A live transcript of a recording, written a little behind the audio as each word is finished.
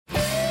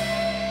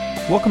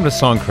Welcome to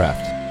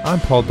Songcraft.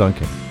 I'm Paul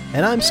Duncan.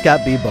 And I'm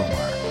Scott B.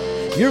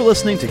 Bomar. You're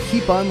listening to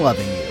Keep On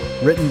Loving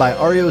You, written by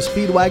REO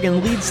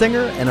Speedwagon lead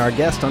singer and our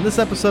guest on this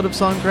episode of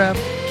Songcraft,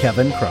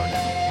 Kevin Cronin.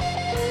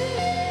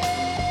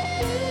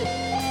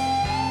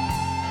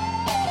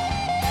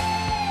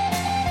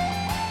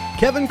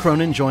 Kevin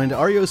Cronin joined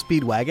REO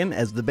Speedwagon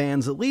as the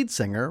band's lead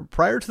singer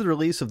prior to the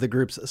release of the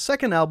group's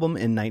second album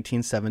in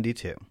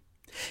 1972.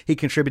 He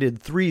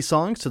contributed 3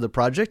 songs to the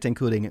project,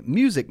 including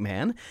Music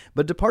Man,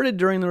 but departed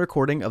during the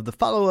recording of the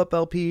follow-up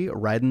LP,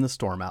 Ridin The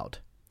Storm Out.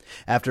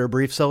 After a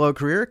brief solo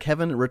career,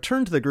 Kevin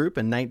returned to the group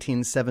in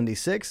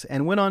 1976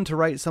 and went on to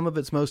write some of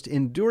its most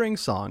enduring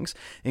songs,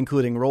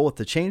 including Roll With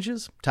The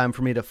Changes, Time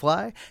For Me To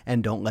Fly,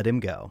 and Don't Let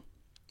Him Go.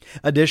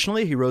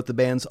 Additionally, he wrote the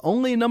band's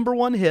only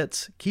 #1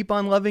 hits, Keep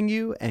On Loving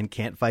You and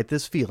Can't Fight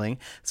This Feeling,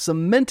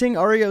 cementing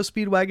REO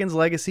Speedwagon's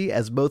legacy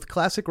as both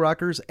classic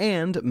rockers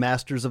and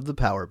masters of the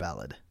power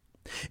ballad.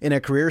 In a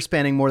career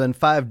spanning more than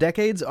 5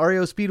 decades,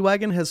 REO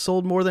Speedwagon has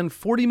sold more than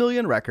 40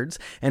 million records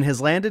and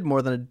has landed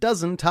more than a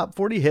dozen top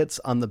 40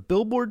 hits on the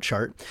Billboard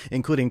chart,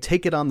 including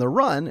Take It On The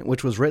Run,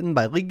 which was written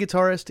by lead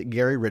guitarist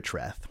Gary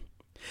Richrath.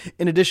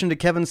 In addition to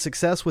Kevin's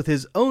success with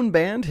his own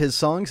band, his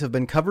songs have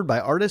been covered by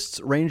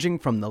artists ranging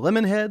from the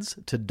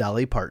Lemonheads to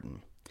Dolly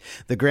Parton.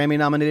 The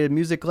Grammy-nominated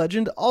music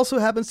legend also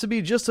happens to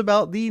be just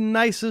about the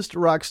nicest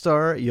rock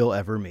star you'll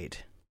ever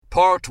meet.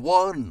 Part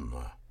 1.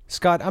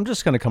 Scott, I'm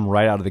just going to come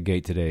right out of the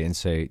gate today and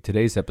say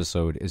today's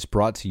episode is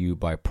brought to you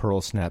by Pearl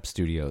Snap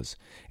Studios.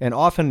 And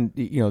often,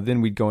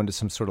 then we'd go into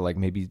some sort of like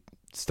maybe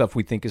stuff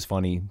we think is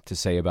funny to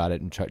say about it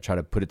and try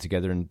to put it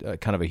together in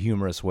kind of a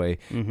humorous way.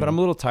 Mm-hmm. But I'm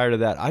a little tired of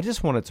that. I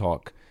just want to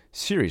talk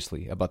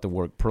seriously about the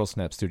work Pearl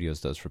Snap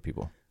Studios does for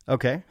people.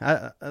 Okay.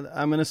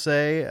 I'm going to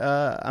say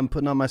I'm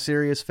putting on my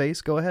serious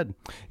face. Go ahead.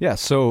 Yeah,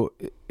 so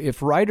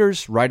if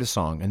writers write a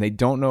song and they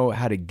don't know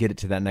how to get it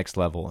to that next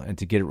level and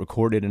to get it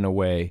recorded in a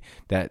way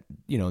that,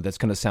 that's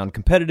going to sound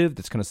competitive,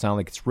 that's going to sound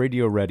like it's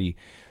radio ready,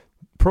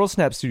 Pearl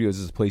Snap Studios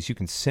is a place you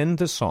can send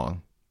the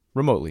song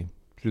remotely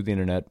through the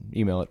internet,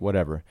 email it,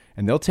 whatever,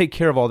 and they'll take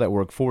care of all that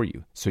work for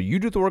you. So you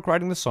do the work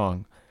writing the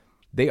song.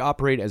 They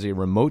operate as a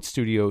remote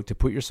studio to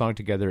put your song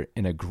together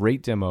in a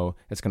great demo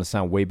that's going to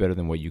sound way better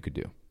than what you could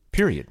do.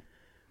 Period.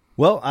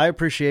 Well, I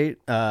appreciate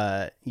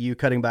you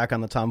cutting back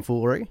on the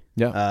tomfoolery.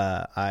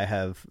 Yeah. I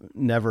have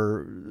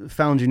never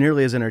found you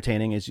nearly as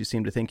entertaining as you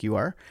seem to think you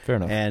are. Fair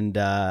enough. And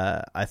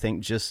I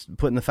think just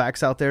putting the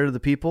facts out there to the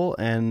people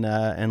and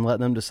letting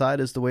them decide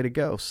is the way to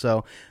go.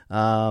 So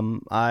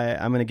I'm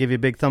going to give you a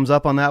big thumbs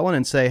up on that one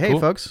and say, hey,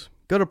 cool. Folks,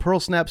 go to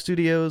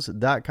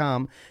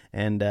pearlsnapstudios.com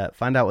and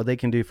find out what they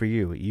can do for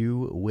you.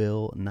 You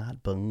will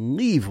not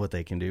believe what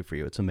they can do for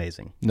you. It's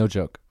amazing. No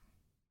joke.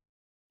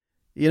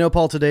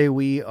 Paul, today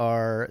we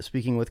are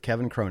speaking with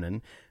Kevin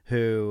Cronin,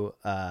 who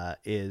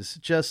is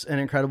just an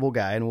incredible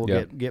guy, and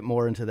we'll get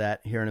more into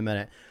that here in a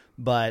minute.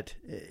 But,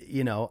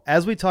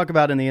 as we talk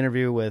about in the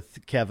interview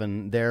with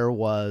Kevin, there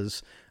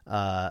was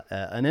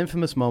an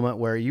infamous moment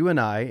where you and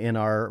I, in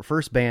our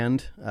first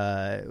band,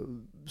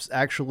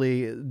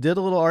 actually did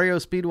a little REO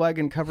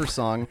Speedwagon cover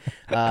song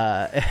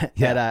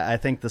at, I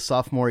think, the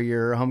sophomore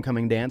year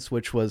homecoming dance,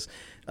 which was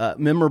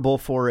memorable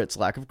for its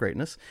lack of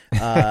greatness.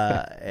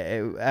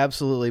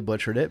 Absolutely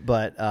butchered it,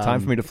 but Time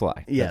For Me To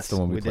Fly. Yes, that's the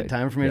one we did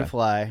Time For Me To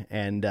Fly,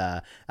 and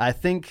I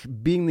think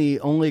being the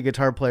only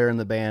guitar player in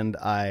the band,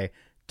 I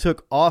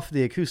took off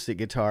the acoustic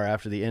guitar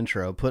after the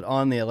intro, put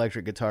on the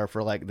electric guitar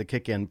for like the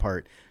kick-in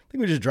part. I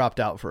think we just dropped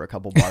out for a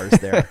couple bars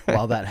there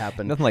while that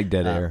happened. Nothing like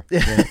dead air.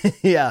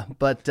 Yeah,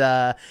 but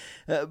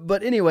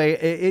anyway,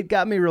 it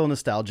got me real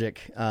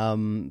nostalgic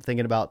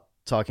thinking about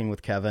talking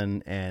with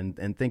Kevin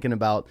and thinking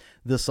about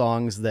the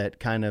songs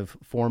that kind of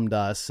formed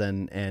us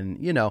and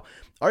REO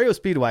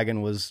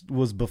Speedwagon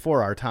was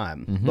before our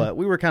time, mm-hmm. but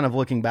we were kind of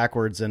looking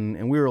backwards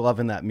and we were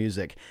loving that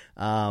music.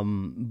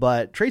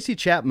 But Tracy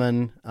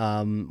Chapman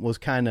was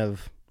kind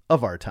of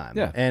our time.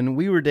 Yeah. And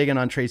we were digging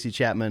on Tracy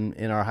Chapman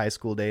in our high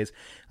school days.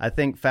 I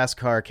think Fast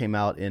Car came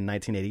out in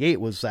 1988,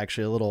 was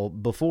actually a little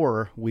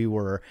before we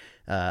were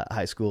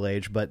high school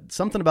age, but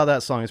something about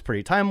that song is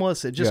pretty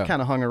timeless. It just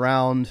kind of hung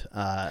around.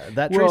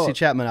 That Tracy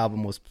Chapman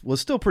album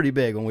was still pretty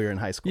big when we were in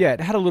high school. Yeah,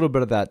 it had a little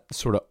bit of that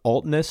sort of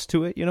altness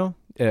to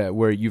it,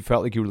 where you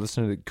felt like you were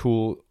listening to the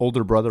cool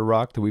older brother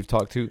rock that we've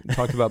talked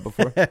about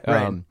before.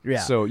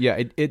 Right. So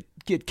yeah,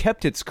 it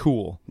kept its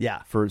cool.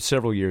 Yeah. For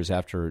several years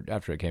after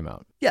it came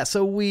out. Yeah,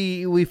 so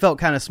we felt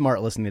kind of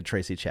smart listening to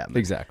Tracy Chapman.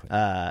 Exactly.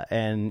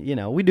 And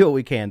we do what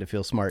we can to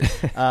feel smart.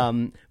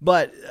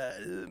 But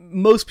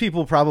most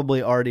people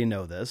probably already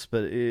know this,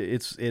 but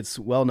it's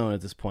well known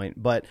at this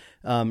point. But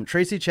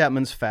Tracy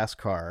Chapman's Fast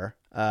Car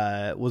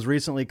was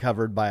recently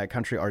covered by a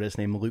country artist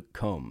named Luke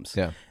Combs.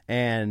 Yeah.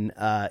 And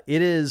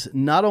it is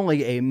not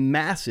only a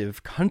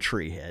massive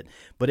country hit,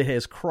 but it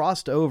has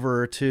crossed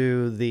over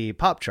to the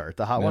pop chart,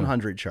 the Hot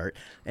 100 chart.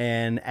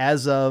 And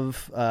as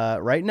of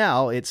right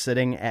now, it's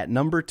sitting at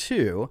number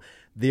 2.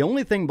 The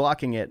only thing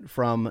blocking it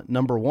from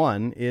number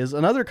 1 is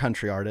another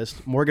country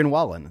artist, Morgan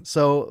Wallen.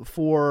 So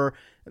for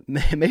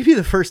maybe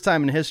the first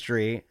time in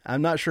history,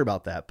 I'm not sure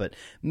about that, but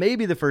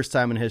maybe the first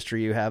time in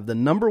history you have the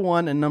number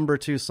 1 and number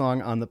 2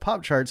 song on the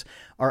pop charts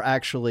are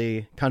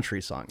actually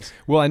country songs.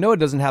 Well, I know it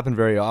doesn't happen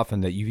very often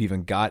that you've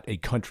even got a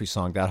country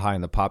song that high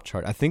in the pop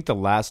chart. I think the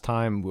last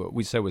time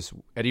we said was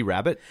Eddie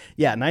Rabbit.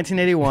 Yeah,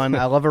 1981,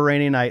 I Love a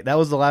Rainy Night. That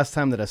was the last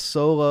time that a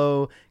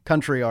solo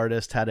country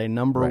artist had a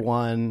number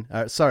one,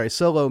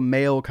 solo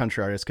male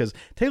country artist, because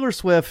Taylor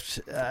Swift,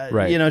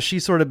 she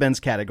sort of bends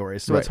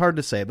categories, so it's hard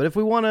to say. But if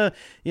we want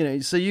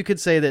to, so you could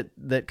say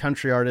that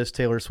country artist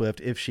Taylor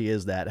Swift, if she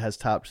is that, has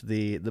topped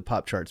the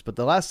pop charts. But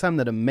the last time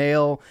that a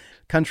male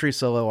country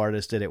solo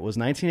artist did it was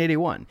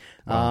 1981.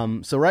 Wow.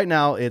 So right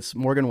now it's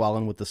Morgan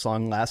Wallen with the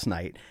song Last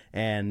Night,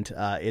 and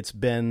it's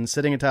been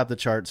sitting atop the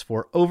charts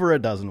for over a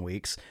dozen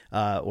weeks.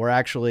 We're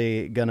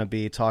actually going to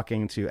be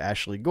talking to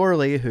Ashley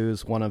Gorley,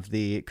 who's one of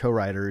the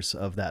co-writers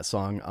of that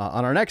song,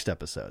 on our next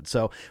episode.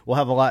 So we'll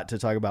have a lot to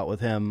talk about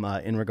with him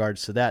in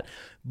regards to that.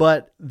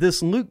 But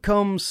this Luke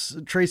Combs,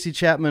 Tracy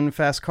Chapman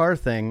fast car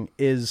thing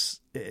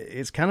is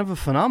kind of a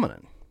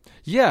phenomenon.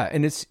 Yeah,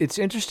 and it's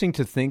interesting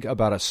to think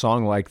about a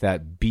song like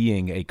that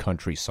being a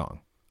country song.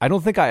 I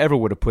don't think I ever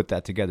would have put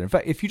that together. In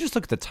fact, if you just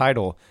look at the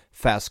title,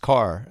 Fast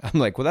Car, I'm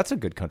like, well, that's a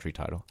good country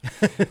title.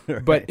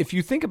 Right. But if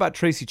you think about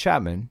Tracy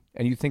Chapman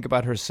and you think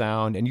about her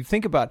sound and you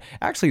think about,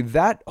 actually,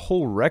 that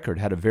whole record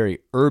had a very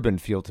urban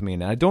feel to me.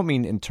 And I don't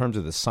mean in terms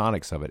of the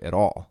sonics of it at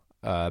all,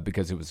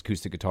 because it was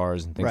acoustic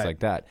guitars and things like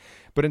that.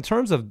 But in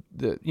terms of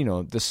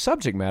the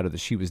subject matter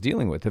that she was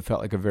dealing with, it felt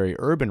like a very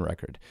urban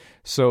record.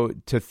 So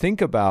to think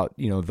about,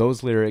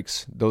 those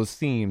lyrics, those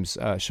themes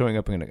showing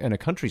up in a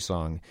country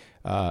song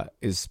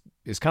is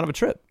kind of a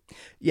trip.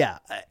 Yeah.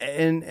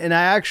 And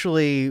I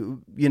actually,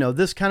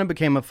 this kind of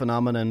became a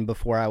phenomenon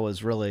before I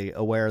was really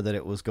aware that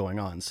it was going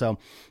on. So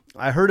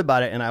I heard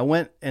about it and I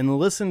went and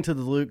listened to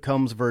the Luke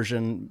Combs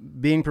version,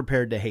 being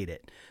prepared to hate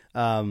it,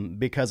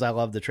 because I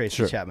love the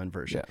Tracy Chapman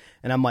version. Yeah.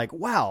 And I'm like,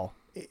 wow,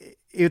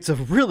 it's a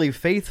really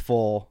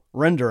faithful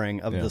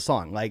rendering of the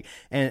song.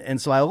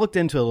 And so I looked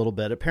into it a little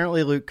bit.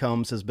 Apparently Luke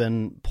Combs has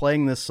been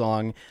playing this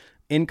song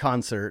in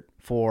concert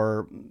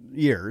for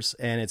years,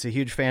 and it's a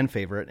huge fan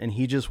favorite, and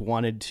he just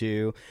wanted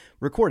to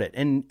record it.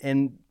 And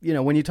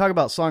when you talk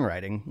about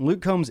songwriting,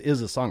 Luke Combs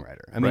is a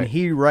songwriter. I mean,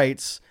 he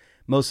writes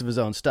most of his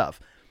own stuff.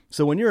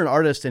 So when you're an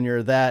artist and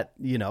you're that,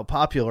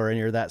 popular and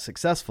you're that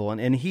successful,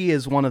 and he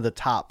is one of the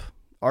top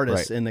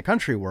artists in the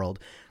country world,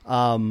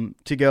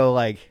 to go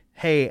like,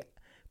 hey,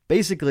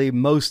 basically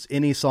most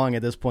any song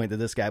at this point that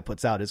this guy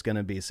puts out is going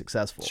to be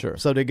successful. Sure.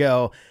 So to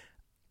go,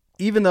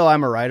 even though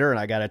I'm a writer and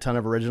I got a ton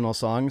of original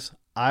songs,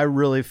 I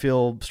really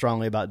feel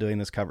strongly about doing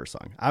this cover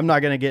song. I'm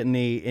not going to get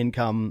any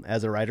income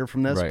as a writer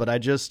from this, but I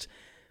just,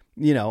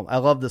 I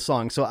love the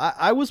song. So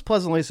I was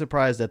pleasantly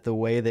surprised at the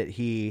way that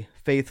he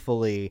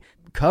faithfully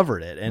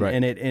covered it.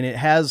 And it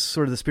has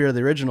sort of the spirit of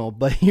the original,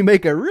 but you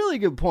make a really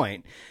good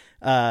point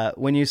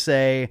when you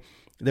say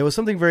there was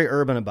something very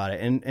urban about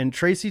it. And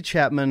Tracy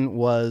Chapman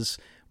was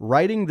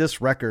writing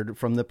this record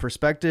from the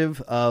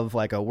perspective of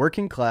like a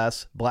working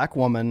class black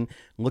woman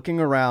looking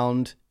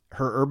around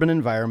her urban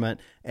environment.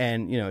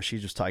 And,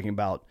 she's just talking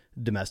about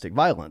domestic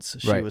violence.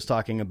 She was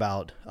talking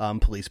about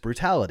police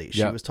brutality.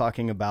 She was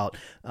talking about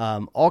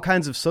all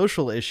kinds of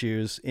social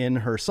issues in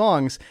her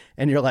songs.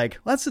 And you're like,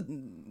 well, that's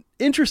an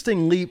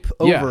interesting leap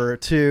over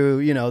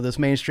to, this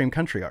mainstream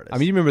country artist. I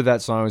mean, you remember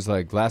that song? It was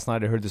like, last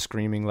night I heard the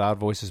screaming, loud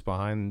voices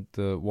behind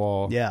the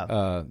wall.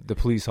 Yeah. The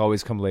police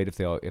always come late if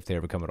they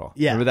ever come at all.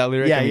 Yeah. Remember that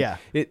lyric? Yeah,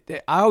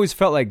 I always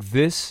felt like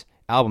this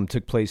album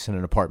took place in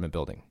an right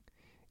building.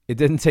 It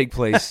didn't take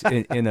place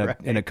in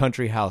a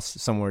country house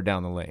somewhere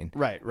down the lane.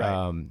 Right.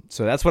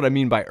 So that's what I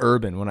mean by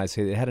urban when I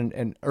say it had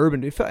an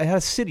urban. It had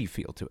a city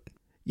feel to it.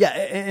 Yeah,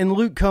 and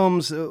Luke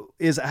Combs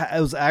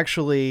was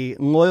actually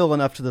loyal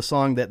enough to the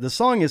song that the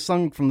song is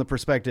sung from the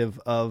perspective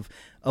of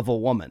a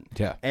woman.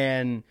 Yeah,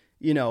 and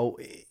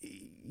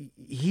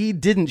he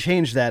didn't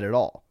change that at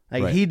all.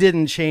 Like he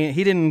didn't change.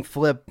 He didn't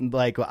flip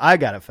like, well, I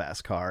got a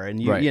fast car,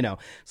 and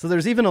So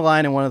there's even a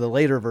line in one of the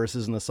later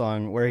verses in the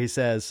song where he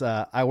says,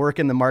 "I work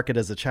in the market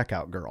as a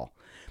checkout girl,"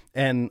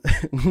 and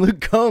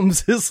Luke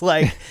Combs is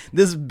like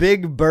this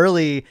big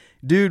burly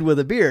dude with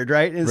a beard,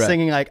 right? And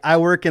singing like, "I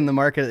work in the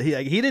market."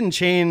 He didn't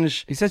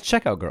change. He says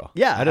checkout girl.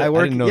 Yeah, I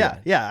didn't know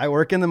that. Yeah, I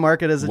work in the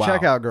market as a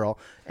checkout girl,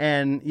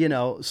 and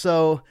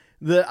so.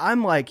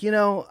 I'm like,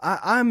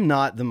 I'm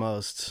not the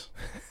most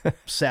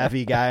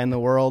savvy guy in the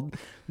world,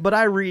 but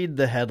I read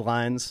the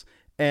headlines,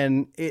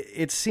 and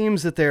it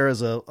seems that there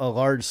is a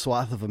large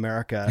swath of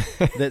America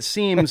that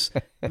seems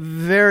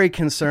very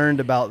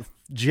concerned about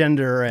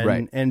gender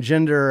and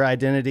gender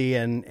identity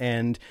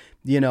and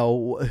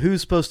who's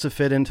supposed to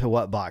fit into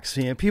what box.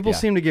 People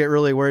seem to get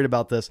really worried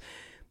about this.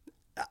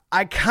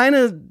 I kind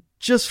of,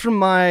 just from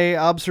my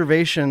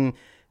observation,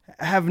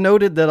 have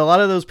noted that a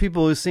lot of those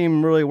people who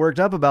seem really worked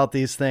up about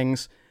these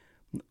things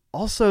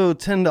also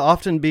tend to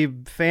often be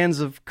fans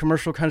of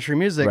commercial country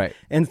music. Right.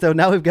 And so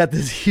now we've got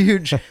this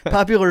huge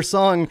popular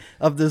song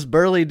of this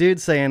burly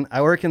dude saying,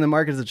 "I work in the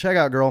market as a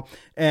checkout girl."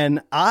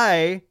 And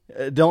I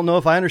don't know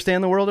if I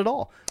understand the world at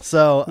all.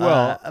 So,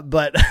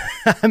 but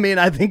I mean,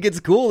 I think it's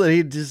cool that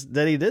he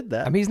did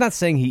that. I mean, he's not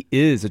saying he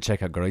is a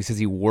checkout girl. He says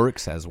he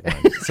works as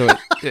one. So,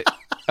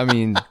 I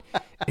mean,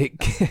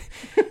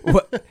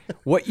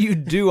 what you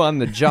do on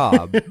the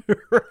job,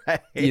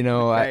 right, you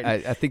know,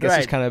 right, I think that's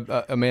just kind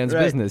of a man's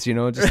business, you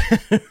know. Just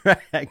right,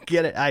 I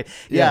get it.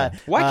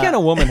 Why can't a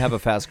woman have a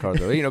fast car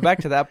though? You know,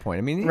 back to that point.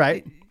 I mean,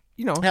 right.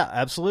 You know. Yeah,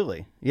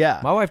 absolutely.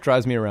 Yeah. My wife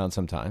drives me around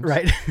sometimes.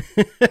 Right.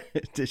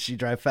 Does she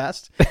drive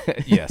fast?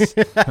 Yes,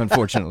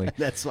 unfortunately.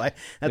 That's why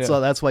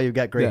you've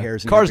got gray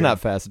hairs. Car's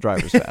not fast, the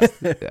driver's fast.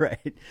 Yeah.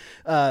 Right.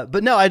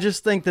 But no, I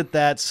just think that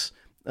that's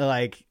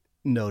like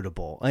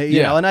notable,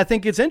 you know, and I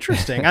think it's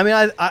interesting. I mean,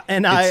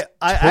 I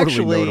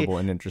actually notable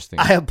and interesting.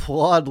 I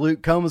applaud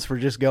Luke Combs for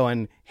just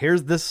going,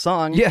 here's this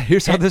song. Yeah,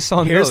 here's how this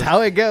song goes. Here's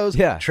how it goes.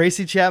 Yeah.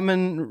 Tracy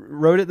Chapman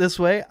wrote it this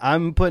way.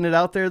 I'm putting it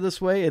out there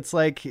this way. It's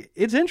like,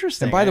 it's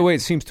interesting. And by the way,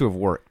 it seems to have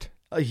worked.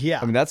 Yeah.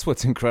 I mean, that's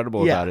what's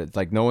incredible about it. It's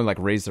like no one like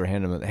raised their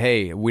hand and went,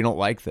 hey, we don't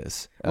like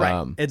this.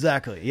 Right.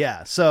 Exactly.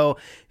 Yeah. So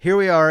here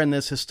we are in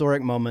this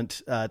historic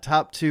moment.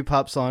 Top 2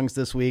 pop songs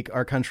this week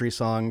are country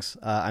songs.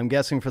 I'm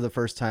guessing for the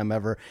first time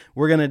ever.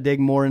 We're going to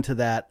dig more into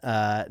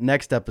that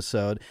next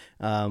episode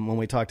when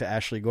we talk to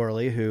Ashley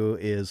Gorley, who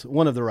is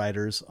one of the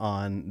writers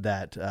on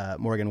that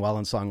Morgan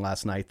Wallen song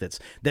Last Night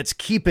that's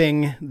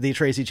keeping the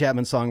Tracy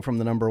Chapman song from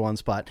the #1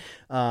 spot.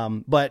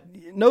 But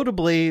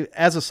notably,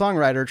 as a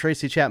songwriter,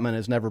 Tracy Chapman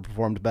has never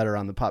performed better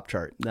on the pop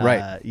chart,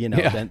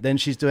 than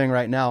she's doing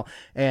right now.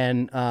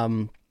 And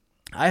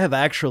I have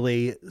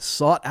actually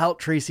sought out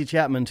Tracy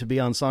Chapman to be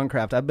on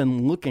Songcraft. I've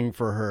been looking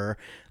for her,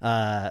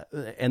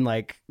 and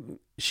like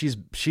she's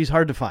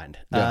hard to find.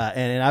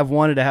 And I've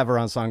wanted to have her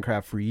on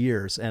Songcraft for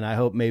years. And I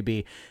hope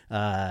maybe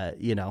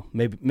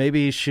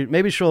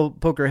she'll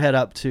poke her head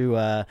up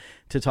to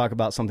talk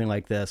about something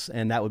like this.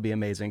 And that would be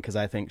amazing, because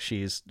I think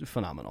she's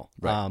phenomenal.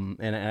 Right.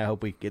 And I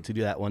hope we get to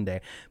do that one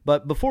day.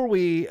 But before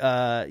we,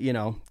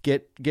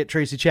 get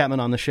Tracy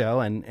Chapman on the show,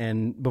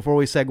 and before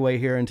we segue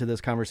here into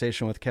this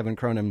conversation with Kevin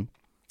Cronin,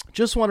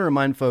 just want to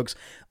remind folks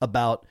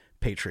about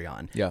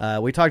Patreon. Yeah.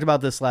 We talked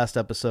about this last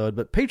episode,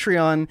 but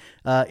Patreon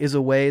is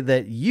a way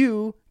that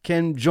you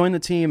can join the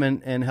team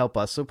and help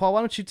us. So, Paul,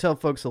 why don't you tell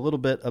folks a little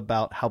bit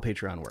about how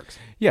Patreon works?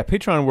 Yeah,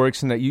 Patreon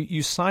works in that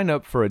you sign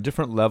up for a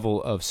different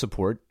level of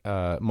support,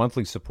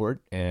 monthly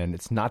support, and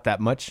it's not that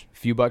much. A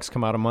few bucks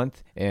come out a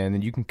month, and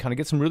then you can kind of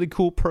get some really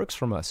cool perks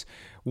from us.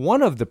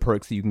 One of the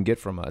perks that you can get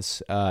from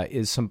us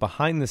is some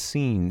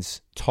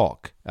behind-the-scenes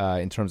talk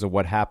in terms of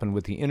what happened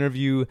with the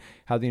interview,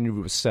 how the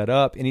interview was set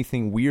up,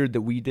 anything weird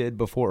that we did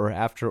before or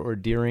after or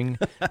during,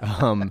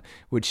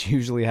 which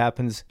usually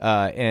happens.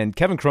 And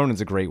Kevin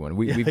Cronin's a great one.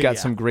 We've got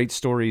some great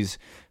stories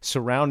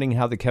surrounding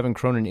how the Kevin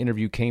Cronin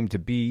interview came to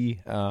be,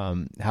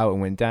 how it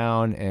went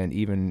down, and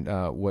even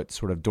what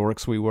sort of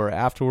dorks we were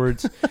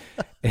afterwards.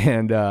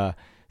 And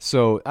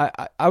so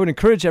I would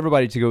encourage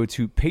everybody to go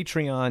to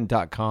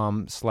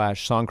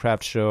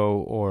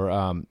patreon.com/songcraftshow,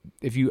 or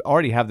if you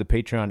already have the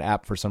Patreon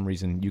app for some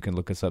reason, you can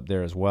look us up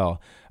there as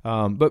well.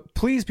 But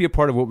please be a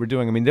part of what we're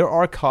doing. I mean, there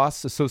are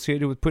costs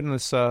associated with putting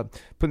this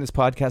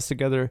podcast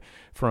together,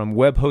 from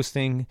web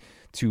hosting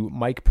to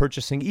mic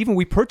purchasing. Even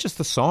we purchase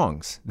the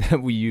songs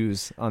that we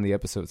use on the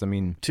episodes. I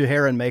mean, to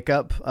hair and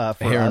makeup for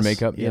hair us, and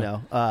makeup, you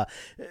know.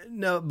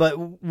 No,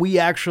 but we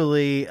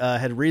actually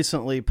had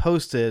recently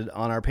posted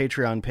on our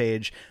Patreon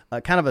page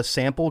kind of a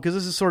sample, because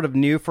this is sort of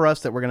new for us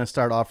that we're going to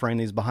start offering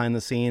these behind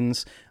the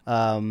scenes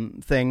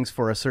things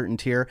for a certain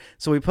tier.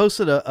 So we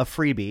posted a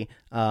freebie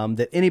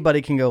that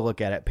anybody can go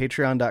look at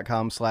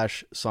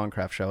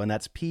patreon.com/songcraftshow, and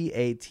that's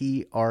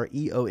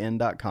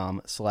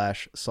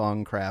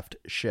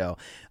patreon.com/songcraftshow.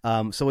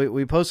 So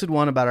we posted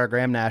one about our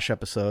Graham Nash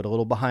episode, a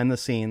little behind the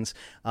scenes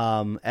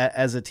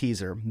as a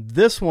teaser.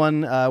 This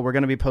one we're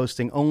going to be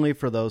posting only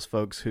for those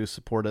folks who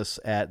support us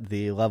at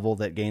the level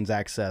that gains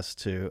access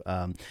to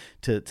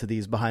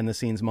these behind the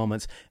scenes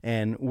moments,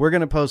 and we're going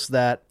to post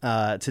that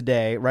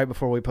today, right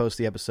before we post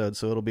the episode.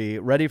 So it'll be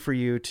ready for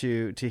you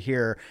to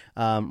hear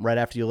right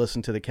after you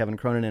listen to the Kevin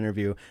Cronin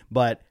interview.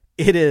 But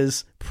it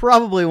is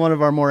probably one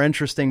of our more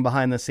interesting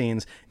behind the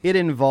scenes. It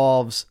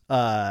involves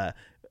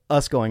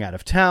us going out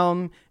of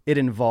town. It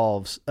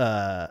involves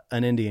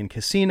an Indian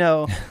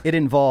casino. It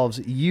involves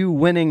you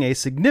winning a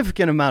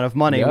significant amount of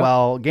money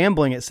while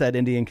gambling at said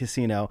Indian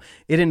casino.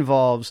 It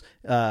involves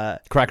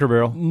Cracker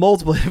Barrel.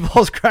 It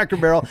involves Cracker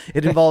Barrel.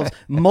 It involves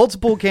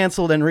multiple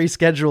canceled and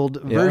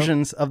rescheduled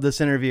versions of this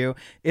interview.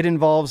 It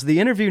involves the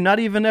interview not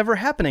even ever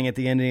happening at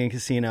the Indian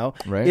casino.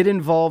 Right. It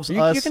involves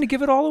us. You're going to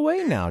give it all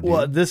away now, dude.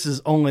 Well, this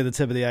is only the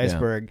tip of the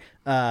iceberg.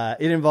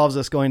 It involves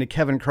us going to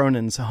Kevin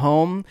Cronin's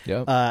home,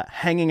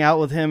 hanging out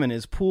with him in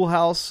his pool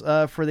house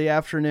for the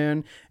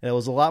afternoon. It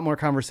was a lot more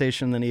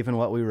conversation than even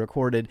what we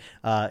recorded.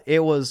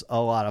 It was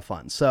a lot of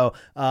fun. So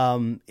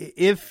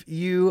if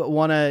you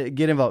want to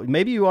get involved,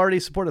 maybe you already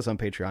support us on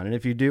Patreon, and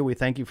if you do, we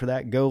thank you for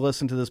that. Go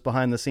listen to this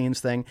behind the scenes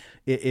thing.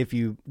 If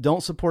you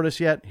don't support us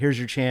yet, here's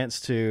your chance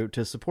to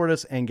support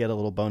us and get a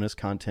little bonus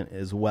content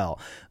as well.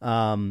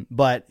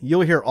 But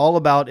you'll hear all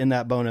about in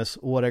that bonus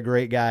what a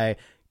great guy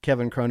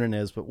Kevin Cronin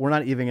is, but we're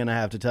not even going to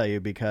have to tell you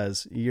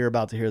because you're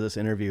about to hear this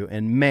interview.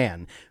 And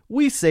man,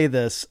 we say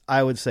this,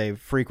 I would say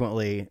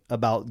frequently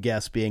about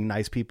guests being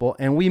nice people,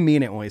 and we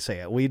mean it when we say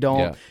it. We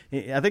don't,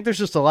 I think there's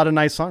just a lot of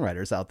nice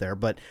songwriters out there,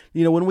 but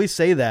when we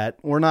say that,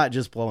 we're not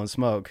just blowing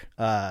smoke.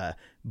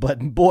 But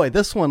boy,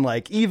 this one,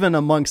 like even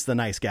amongst the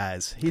nice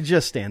guys, he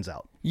just stands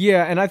out.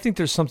 Yeah. And I think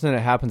there's something that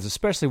happens,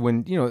 especially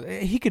when,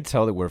 he could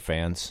tell that we're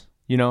fans,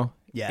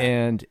 Yeah.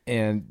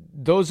 And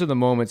those are the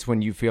moments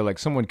when you feel like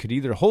someone could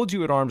either hold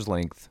you at arm's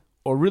length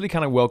or really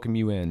kind of welcome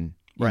you in,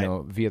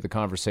 via the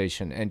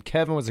conversation. And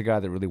Kevin was a guy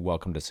that really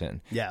welcomed us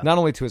in. Yeah. Not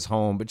only to his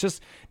home, but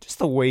just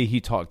the way he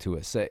talked to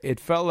us. It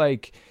felt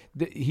like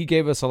he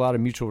gave us a lot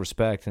of mutual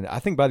respect. And I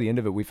think by the end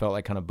of it, we felt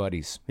like kind of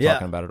buddies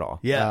talking about it all.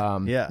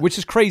 Yeah. Which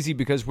is crazy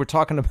because we're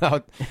talking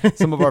about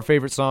some of our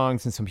favorite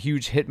songs and some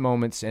huge hit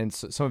moments and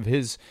some of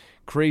his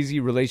crazy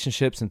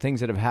relationships and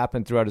things that have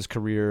happened throughout his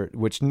career,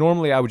 which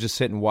normally I would just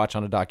sit and watch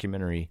on a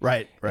documentary.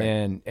 Right.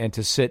 And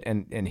to sit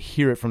and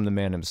hear it from the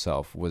man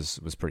himself was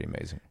pretty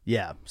amazing.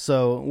 Yeah.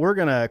 So we're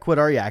going to quit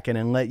our yakking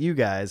and let you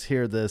guys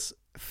hear this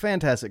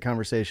fantastic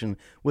conversation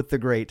with the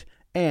great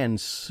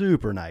and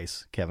super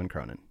nice Kevin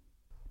Cronin.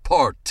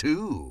 Part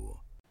 2.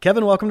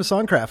 Kevin, welcome to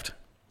Songcraft.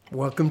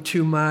 Welcome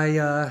to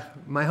my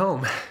my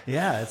home.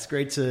 Yeah, it's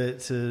great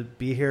to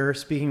be here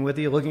speaking with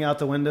you, looking out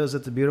the windows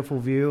at the beautiful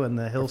view and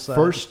the hillside.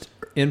 First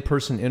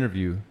in-person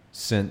interview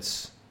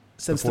since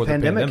the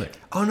pandemic.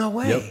 Oh, no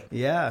way. Yep.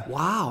 Yeah.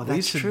 Wow, we that's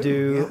used true. to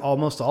do Yeah.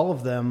 almost all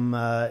of them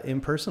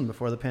in person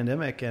before the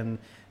pandemic, and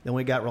then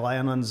we got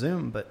relying on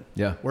Zoom, but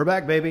we're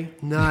back, baby.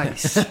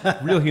 Nice.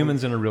 Real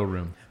humans in a real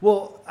room.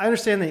 Well, I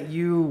understand that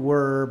you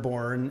were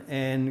born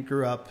and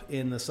grew up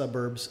in the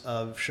suburbs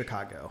of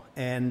Chicago,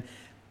 and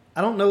I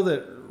don't know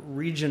that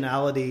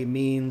regionality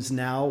means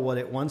now what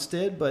it once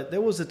did, but there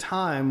was a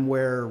time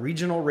where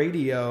regional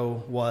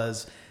radio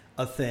was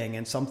a thing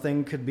and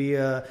something could be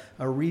a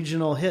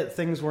regional hit.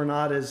 Things were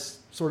not as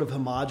sort of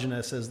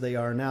homogenous as they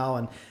are now.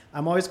 And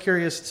I'm always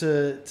curious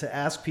to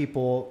ask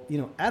people,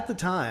 at the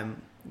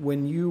time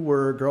when you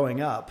were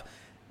growing up,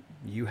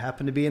 you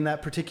happened to be in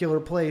that particular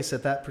place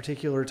at that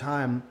particular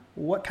time.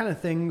 What kind of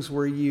things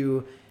were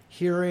you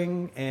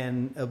hearing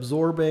and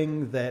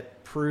absorbing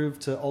that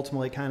proved to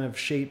ultimately kind of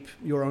shape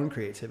your own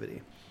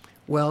creativity?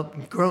 Well,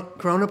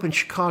 grown up in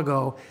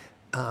Chicago,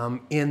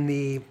 in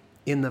the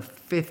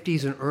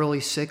 50s and early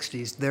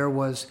 60s, there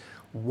was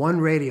one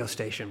radio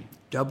station,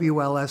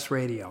 WLS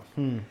Radio,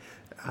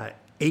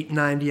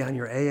 890 on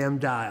your AM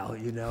dial,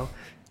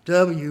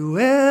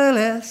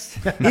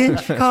 WLS in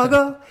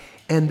Chicago.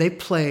 And they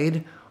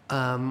played,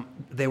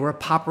 they were a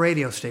pop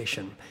radio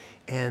station.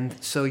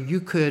 And so you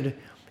could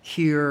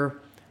hear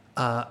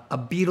a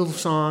Beatles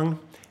song,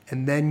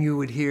 and then you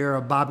would hear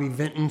a Bobby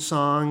Vinton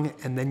song,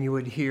 and then you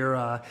would hear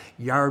a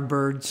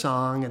Yardbird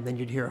song, and then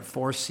you'd hear a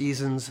Four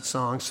Seasons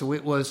song. So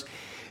it was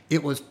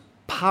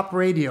pop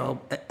radio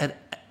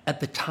at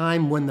the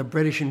time when the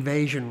British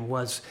invasion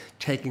was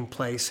taking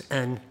place.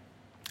 And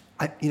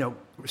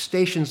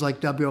stations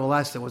like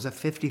WLS, there was a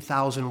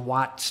 50,000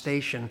 watt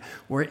station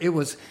where it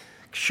was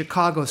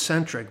Chicago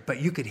centric, but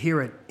you could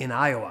hear it in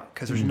Iowa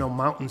because there's no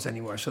mountains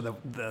anywhere. So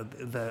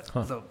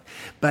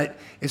but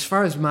as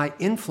far as my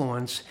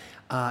influence,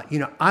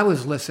 I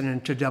was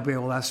listening to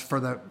WLS for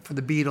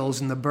the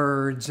Beatles and the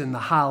Byrds and the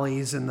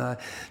Hollies and the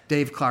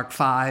Dave Clark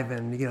Five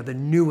and the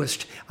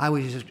newest. I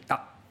was just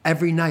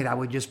every night I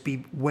would just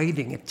be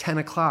waiting at 10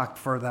 o'clock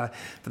for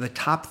the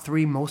top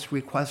 3 most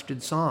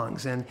requested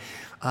songs. And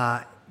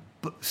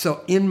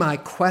so in my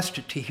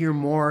quest to hear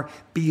more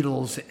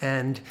Beatles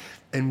and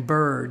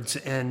Byrds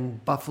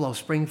and Buffalo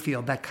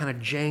Springfield, that kind of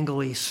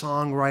jangly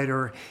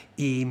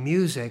songwriter-y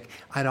music,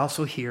 I'd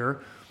also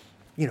hear,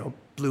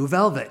 Blue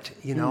Velvet.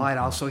 I'd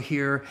also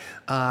hear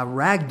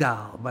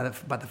Ragdoll.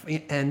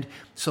 And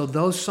so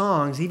those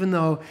songs, even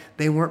though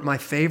they weren't my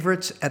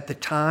favorites at the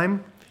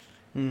time,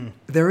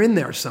 they're in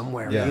there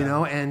somewhere.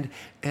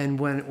 And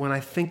when I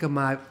think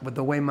of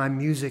the way my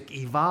music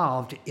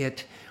evolved,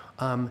 it,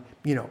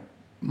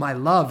 my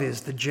love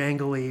is the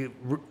jangly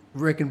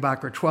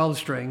Rickenbacker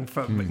 12-string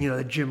from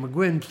that Jim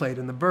McGuinn played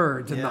in the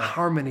Byrds, and the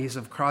harmonies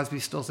of Crosby,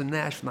 Stills and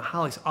Nash and the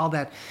Hollies, all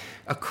that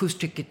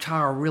acoustic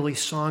guitar, really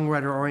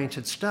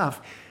songwriter-oriented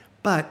stuff.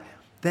 But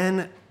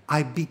then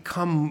I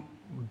become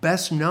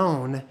best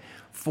known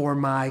for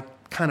my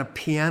kind of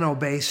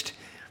piano-based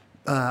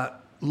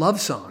love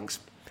songs.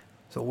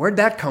 So where'd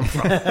that come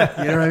from? You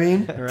know what I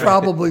mean? Right.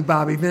 Probably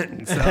Bobby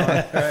Vinton. So.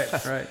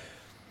 Right.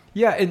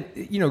 Yeah,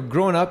 and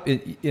growing up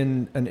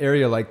in an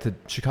area like the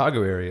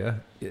Chicago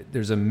area,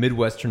 there's a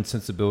Midwestern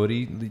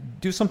sensibility.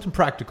 Do something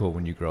practical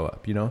when you grow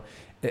up,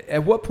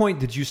 At what point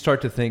did you start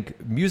to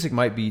think music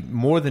might be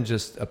more than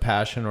just a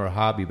passion or a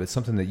hobby, but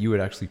something that you would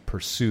actually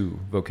pursue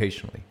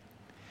vocationally?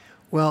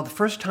 Well, the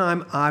first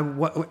time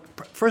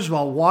first of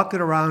all, walking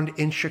around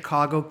in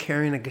Chicago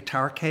carrying a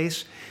guitar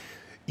case,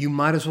 you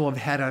might as well have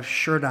had a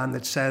shirt on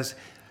that says,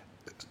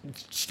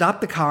 "Stop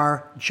the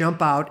car,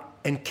 jump out,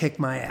 and kick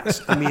my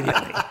ass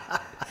immediately."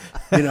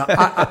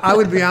 I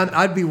would be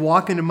I'd be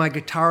walking to my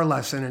guitar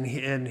lesson,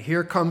 and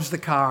here comes the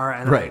car,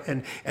 and Right.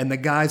 and the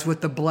guys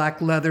with the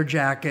black leather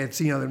jackets,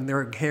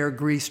 their hair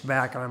greased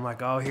back, and I'm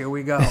like, oh, here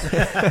we go,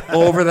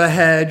 over the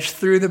hedge,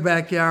 through the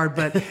backyard.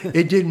 But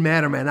it didn't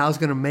matter, man. I was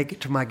going to make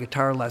it to my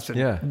guitar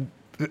lesson,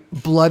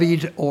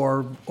 bloodied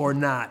or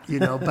not,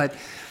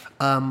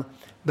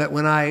 But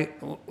when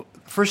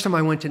first time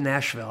I went to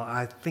Nashville,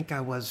 I think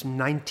I was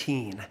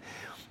 19.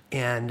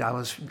 And I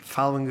was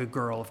following a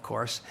girl, of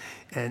course,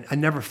 and I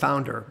never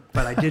found her,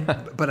 but I did.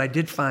 But I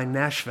did find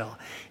Nashville,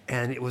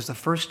 and it was the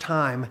first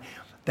time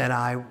that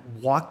I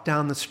walked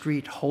down the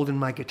street holding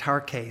my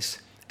guitar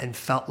case and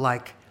felt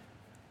like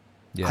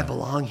I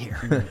belong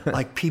here.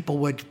 Like people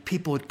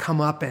would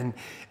come up and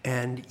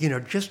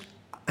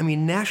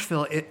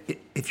Nashville.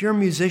 If you're a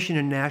musician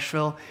in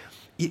Nashville,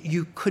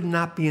 you could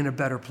not be in a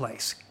better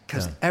place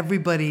because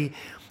everybody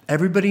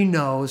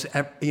knows,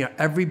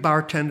 every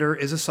bartender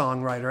is a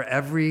songwriter.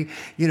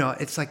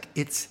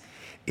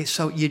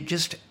 So you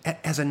just,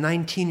 as a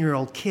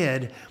 19-year-old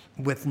kid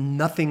with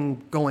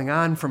nothing going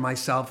on for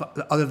myself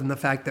other than the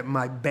fact that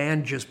my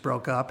band just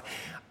broke up,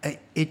 I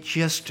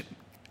felt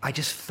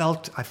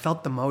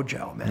the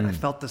mojo, man. I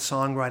felt the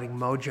songwriting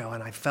mojo,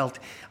 and I felt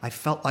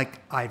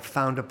like I'd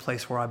found a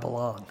place where I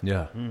belong.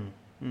 Yeah.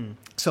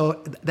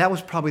 So that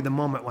was probably the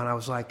moment when I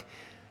was like,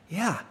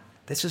 yeah,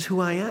 this is who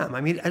I am.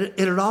 I mean, it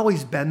had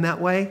always been that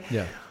way,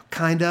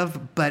 kind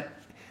of. But,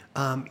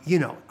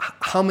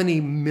 how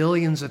many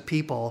millions of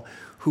people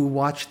who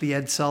watched the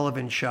Ed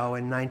Sullivan Show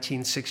in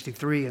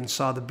 1963 and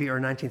saw or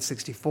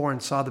 1964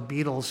 and saw the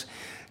Beatles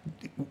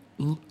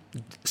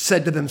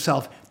said to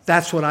themselves,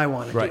 that's what I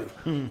want to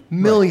do.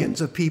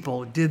 Millions of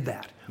people did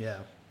that. Yeah.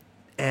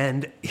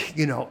 And,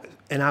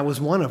 and I was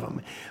one of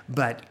them.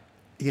 But,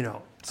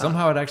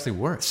 Somehow it actually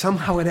worked.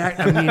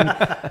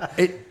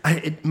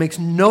 It makes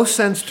no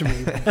sense to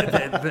me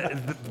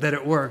that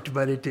it worked,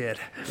 but it did.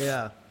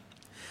 Yeah.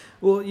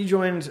 Well, you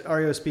joined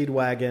REO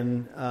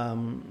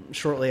Speedwagon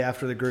shortly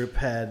after the group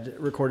had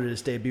recorded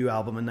its debut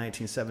album in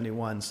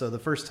 1971. So the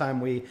first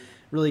time we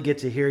really get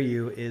to hear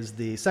you is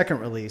the second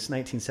release,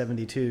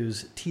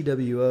 1972's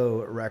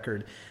TWO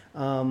record.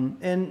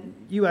 And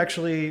you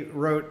actually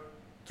wrote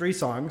 3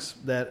 songs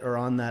that are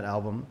on that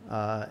album,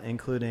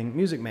 including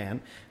Music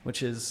Man,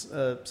 which is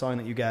a song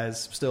that you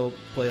guys still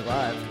play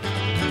live.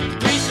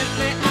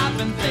 Recently I've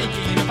been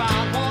thinking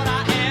about what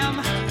I am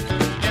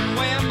and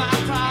where my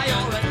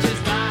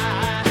priorities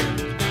lie.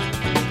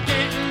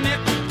 Getting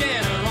it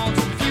together on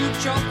some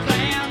future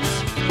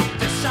plans,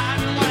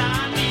 deciding what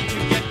I need to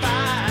get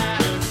by.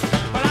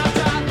 But I've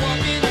tried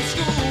working at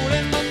school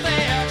and but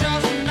they're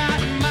just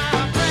not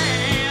my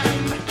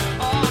brand.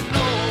 Oh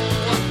no,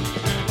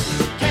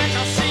 can't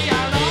you see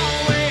I'll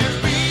always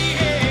be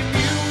a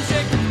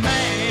music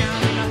man?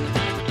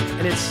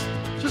 And it's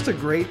just a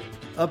great,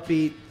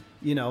 upbeat,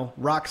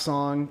 rock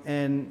song.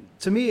 And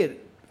to me,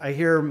 I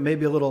hear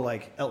maybe a little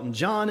like Elton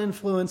John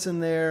influence in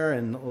there,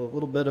 and a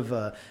little bit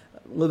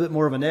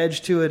more of an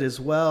edge to it as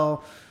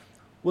well.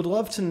 Would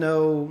love to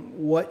know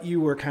what you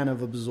were kind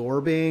of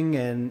absorbing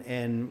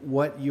and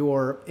what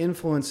your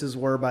influences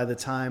were by the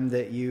time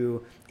that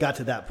you got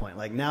to that point.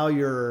 Like now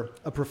you're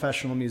a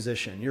professional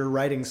musician. You're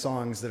writing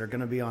songs that are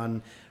going to be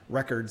on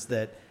records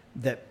that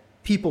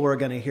people are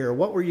going to hear.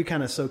 What were you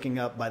kind of soaking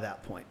up by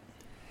that point?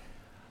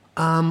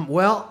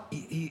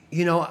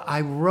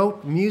 I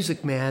wrote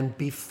Music Man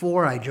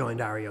before I joined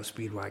REO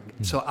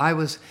Speedwagon. So I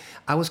was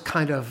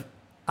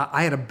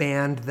I had a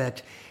band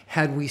that,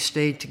 had we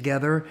stayed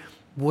together,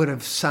 would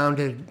have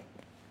sounded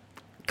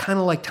kind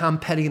of like Tom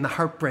Petty and the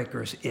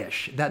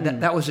Heartbreakers-ish.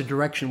 That was the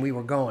direction we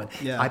were going.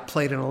 Yeah. I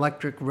played an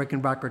electric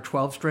Rickenbacker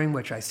 12-string,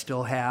 which I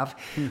still have.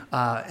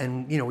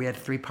 And, we had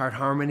 3-part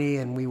harmony,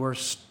 and we were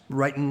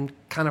writing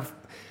kind of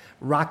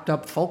rocked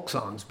up folk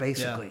songs,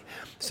 basically.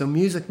 Yeah. So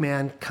Music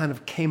Man kind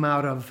of came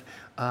out of,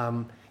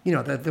 there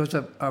was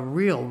a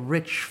real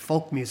rich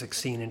folk music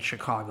scene in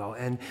Chicago,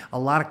 and a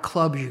lot of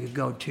clubs you could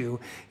go to,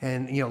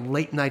 and,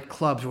 late night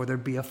clubs where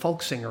there'd be a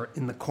folk singer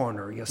in the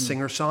corner,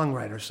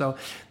 singer-songwriter. So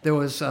there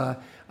was a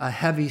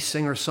heavy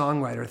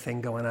singer-songwriter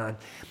thing going on.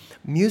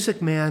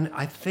 Music Man,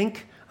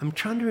 I'm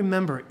trying to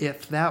remember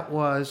if that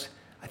was,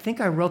 I think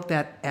I wrote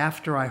that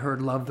after I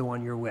heard Love the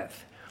One You're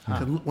With.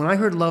 So when I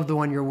heard Love the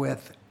One You're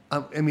With,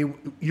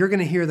 you're going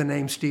to hear the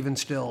name Stephen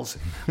Stills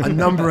a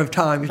number of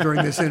times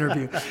during this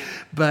interview.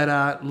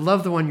 But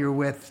Love the One You're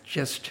With,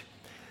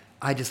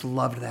 I just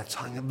loved that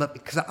song.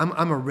 Because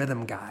I'm a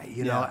rhythm guy,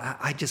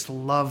 I just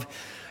love,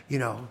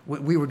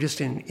 we were just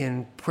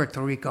in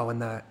Puerto Rico,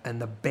 and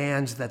the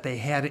bands that they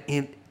had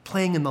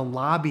playing in the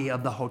lobby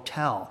of the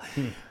hotel,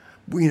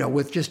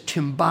 with just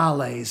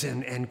timbales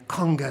and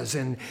congas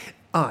and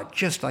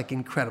just like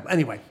incredible.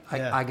 Anyway,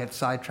 I get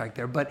sidetracked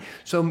there. But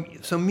so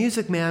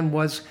Music Man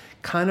was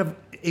kind of,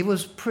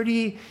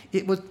 I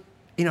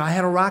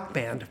had a rock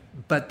band,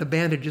 but the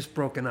band had just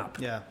broken up.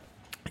 Yeah.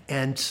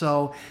 And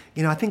so,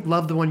 I think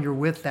Love the One You're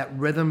With, that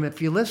rhythm,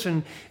 if you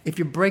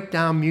break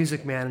down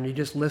Music Man and you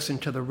just listen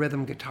to the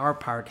rhythm guitar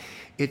part,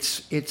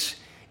 it's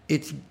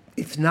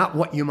it's not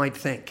what you might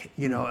think.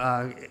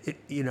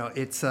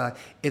 It's a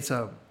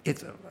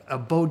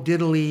Bo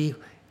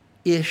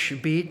Diddley-ish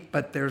beat,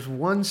 but there's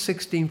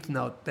 1/16th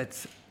note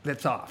that's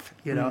off.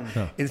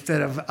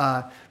 Instead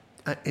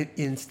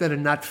of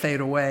Not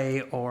Fade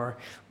Away, or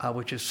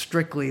which is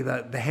strictly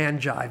the hand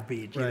jive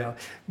beat.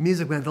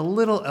 Music Man's a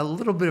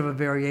little bit of a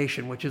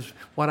variation, which is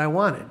what I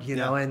wanted.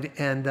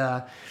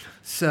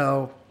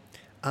 So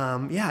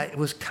it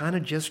was kind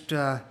of just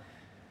and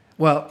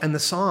the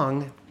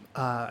song.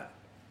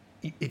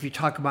 If you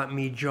talk about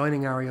me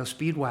joining REO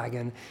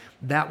Speedwagon,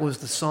 that was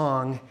the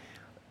song.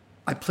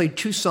 I played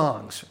 2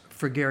 songs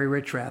for Gary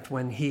Richrath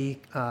when he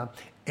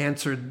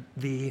answered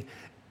the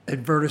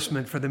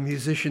advertisement for the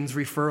Musicians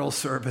Referral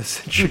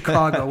Service in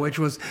Chicago, which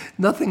was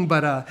nothing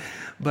but a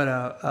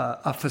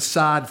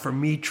facade for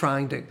me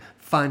trying to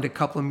find a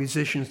couple of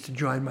musicians to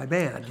join my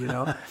band.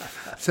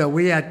 So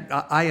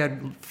I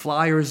had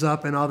flyers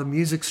up in all the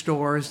music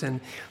stores,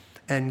 and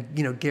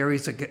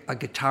Gary's a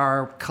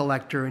guitar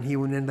collector, and he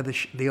went into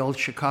the old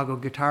Chicago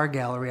Guitar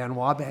Gallery on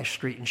Wabash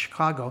Street in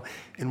Chicago,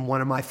 and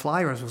one of my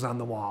flyers was on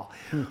the wall.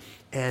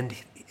 And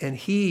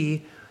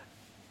he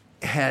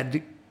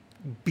had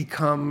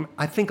become,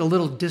 I think, a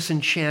little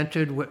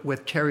disenchanted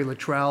with Terry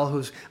Luttrell,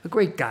 who's a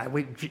great guy.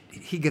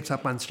 He gets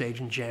up on stage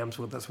and jams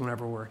with us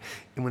whenever we're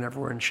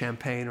in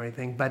Champaign or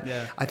anything. But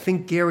I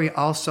think Gary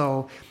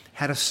also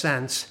had a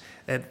sense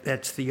that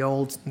that's the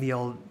old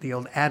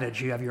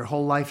adage: you have your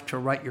whole life to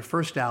write your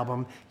first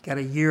album, got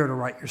a year to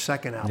write your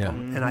second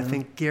album. And I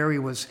think Gary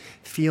was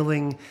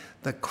feeling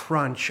the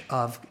crunch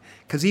of,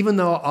 because even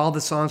though all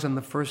the songs on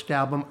the first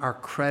album are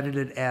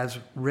credited as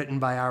written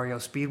by REO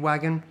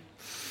Speedwagon,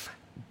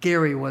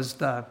 Gary was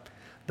the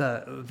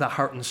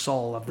heart and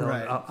soul of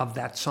of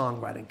that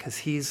songwriting, because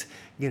he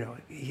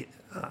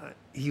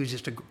was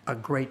just a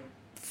great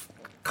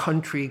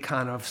country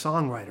kind of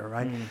songwriter,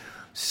 right?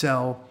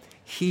 So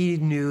he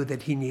knew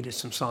that he needed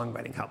some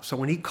songwriting help. So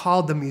when he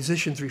called the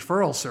Musicians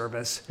Referral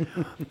Service,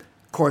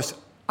 of course,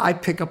 I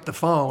pick up the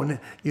phone,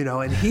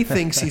 and he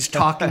thinks he's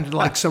talking to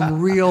like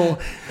some real,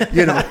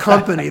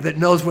 company that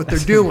knows what they're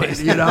doing,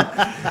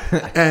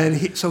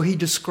 And so he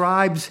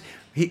describes.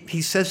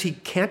 He says he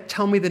can't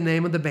tell me the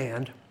name of the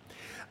band,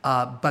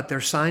 but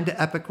they're signed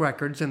to Epic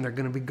Records, and they're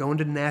going to be going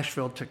to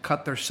Nashville to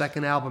cut their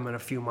second album in a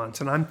few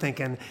months. And I'm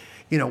thinking,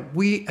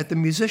 we at the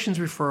Musicians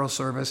Referral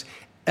Service,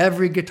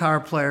 every guitar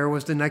player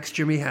was the next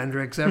Jimi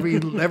Hendrix. Every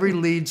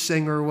lead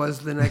singer was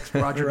the next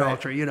Roger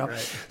Daltrey.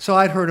 Right. So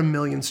I'd heard a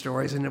million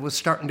stories, and it was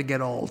starting to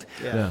get old.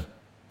 Yeah.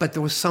 But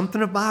there was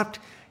something about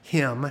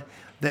him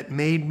that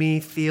made me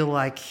feel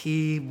like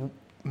he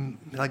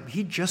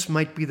just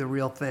might be the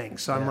real thing.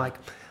 So I'm like,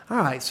 all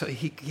right. So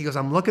he goes,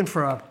 I'm looking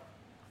for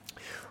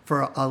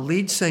a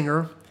lead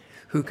singer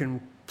who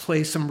can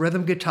play some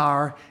rhythm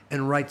guitar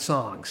and write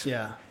songs.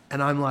 Yeah.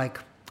 And I'm like,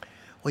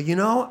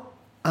 well,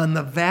 on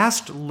the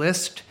vast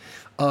list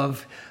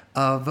of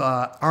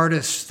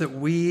artists that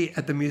we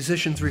at the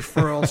Musicians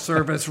Referral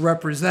Service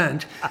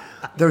represent,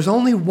 there's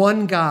only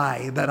one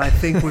guy that I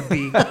think would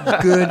be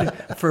good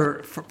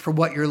for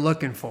what you're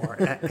looking for.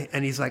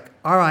 And he's like,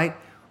 all right,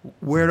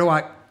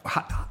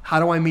 how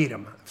do I meet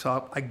him?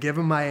 So I give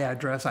him my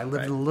address. I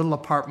lived in a little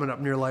apartment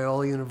up near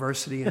Loyola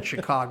University in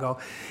Chicago,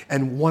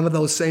 and one of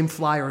those same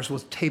flyers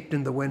was taped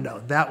in the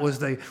window. That was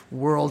the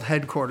world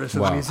headquarters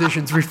of the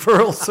Musicians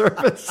Referral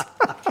Service.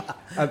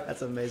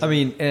 That's amazing. I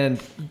mean,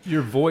 and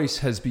your voice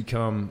has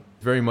become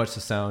very much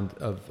the sound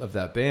of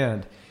that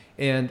band.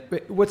 And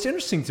what's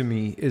interesting to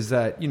me is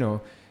that,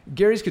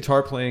 Gary's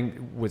guitar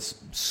playing was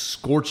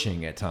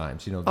scorching at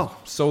times. The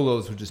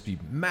solos would just be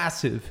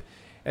massive.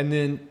 And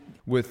then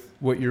with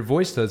what your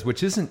voice does,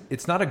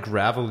 it's not a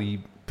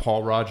gravelly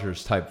Paul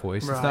Rogers type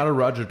voice. Right. It's not a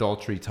Roger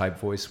Daltrey type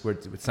voice where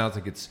it sounds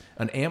like it's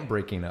an amp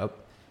breaking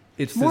up.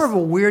 It's more of a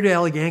Weird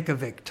Al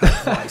Yankovic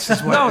type voice.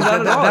 Is what, no,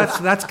 not at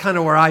all. That's kind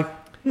of where I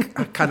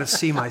kind of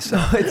see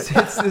myself. It's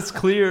this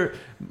clear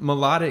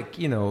melodic,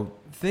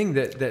 thing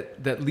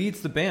that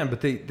leads the band,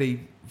 but they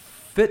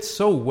fit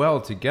so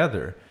well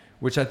together,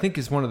 which I think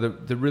is one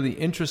of the really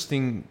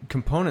interesting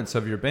components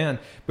of your band.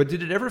 But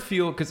did it ever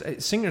feel, because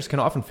singers can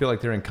often feel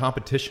like they're in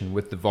competition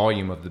with the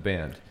volume of the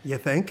band. You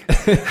think?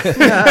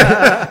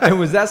 And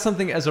was that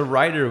something as a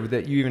writer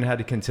that you even had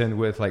to contend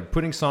with, like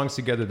putting songs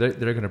together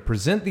that are going to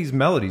present these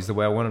melodies the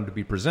way I want them to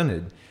be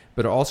presented,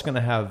 but are also going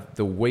to have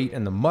the weight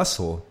and the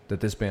muscle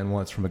that this band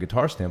wants from a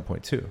guitar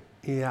standpoint too?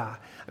 Yeah.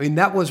 I mean,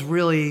 that was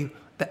really...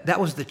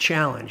 That was the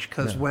challenge,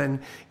 because when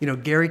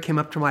Gary came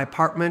up to my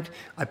apartment,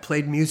 I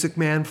played Music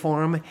Man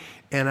for him,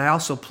 and I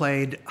also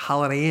played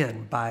Holiday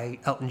Inn by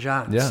Elton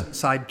John,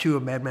 side 2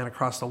 of Madman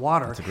Across the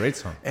Water. It's a great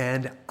song.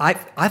 And I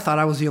thought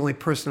I was the only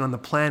person on the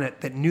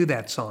planet that knew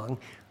that song,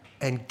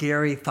 and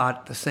Gary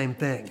thought the same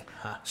thing.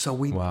 So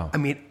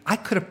I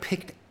could have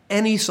picked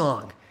any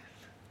song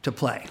to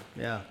play.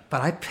 Yeah.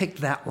 But I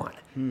picked that one,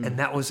 and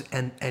that was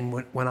and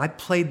when I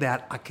played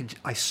that,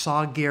 I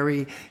saw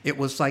Gary. It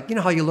was like, you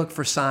know how you look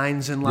for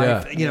signs in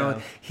life. Yeah. You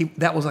know,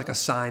 that was like a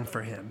sign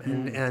for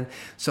him, and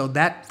so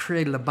that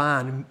created a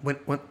bond.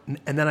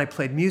 And then I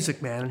played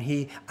Music Man,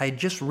 and I had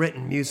just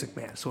written Music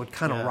Man, so it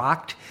kind of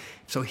rocked.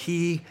 So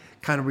he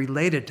kind of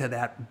related to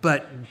that.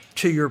 But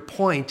to your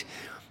point,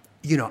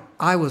 you know,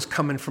 I was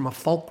coming from a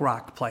folk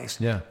rock place.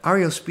 Yeah.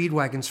 REO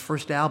Speedwagon's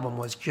first album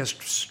was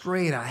just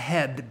straight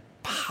ahead,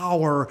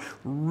 power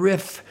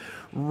riff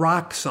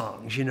rock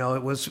songs. You know,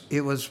 it was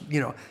you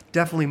know,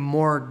 definitely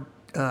more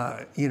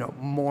you know,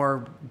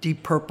 more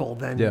Deep Purple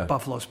than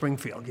Buffalo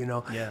Springfield. You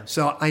know. Yeah.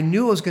 So I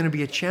knew it was going to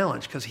be a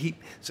challenge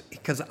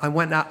because I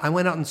went out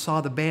and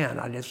saw the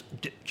band. I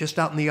just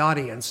out in the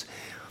audience,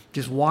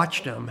 just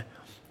watched them,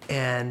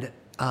 and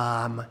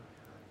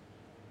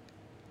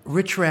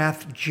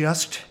Richrath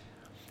just.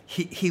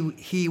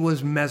 He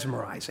was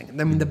mesmerizing.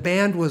 I mean, the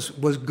band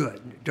was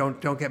good.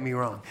 Don't get me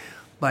wrong,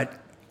 but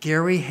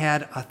Gary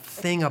had a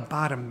thing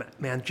about him,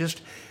 man.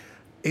 Just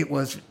it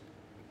was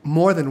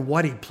more than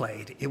what he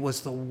played. It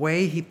was the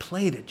way he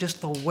played it.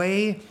 Just the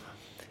way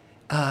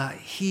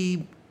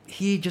he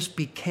just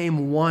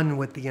became one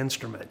with the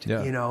instrument.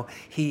 Yeah. You know,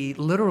 he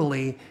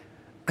literally.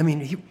 I mean,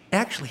 he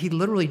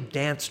literally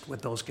danced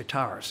with those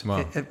guitars.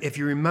 Wow. If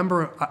you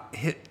remember,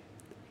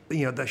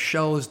 you know, the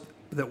shows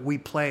that we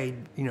played,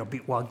 you know,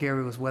 while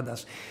Gary was with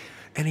us,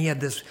 and he had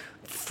this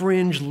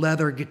fringe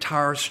leather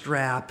guitar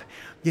strap,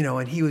 you know,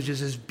 and he was just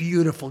this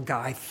beautiful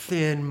guy,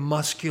 thin,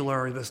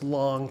 muscular, this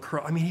long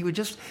curl. I mean, he would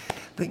just,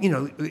 you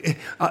know, we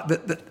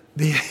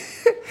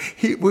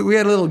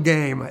had a little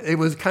game. It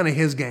was kind of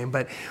his game,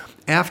 but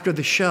after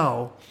the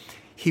show,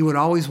 he would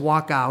always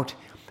walk out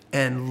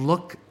and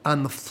look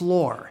on the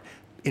floor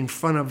in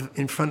front of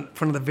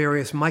the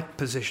various mic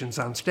positions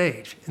on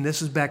stage. And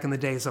this is back in the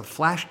days of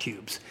flash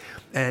cubes.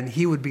 And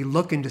he would be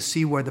looking to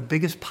see where the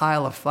biggest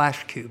pile of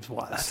flash cubes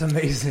was. That's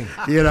amazing.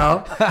 You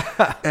know?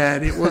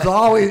 And it was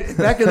always,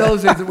 back in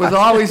those days, it was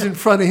always in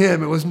front of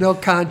him. It was no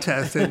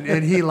contest,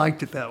 and he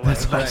liked it that way.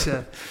 That's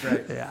right.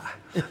 Right. Yeah.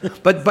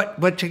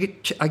 But to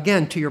get,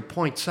 again, to your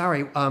point,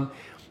 sorry,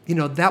 you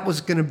know, that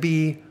was going to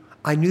be,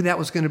 I knew that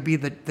was going to be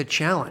the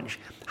challenge.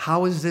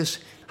 How is this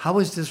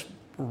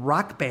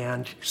rock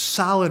band,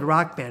 solid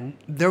rock band?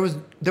 There was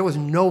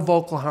no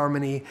vocal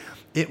harmony.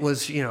 It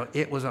was, you know,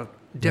 it was a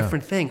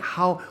different thing.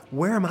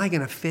 Where am I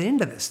going to fit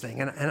into this thing?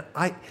 And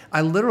I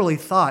literally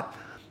thought,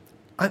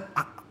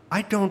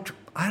 I don't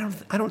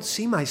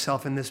see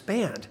myself in this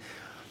band.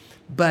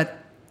 But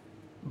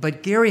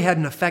Gary had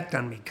an effect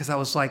on me, because I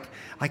was like,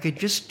 I could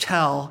just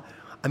tell.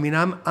 I mean,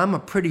 I'm a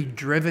pretty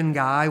driven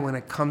guy when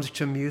it comes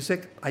to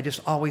music. I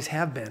just always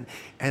have been,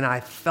 and I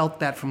felt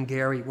that from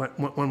Gary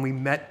when we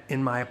met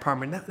in my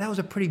apartment. That was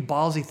a pretty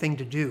ballsy thing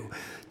to do.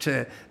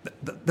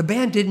 The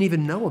band didn't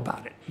even know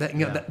about it.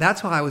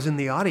 That's why I was in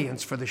the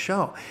audience for the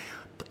show,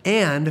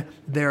 and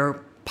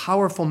their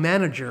powerful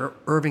manager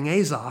Irving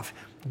Azoff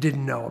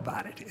didn't know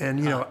about it. And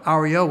you know,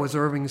 REO was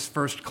Irving's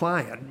first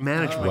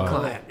management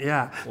client.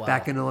 Yeah,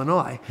 back in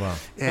Illinois. Wow.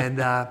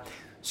 And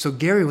so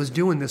Gary was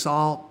doing this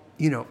all,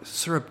 you know,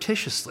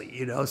 surreptitiously,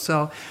 you know.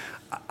 So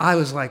I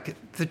was like,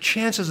 the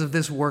chances of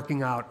this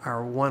working out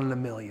are 1 in a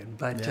million.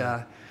 But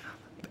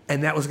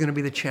and that was going to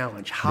be the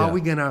challenge. How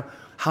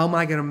am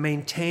I gonna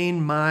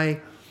maintain my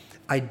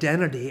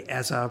identity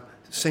as a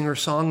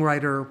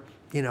singer-songwriter,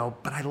 you know?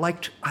 But I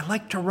liked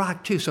to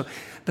rock too. So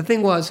the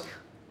thing was,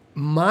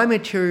 my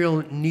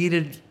material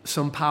needed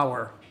some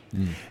power,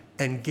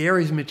 and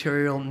Gary's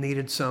material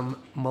needed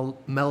some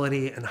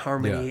melody and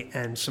harmony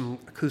and some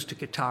acoustic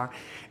guitar,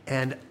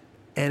 and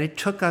it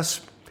took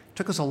us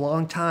a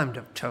long time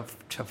to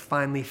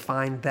finally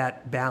find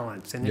that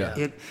balance. And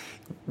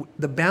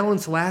the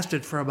balance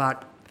lasted for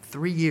about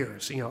 3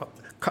 years. You know,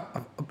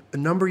 a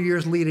number of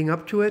years leading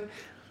up to it,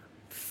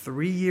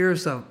 3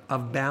 years of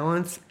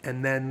balance,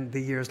 and then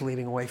the years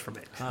leading away from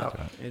it. So,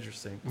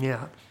 interesting.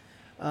 Yeah.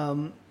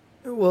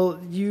 Well,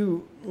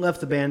 you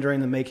left the band during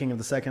the making of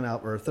the second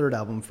album, or third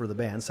album for the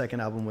band, second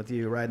album with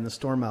you, Ridin The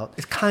Storm Out.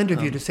 It's kind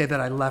of you to say that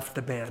I left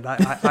the band.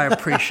 I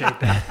appreciate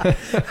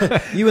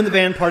that. You and the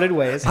band parted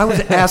ways. I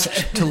was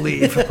asked to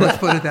leave, let's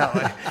put it that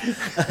way.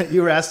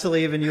 You were asked to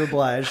leave and you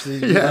obliged, so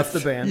you left the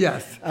band.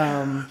 Yes.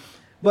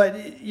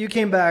 But you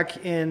came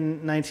back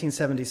in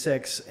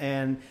 1976,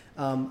 and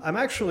I'm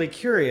actually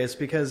curious,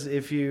 because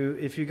if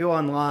you go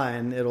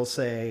online, it'll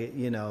say,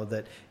 you know,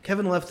 that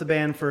Kevin left the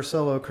band for a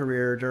solo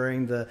career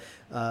during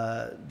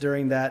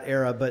that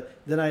era, but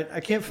then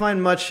I can't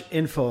find much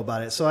info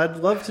about it. So I'd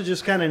love to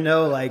just kind of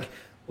know, like,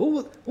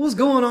 what was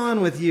going on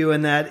with you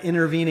in that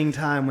intervening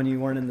time when you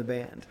weren't in the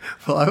band?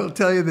 Well, I will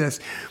tell you this.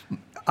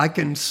 I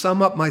can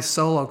sum up my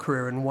solo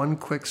career in one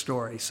quick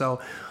story. So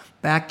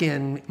back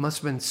in, it must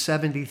have been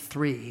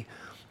 73,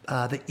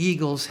 the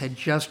Eagles had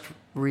just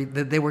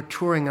they were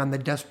touring on the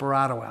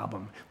Desperado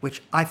album,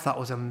 which I thought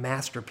was a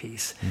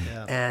masterpiece.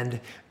 Yeah.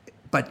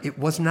 But it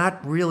was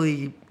not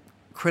really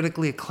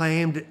critically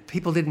acclaimed.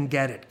 People didn't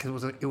get it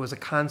because it was a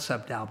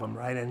concept album,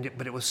 right?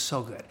 But it was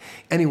so good.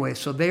 Anyway,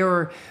 so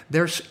they're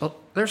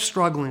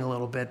struggling a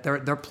little bit.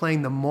 They're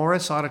playing the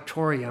Morris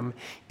Auditorium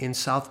in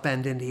South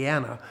Bend,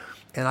 Indiana,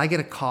 and I get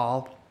a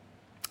call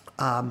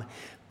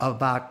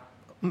about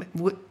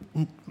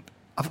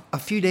a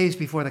few days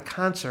before the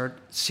concert,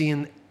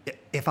 seeing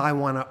if I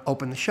want to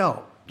open the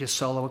show, just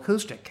solo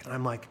acoustic. And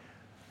I'm like,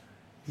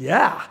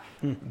 yeah,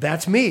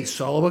 that's me,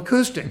 solo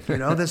acoustic.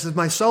 This is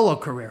my solo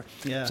career.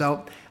 Yeah.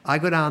 So I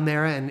go down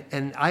there,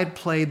 and I had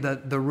played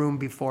the room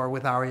before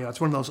with REO. It's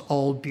one of those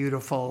old,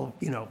 beautiful,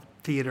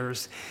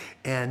 theaters.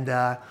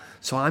 And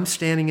so I'm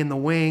standing in the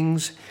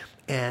wings,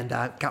 and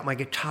got my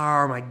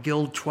guitar, my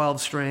Guild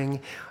 12-string,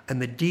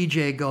 and the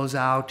DJ goes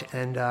out,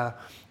 and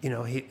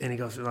he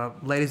goes,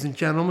 ladies and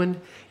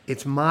gentlemen,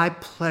 it's my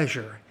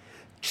pleasure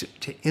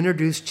to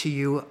introduce to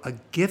you a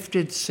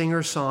gifted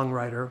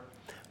singer-songwriter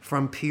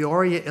from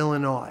Peoria,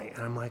 Illinois.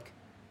 And I'm like,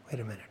 wait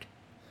a minute,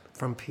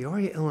 from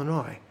Peoria,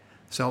 Illinois?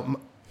 So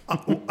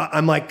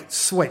I'm like,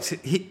 wait,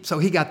 so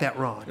he got that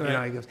wrong.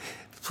 Right. He goes,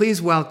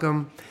 please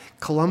welcome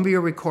Columbia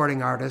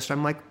recording artist.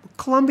 I'm like,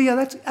 Columbia,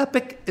 that's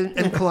Epic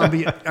and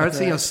Columbia.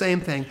 Right. Same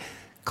thing.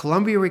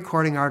 Columbia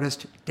recording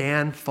artist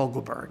Dan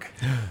Fogelberg.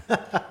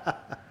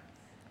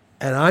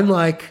 And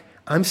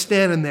I'm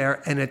standing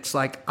there, and it's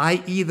like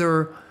I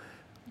either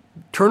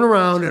turn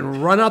around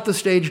and run out the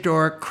stage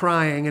door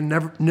crying and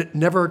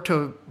never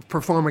to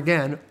perform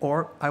again,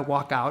 or I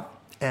walk out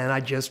and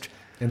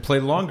and play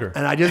longer.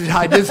 And I just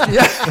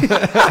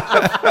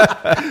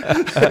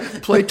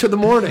play to the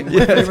morning.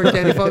 My favorite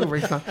Danny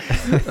Fogelberg song.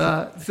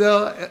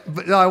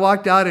 But no, I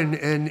walked out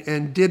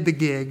and did the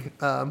gig.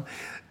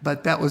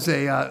 But that was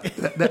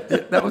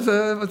that was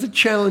a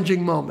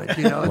challenging moment,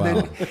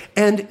 Wow.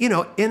 And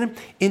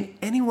in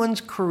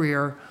anyone's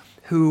career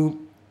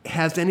who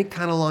has any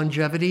kind of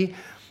longevity,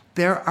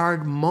 there are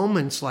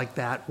moments like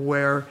that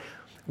where,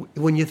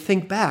 when you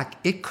think back,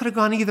 it could have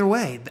gone either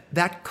way.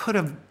 That could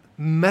have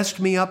messed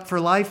me up for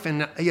life,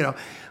 and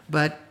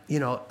but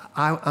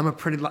I'm a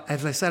pretty,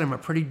 as I said, I'm a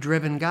pretty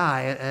driven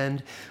guy,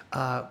 and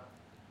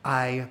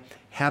I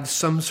have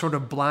some sort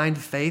of blind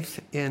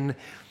faith in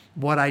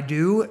what I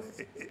do.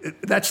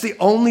 That's the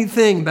only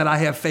thing that I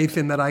have faith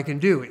in that I can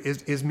do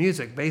is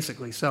music,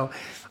 basically. So,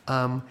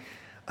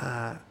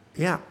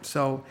 yeah.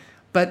 So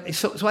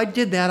I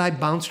did that. I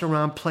bounced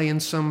around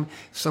playing some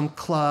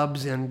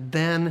clubs,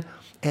 and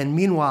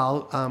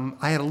meanwhile,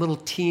 I had a little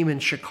team in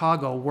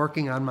Chicago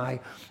working on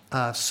my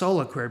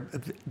solo career.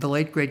 The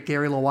late great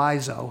Gary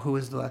Loizo, who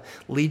is the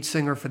lead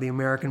singer for the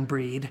American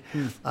Breed,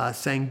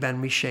 sang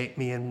 "Bend Me, Shape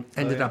Me," and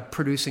ended up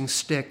producing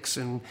Styx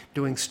and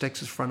doing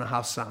Styx's front of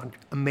house sound.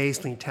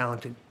 Amazingly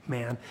talented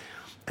man.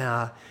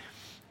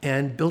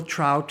 And Bill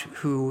Trout,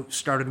 who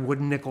started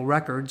Wooden Nickel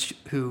Records,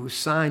 who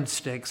signed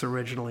Styx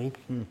originally.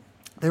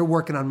 They're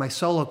working on my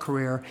solo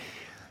career,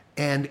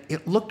 and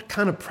it looked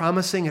kind of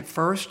promising at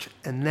first,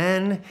 and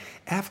then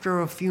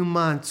after a few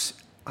months,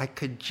 I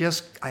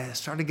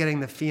started getting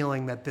the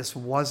feeling that it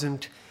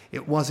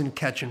wasn't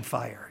catching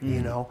fire,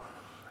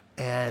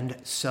 and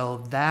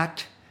so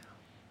that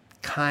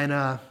kind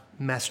of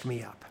messed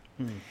me up.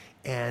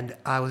 And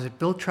I was at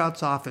Bill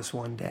Trout's office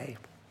one day.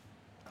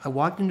 I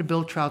walked into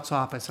Bill Trout's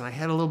office, and I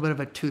had a little bit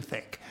of a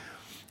toothache,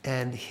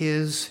 and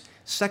his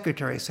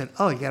secretary said,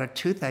 "Oh, you got a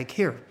toothache?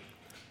 Here."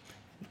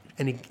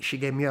 And she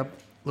gave me a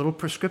little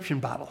prescription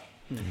bottle.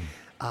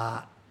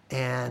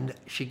 And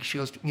she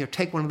goes,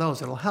 take one of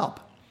those, it'll help.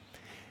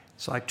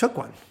 So I took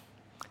one,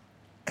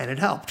 and it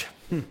helped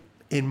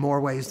in more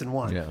ways than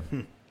one. Yeah.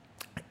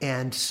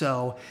 And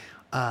so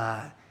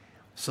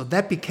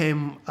that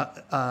became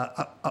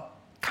a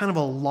kind of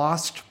a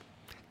lost,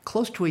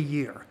 close to a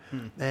year.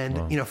 And,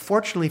 Wow.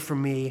 Fortunately for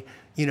me,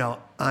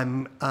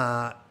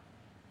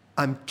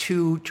 I'm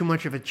too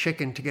much of a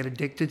chicken to get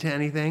addicted to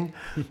anything,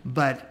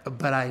 but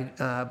I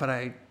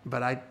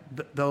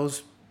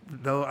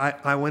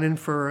went in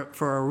for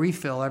a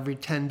refill every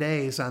 10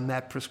 days on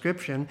that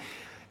prescription,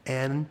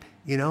 and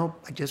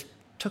I just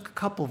took a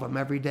couple of them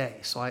every day.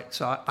 So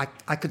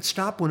I could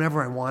stop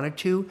whenever I wanted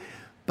to,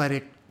 but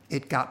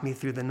it got me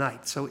through the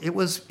night. So it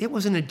was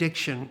an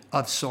addiction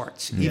of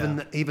sorts.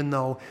 Yeah. Even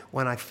though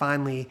when I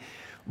finally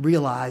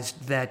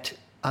realized that.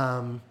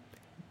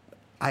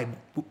 I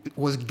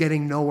was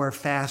getting nowhere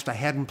fast. I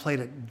hadn't played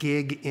a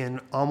gig in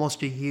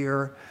almost a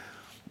year.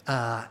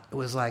 It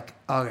was like,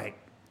 all right,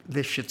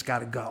 this shit's got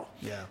to go.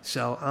 Yeah.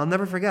 So I'll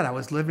never forget. I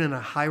was living in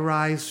a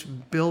high-rise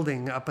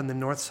building up on the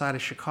north side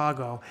of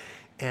Chicago,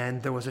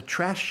 and there was a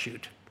trash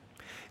chute,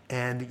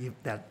 and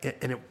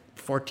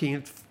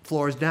 14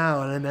 floors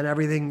down, and then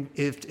everything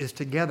is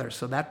together.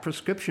 So that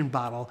prescription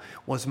bottle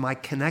was my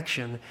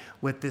connection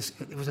with this.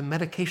 It was a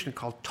medication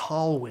called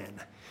Talwin.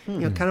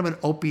 Kind of an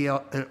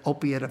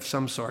opiate of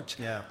some sort.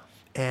 Yeah.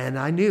 And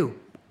I knew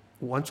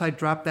once I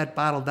dropped that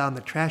bottle down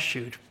the trash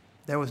chute,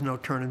 there was no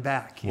turning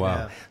back.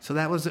 Wow. So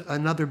that was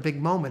another big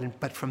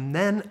moment. But from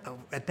then,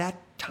 at that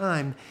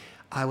time,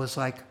 I was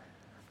like,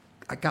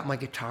 I got my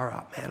guitar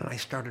out, man, and I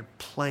started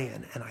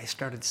playing, and I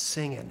started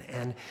singing,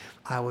 and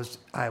I was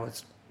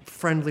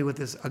friendly with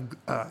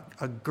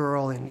a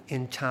girl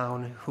in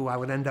town who I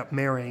would end up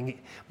marrying,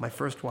 my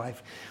first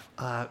wife,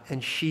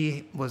 and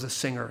she was a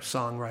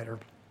singer-songwriter.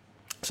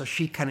 So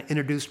she kind of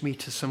introduced me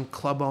to some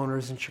club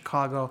owners in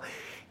Chicago,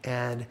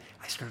 and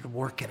I started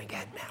working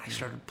again, man.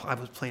 I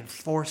was playing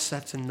 4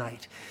 sets a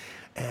night,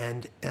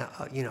 and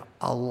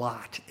a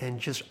lot, and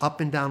just up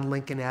and down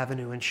Lincoln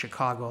Avenue in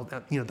Chicago,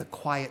 the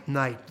Quiet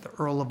Night, the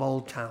Earl of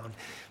Old Town,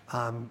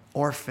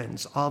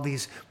 Orphans, all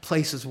these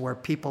places where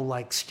people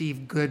like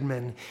Steve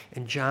Goodman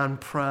and John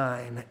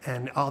Prine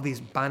and all these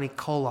Bonnie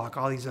Coloc,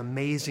 all these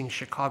amazing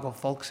Chicago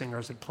folk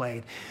singers had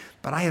played.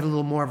 But I had a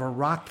little more of a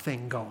rock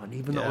thing going,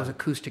 even though it was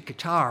acoustic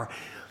guitar.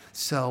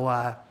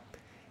 So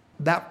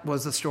that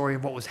was the story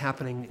of what was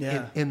happening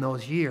in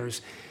those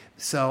years.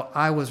 So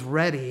I was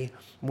ready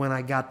when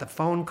I got the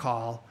phone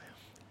call.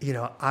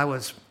 I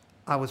was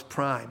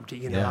primed.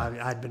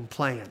 I'd been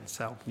playing.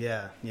 So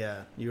yeah,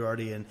 you're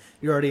already in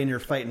your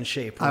fighting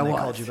shape when they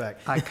called you back.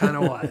 I kind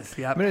of was.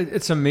 Yeah. I mean,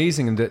 it's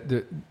amazing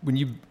that when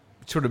you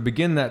sort of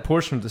begin that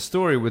portion of the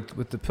story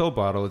with the pill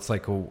bottle, it's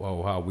like,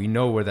 oh wow, we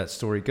know where that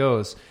story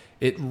goes.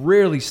 It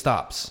rarely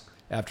stops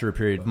after a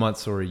period of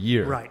months or a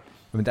year. Right.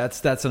 I mean,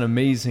 that's an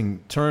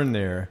amazing turn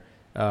there,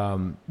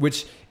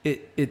 which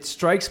it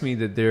strikes me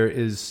that there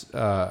is,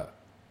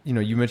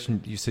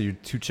 you say you're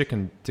too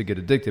chicken to get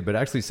addicted, but it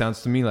actually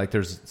sounds to me like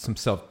there's some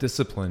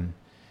self-discipline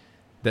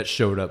that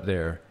showed up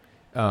there.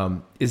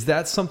 Is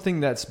that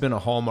something that's been a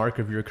hallmark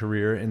of your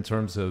career in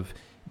terms of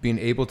being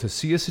able to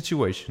see a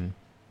situation,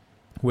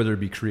 whether it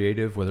be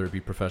creative, whether it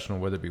be professional,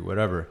 whether it be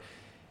whatever,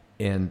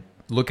 and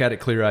look at it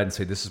clear-eyed and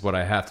say, this is what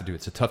I have to do.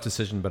 It's a tough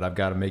decision, but I've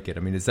got to make it. I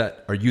mean,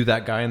 are you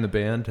that guy in the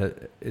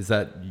band? Is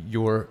that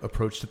your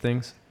approach to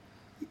things?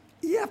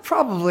 Yeah,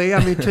 probably.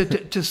 I mean,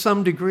 to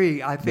some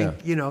degree, I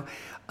think,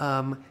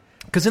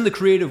 because in the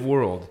creative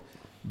world,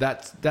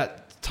 that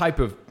type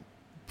of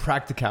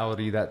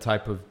practicality, that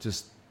type of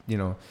just,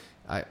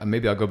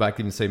 maybe I'll go back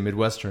to even say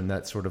Midwestern,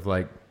 that sort of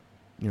like,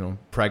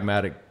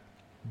 pragmatic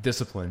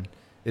discipline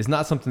is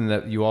not something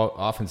that you all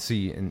often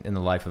see in the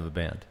life of a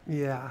band.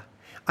 Yeah.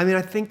 I mean,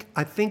 I think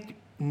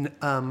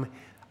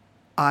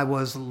I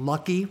was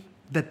lucky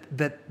that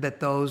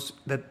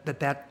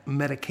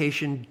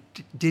medication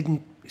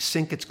didn't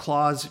sink its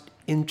claws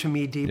into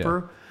me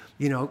deeper.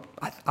 Yeah.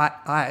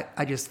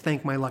 I just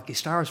thank my lucky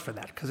stars for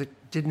that, because it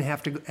didn't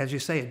have to, as you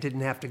say, it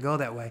didn't have to go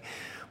that way.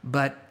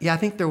 But yeah, I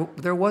think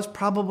there was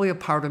probably a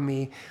part of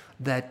me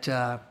that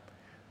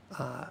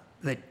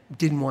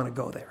didn't want to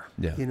go there.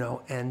 Yeah.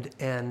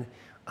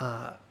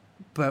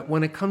 But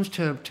when it comes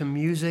to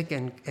music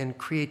and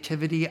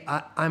creativity,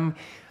 I'm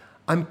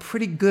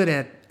pretty good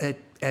at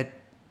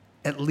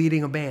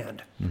leading a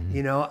band.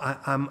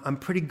 Mm-hmm. I'm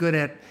pretty good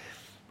at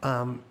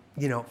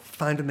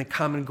finding the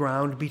common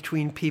ground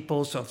between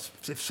people. So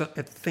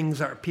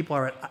if people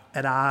are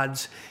at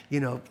odds,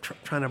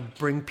 trying to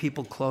bring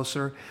people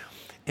closer.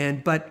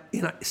 But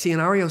in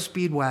REO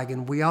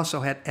Speedwagon, we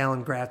also had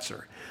Alan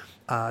Gratzer,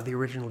 the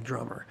original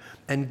drummer.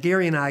 And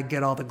Gary and I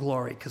get all the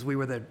glory because we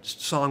were the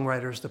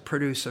songwriters, the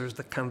producers,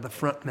 the kind of the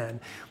front men.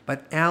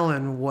 But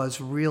Alan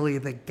was really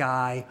the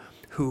guy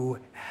who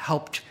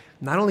helped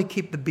not only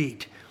keep the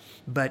beat,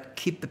 but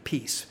keep the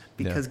peace.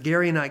 Because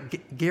Gary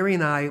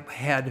and I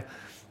had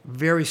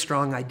very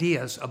strong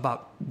ideas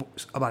about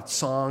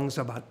songs,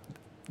 about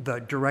the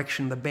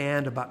direction of the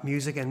band, about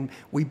music, and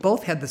we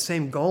both had the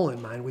same goal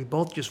in mind. We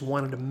both just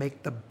wanted to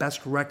make the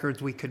best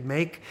records we could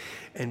make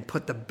and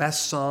put the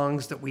best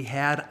songs that we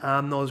had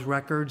on those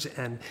records,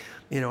 and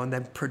and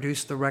then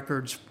produce the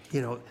records.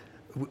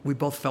 We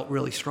both felt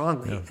really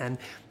strongly. Yeah. And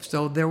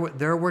so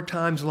there were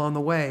times along the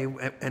way,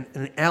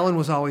 and Alan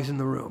was always in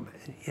the room,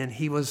 and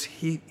he was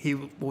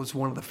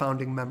one of the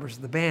founding members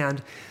of the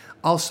band.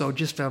 Also,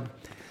 just a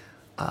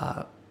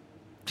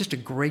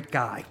great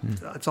guy.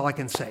 That's all I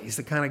can say. He's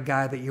the kind of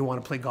guy that you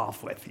want to play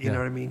golf with. You know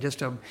what I mean?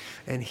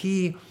 And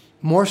he,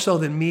 more so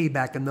than me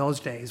back in those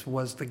days,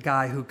 was the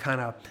guy who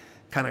kind of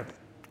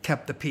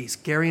kept the peace.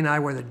 Gary and I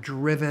were the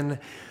driven,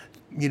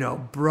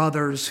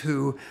 brothers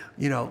who,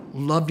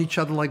 loved each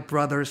other like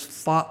brothers,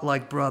 fought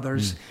like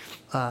brothers.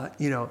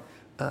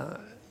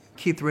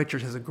 Keith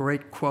Richrath has a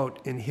great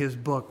quote in his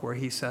book where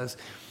he says,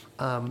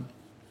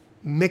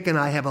 Mick and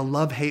I have a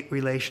love-hate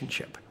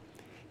relationship.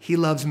 He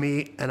loves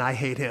me and I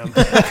hate him.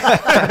 And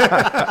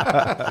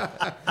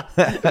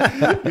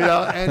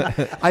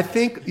I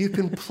think you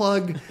can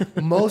plug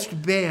most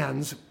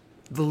bands,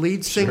 the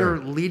lead singer,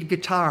 lead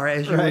guitar,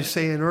 as you were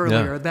saying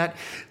earlier, that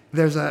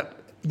there's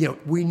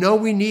we know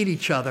we need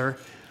each other,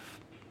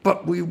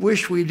 but we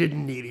wish we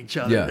didn't need each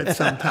other at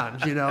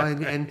sometimes,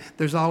 and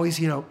there's always,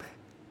 the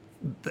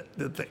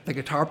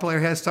guitar player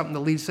has something the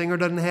lead singer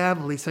doesn't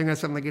have, the lead singer has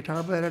something the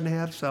guitar player doesn't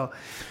have. So,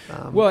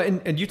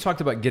 and you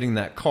talked about getting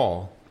that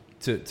call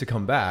to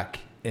come back,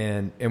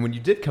 and when you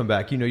did come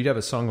back, you'd have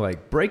a song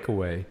like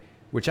Breakaway,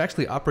 which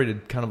actually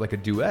operated kind of like a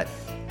duet.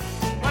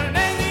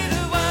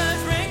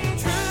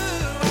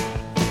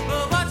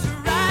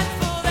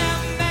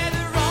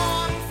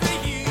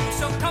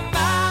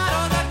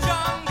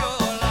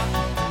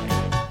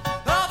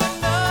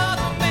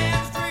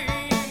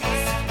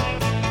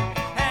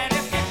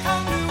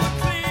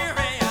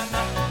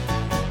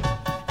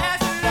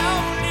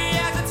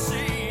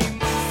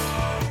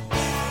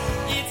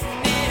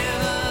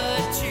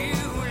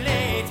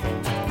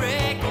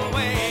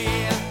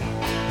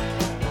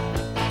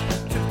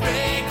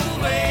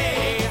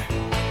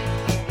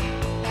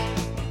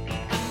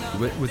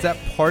 Was that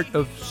part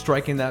of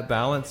striking that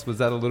balance? Was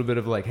that a little bit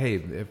of like, hey,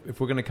 if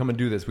we're going to come and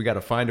do this, we got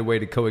to find a way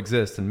to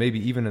coexist, and maybe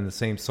even in the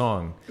same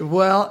song?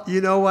 Well, you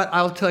know what?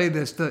 I'll tell you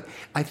this.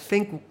 I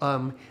think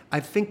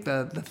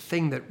the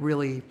thing that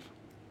really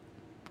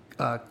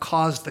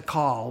caused the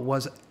call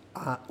was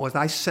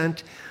I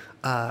sent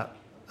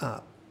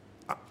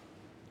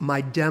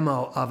my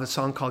demo of a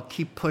song called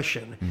 "Keep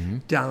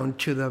Pushing" down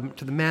to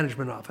the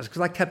management office,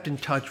 because I kept in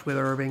touch with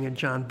Irving and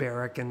John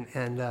Barrick,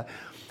 and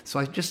so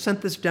I just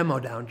sent this demo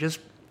down just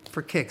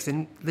for kicks.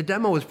 And the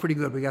demo was pretty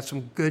good. We got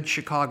some good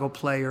Chicago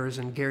players,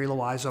 and Gary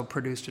Loizo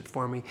produced it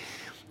for me,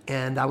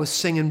 and I was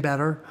singing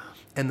better.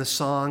 And the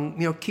song,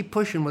 "Keep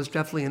Pushing" was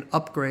definitely an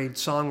upgrade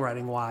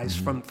songwriting-wise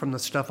from the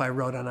stuff I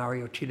wrote on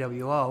REO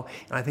TWO,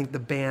 and I think the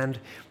band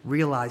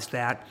realized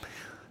that.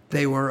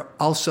 They were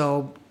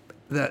also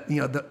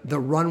the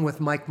run with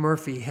Mike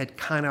Murphy had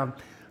kind of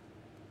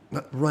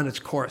run its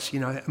course.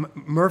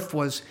 Murph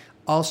was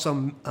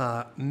also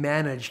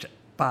managed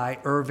by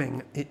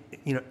Irving,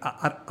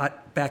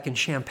 back in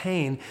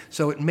Champaign,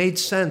 so it made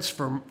sense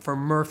for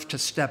Murph to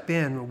step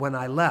in when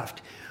I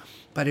left.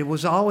 But I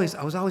was always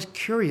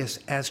curious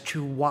as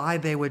to why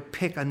they would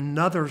pick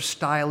another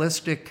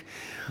stylistic.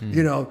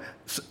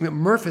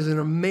 Murph is an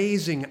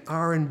amazing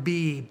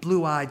R&B,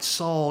 blue-eyed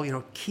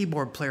soul,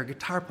 keyboard player,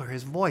 guitar player,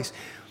 his voice,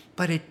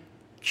 but it.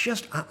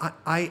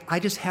 I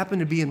just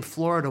happened to be in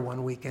Florida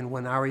one weekend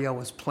when REO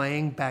was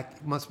playing back,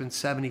 it must have been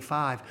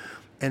 75,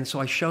 and so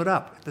I showed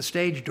up at the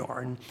stage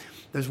door. And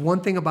there's one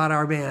thing about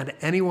our band: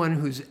 anyone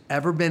who's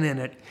ever been in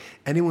it,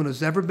 anyone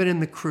who's ever been in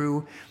the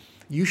crew,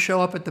 you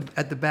show up at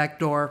the back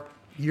door,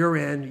 you're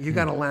in, you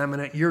got a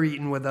laminate, you're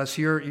eating with us,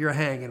 you're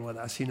hanging with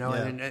us,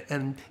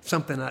 and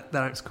something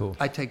that cool.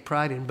 I take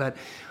pride in. But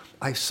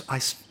so I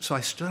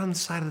stood on the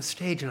side of the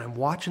stage and I'm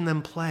watching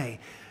them play,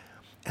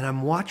 and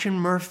I'm watching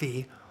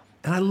Murphy.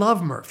 And I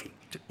love Murphy,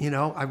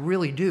 I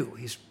really do.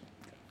 He's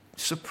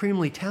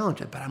supremely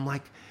talented, but I'm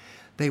like,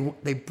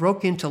 they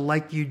broke into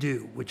 "Like You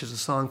Do," which is a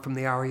song from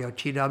the REO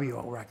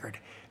TWO record,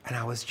 and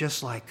I was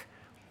just like,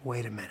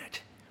 wait a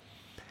minute.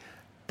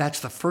 That's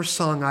the first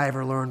song I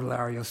ever learned with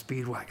REO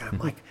Speedwagon. I'm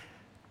like,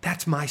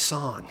 that's my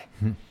song,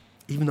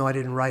 even though I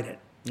didn't write it.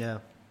 Yeah.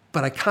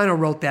 But I kind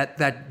of wrote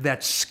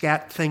that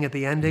scat thing at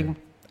the ending.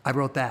 I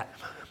wrote that,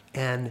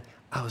 and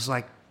I was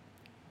like,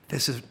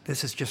 this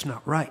is just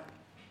not right.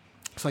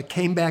 So I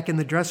came back in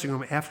the dressing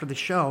room after the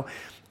show,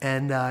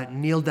 and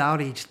Neil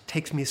Dowdy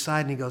takes me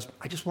aside and he goes,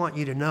 "I just want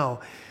you to know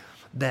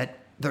that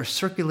they're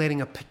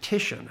circulating a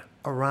petition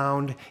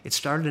around." It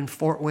started in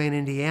Fort Wayne,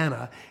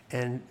 Indiana,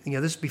 and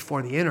this is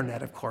before the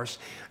internet, of course,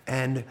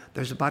 and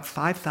there's about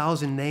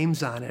 5,000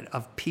 names on it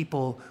of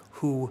people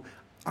who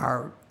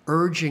are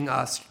urging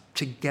us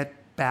to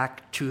get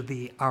back to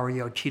the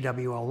REO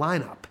TWO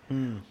lineup.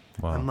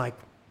 Wow. I'm like,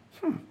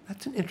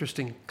 that's an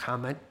interesting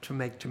comment to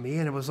make to me.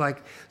 And it was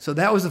like, so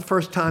that was the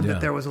first time that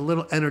there was a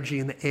little energy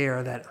in the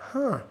air that,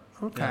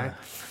 okay. Yeah.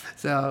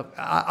 So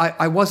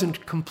I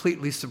wasn't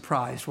completely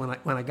surprised when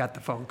I got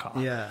the phone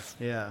call.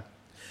 Yeah.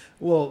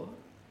 Well,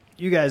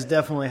 you guys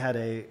definitely had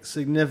a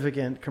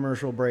significant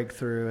commercial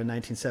breakthrough in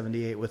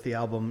 1978 with the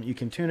album "You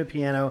Can Tune a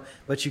Piano,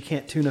 But You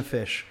Can't Tune a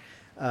Fish,"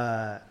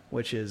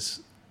 which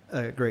is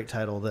a great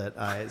title that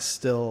I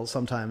still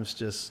sometimes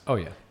just... Oh,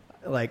 yeah.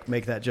 Like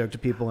make that joke to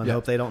people and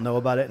hope they don't know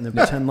about it and then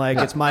pretend like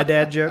it's my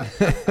dad joke.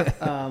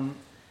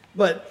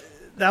 But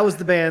that was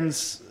the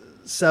band's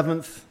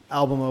 7th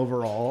album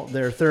overall,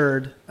 their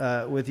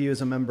 3rd with you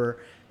as a member.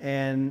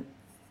 And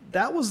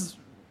that was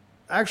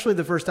actually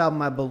the first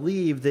album, I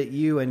believe, that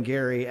you and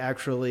Gary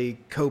actually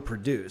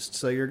co-produced.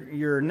 So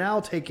you're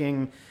now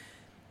taking,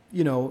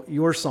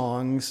 your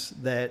songs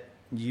that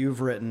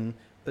you've written,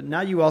 but now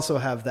you also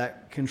have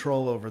that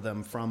control over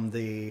them from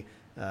the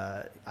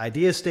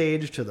idea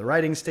stage to the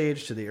writing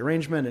stage to the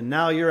arrangement, and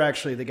now you're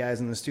actually the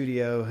guys in the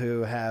studio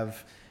who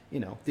have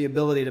the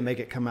ability to make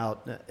it come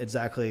out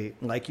exactly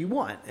like you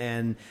want.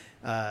 And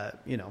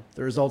the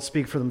results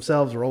speak for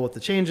themselves. Roll with the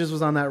Changes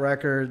was on that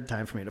record.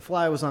 Time for Me to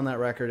Fly was on that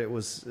record. It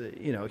was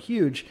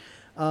huge.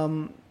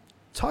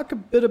 Talk a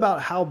bit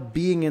about how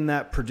being in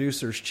that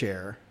producer's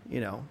chair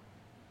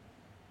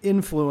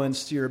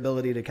influenced your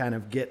ability to kind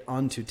of get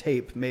onto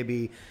tape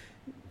maybe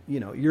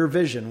your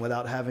vision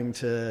without having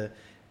to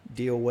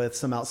deal with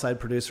some outside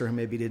producer who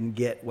maybe didn't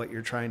get what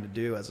you're trying to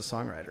do as a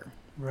songwriter.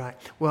 Right.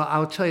 Well,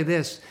 I'll tell you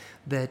this,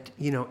 that,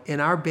 in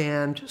our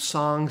band,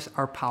 songs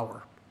are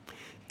power.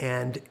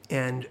 And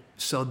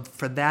so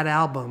for that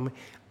album,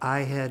 I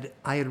had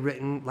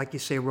written, like you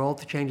say, Roll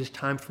with the Changes,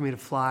 Time for Me to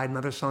Fly,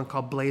 another song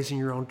called Blazing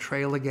Your Own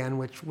Trail Again,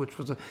 which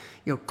was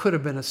could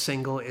have been a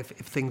single if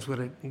things would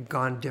have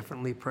gone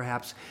differently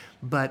perhaps.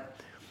 But,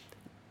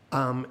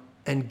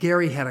 and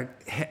Gary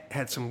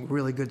had some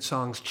really good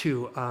songs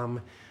too.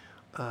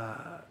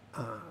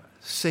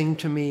 Sing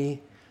to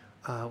Me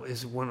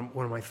is one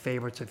of my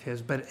favorites of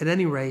his. But at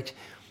any rate,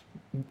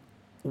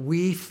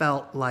 we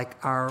felt like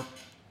our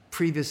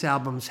previous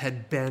albums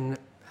had been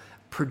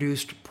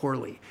produced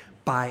poorly.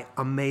 by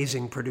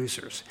amazing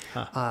producers.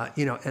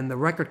 And the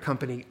record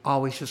company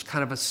always just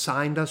kind of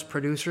assigned us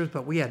producers,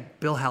 but we had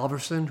Bill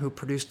Halverson, who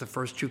produced the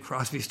first 2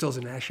 Crosby, Stills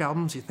and Nash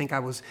albums. You think I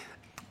was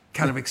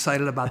kind of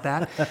excited about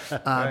that?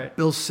 Right.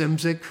 Bill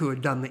Simzik, who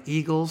had done the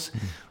Eagles.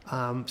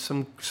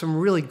 Some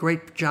really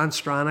great, John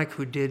Stronach,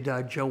 who did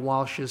Joe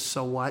Walsh's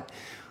So What.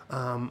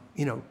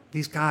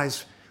 These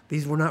guys,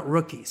 these were not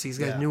rookies. These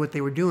guys knew what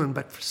they were doing,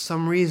 but for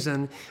some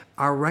reason,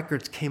 our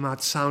records came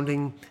out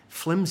sounding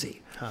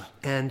flimsy.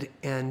 And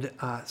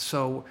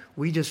so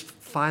we just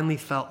finally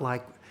felt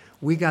like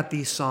we got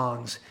these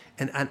songs.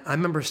 And I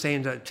remember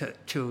saying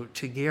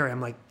to Gary,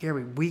 I'm like,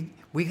 Gary,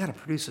 we got to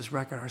produce this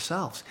record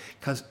ourselves,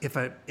 because if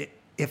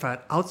an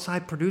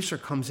outside producer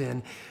comes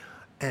in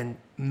and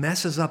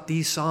messes up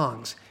these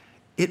songs,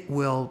 it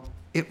will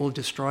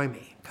destroy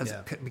me,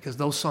 because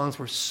those songs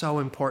were so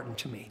important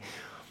to me.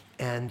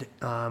 And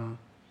and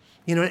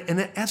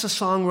as a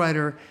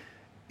songwriter,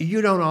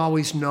 you don't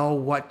always know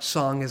what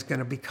song is going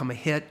to become a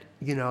hit,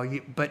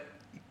 but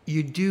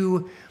you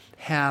do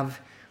have,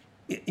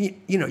 there's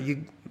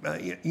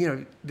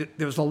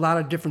a lot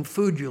of different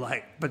food you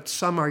like, but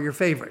some are your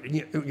favorite.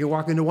 You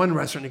walk into one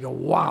restaurant and you go,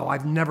 wow,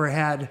 I've never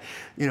had,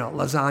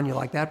 lasagna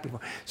like that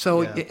before.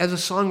 So as a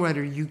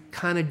songwriter, you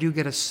kind of do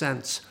get a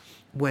sense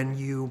when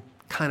you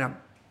kind of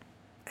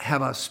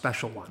have a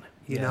special one,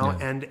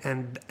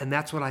 and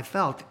that's what I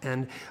felt,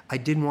 and I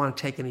didn't want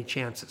to take any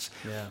chances.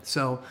 Yeah.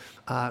 So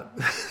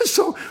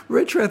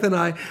Richrath and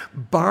I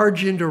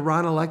barge into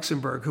Ron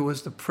Alexenberg, who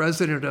was the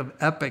president of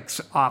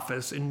Epic's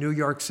office in New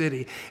York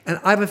City,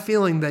 and I have a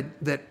feeling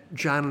that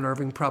John and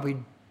Irving probably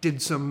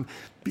did some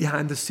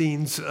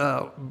behind-the-scenes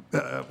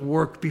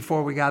work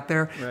before we got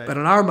there. Right. But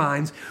in our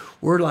minds,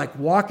 we're like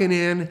walking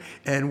in,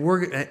 and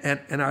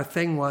and our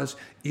thing was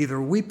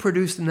either we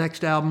produce the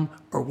next album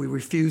or we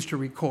refuse to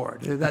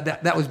record.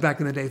 That was back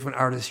in the days when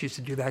artists used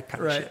to do that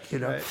kind of shit,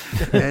 Right.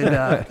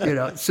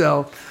 And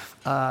so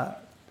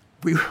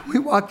we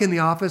walk in the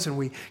office and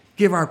we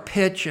give our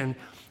pitch, and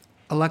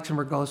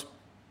Alexenberg goes,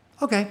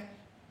 "Okay,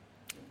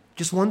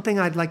 just one thing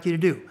I'd like you to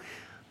do."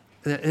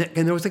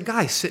 And there was a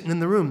guy sitting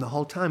in the room the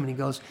whole time, and he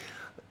goes,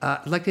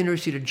 "I'd like to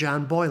introduce you to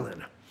John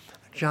Boylan."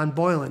 John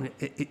Boylan,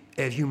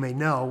 as you may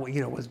know,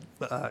 was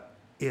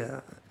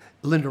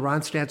Linda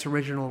Ronstadt's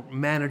original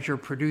manager,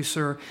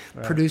 producer,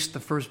 produced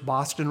the first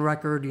Boston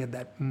record. He had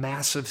that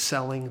massive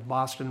selling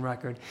Boston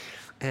record.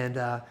 And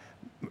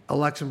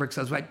Alexenberg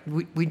says,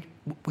 we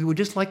would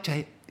just like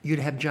you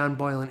to have John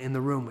Boylan in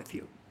the room with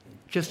you,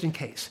 just in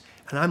case.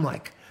 And I'm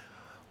like,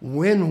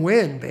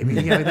 win-win,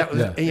 baby. That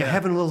was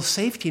having a little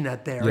safety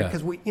net there,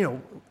 because we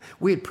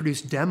had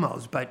produced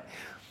demos, but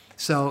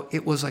so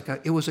it was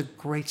a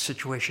great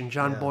situation.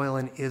 John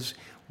Boylan is,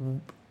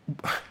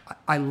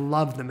 I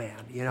love the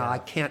man. I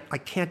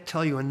can't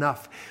tell you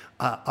enough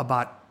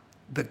about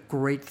the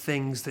great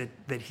things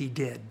that he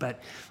did. But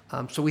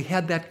so we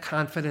had that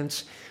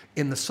confidence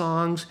in the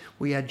songs.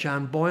 We had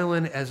John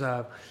Boylan as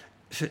a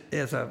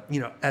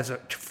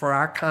for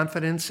our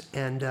confidence,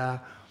 and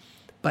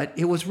but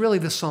it was really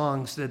the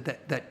songs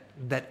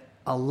that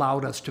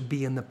allowed us to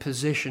be in the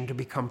position to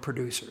become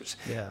producers.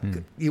 Yeah.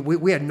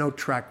 We had no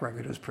track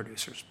record as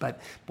producers,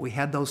 but we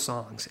had those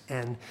songs,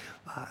 and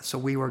so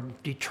we were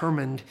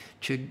determined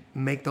to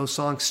make those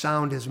songs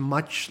sound as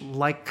much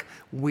like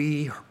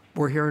we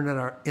were hearing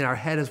in our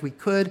head as we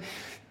could.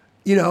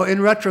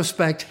 In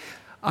retrospect,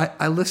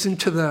 I listened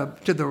to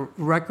the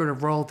record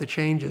of Roll the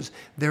Changes.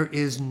 There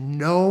is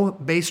no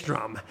bass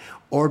drum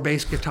or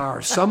bass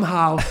guitar.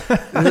 Somehow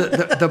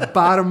the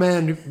bottom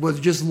end was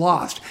just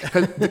lost,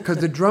 because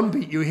the drum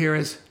beat you hear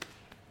is,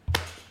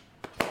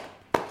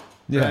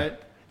 right?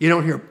 You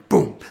don't hear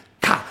boom,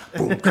 ka,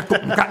 boom, ka,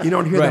 boom, ka. You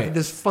don't hear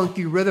this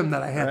funky rhythm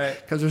that I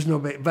had, because there's no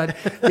bass. But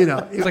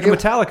it's like a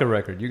Metallica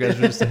record. You guys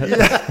are just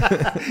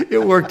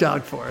it worked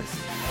out for us.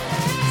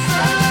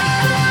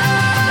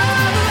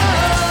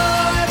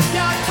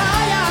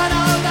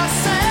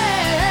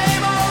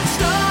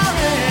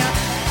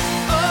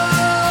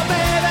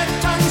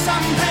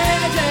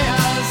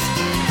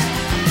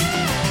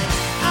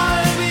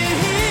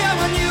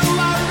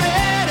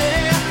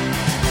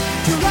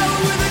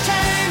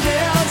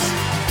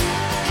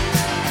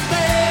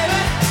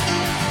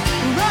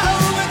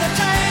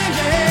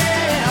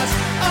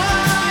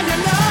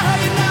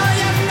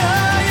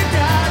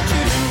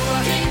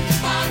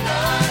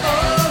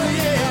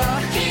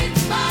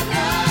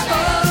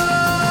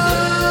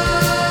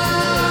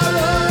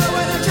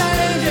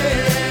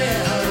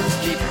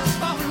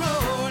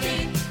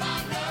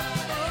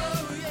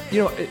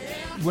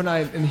 When I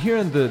am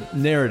hearing the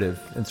narrative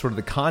and sort of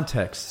the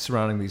context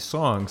surrounding these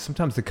songs,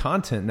 sometimes the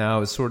content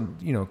now is sort of,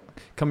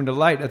 coming to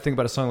light. I think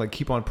about a song like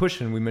Keep On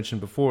Pushing, we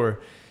mentioned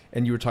before,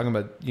 and you were talking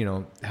about,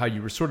 how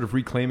you were sort of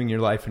reclaiming your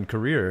life and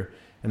career,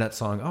 and that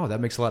song,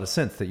 that makes a lot of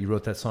sense that you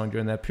wrote that song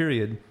during that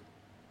period.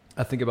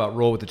 I think about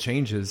Roll with the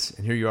Changes,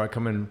 and here you are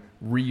coming,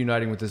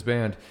 reuniting with this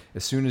band.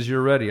 As soon as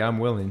you're ready, I'm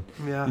willing.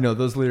 Yeah.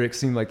 Those lyrics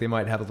seem like they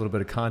might have a little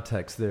bit of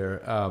context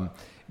there.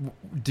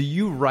 Do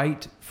you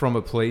write from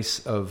a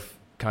place of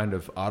kind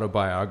of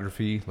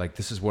autobiography. Like,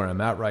 this is where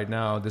I'm at right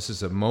now. This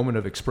is a moment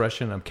of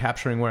expression. I'm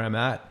capturing where I'm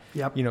at.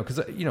 Yep. You know, because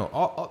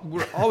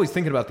we're always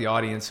thinking about the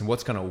audience and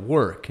what's going to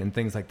work and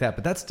things like that.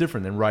 But that's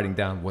different than writing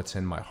down what's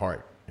in my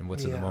heart and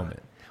what's in the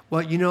moment.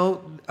 Well,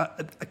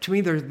 to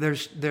me,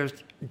 there's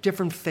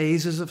different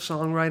phases of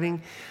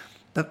songwriting.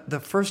 The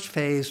first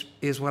phase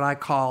is what I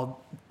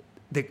call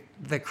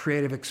the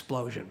creative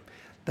explosion,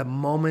 the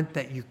moment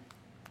that you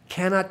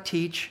cannot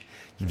teach,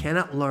 you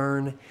cannot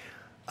learn.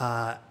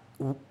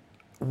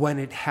 When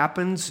it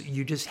happens,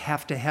 you just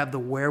have to have the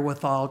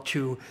wherewithal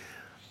to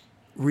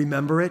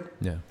remember it,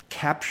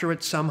 capture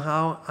it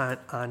somehow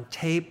on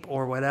tape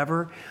or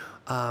whatever,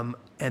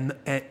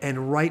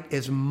 and write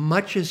as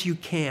much as you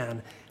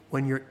can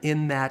when you're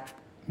in that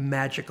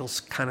magical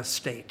kind of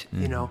state,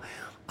 you know,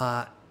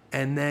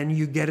 and then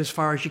you get as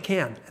far as you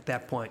can at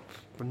that point.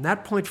 From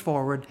that point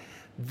forward,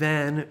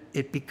 then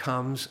it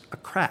becomes a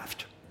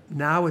craft.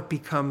 Now it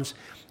becomes,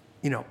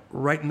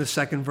 right in the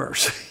second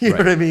verse. You know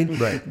what I mean?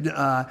 Right.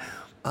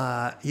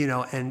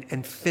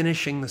 And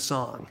finishing the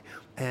song,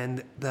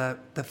 and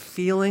the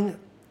feeling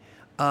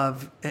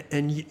of,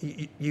 and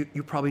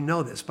you probably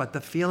know this, but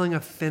the feeling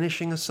of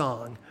finishing a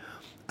song,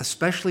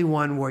 especially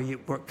one where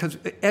because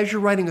as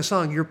you're writing a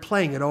song, you're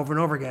playing it over and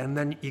over again, and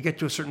then you get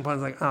to a certain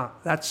point, it's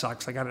like, that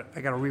sucks. I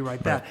gotta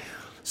rewrite that.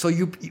 So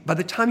by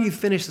the time you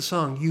finish the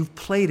song, you've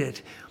played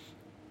it,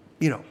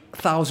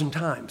 1,000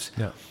 times.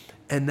 Yeah.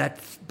 And that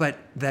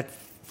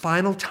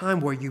final time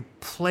where you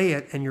play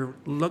it and you're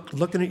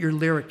looking at your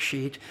lyric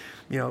sheet,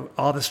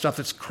 all the stuff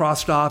that's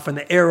crossed off and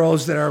the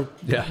arrows that are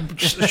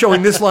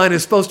showing this line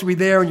is supposed to be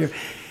there,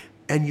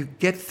 and you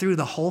get through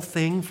the whole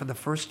thing for the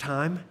first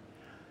time.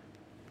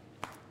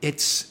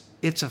 It's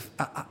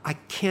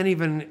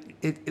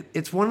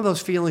one of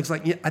those feelings,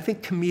 like, I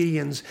think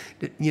comedians,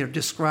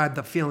 describe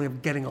the feeling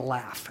of getting a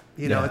laugh.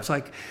 It's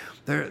like,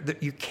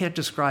 you can't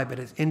describe it.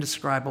 It's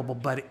indescribable,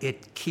 but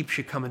it keeps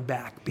you coming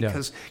back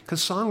because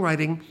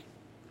songwriting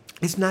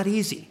is not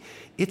easy.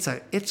 It's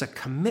a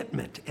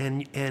commitment,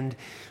 and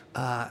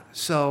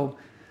so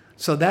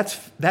that's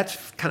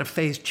kind of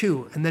phase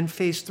 2, and then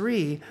phase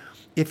 3,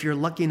 if you're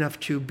lucky enough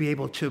to be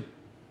able to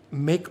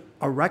make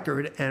a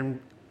record,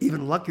 and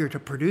even luckier to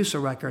produce a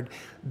record,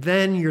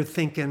 then you're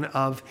thinking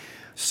of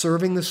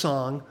serving the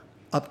song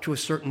up to a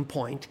certain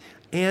point,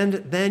 and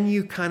then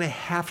you kind of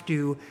have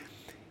to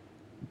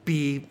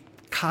be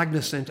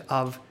cognizant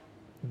of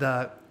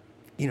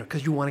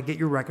because you want to get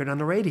your record on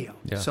the radio.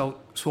 Yeah. So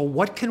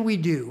what can we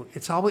do?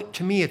 It's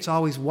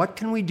always what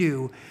can we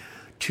do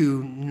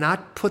to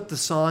not put the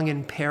song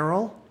in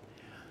peril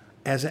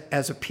as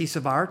a piece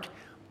of art,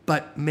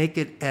 but make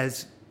it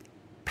as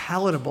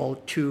palatable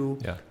to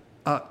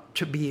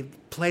be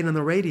played on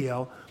the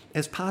radio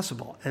as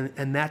possible.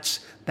 And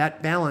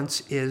that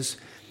balance is,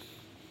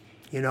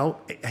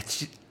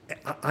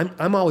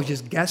 I'm always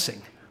just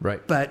guessing.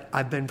 Right. But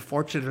I've been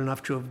fortunate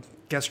enough to have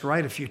guessed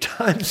right a few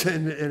times,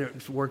 and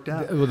it's worked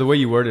out. Well, the way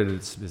you worded it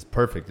is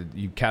perfect.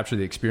 You capture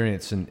the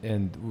experience,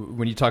 and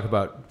when you talk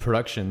about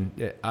production,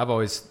 I've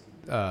always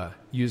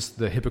used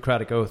the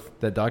Hippocratic Oath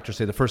that doctors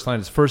say. The first line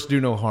is, "First,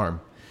 do no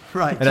harm."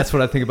 Right. And that's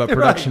what I think about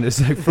production.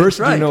 Is like, first,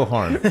 do no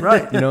harm.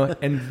 Right.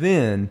 And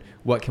then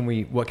what can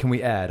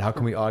we add? How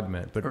can we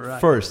augment?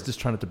 But first, just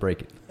try not to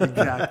break it.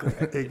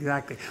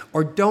 Exactly.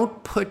 Or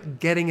don't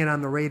put getting it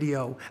on the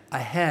radio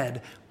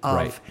ahead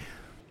of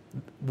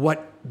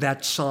what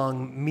that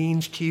song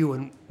means to you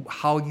and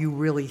how you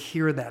really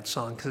hear that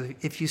song. Because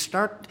if you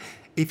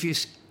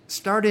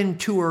start in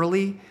too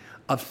early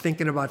of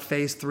thinking about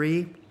phase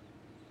 3,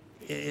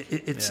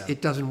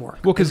 it doesn't work.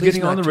 Well, because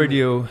getting on the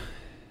radio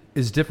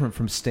is different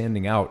from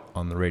standing out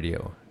on the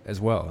radio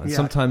as well. And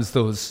sometimes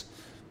those,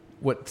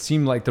 what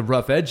seem like the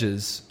rough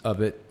edges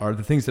of it, are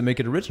the things that make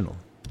it original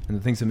and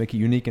the things that make it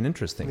unique and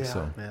interesting.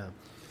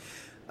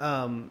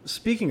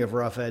 Speaking of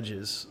rough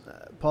edges,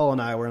 Paul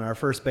and I were in our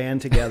first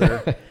band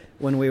together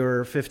when we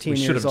were 15 years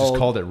old. We should have just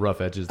called it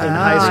Rough Edges. In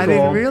high school. I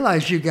didn't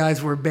realize you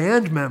guys were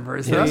band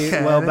members.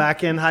 Well,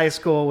 back in high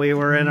school, we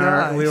were in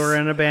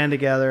a band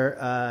together,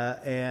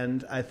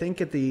 and I think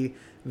at the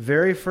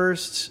very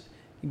first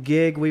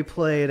gig we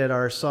played at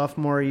our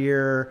sophomore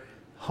year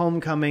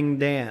homecoming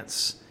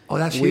dance. Oh,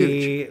 that's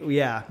huge.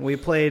 We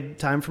played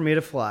 "Time for Me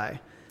to Fly."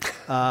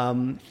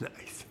 Nice.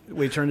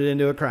 We turned it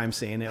into a crime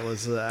scene. It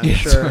was, I'm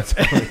sure,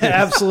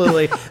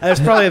 absolutely. There's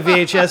probably a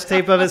VHS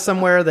tape of it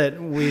somewhere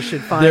that we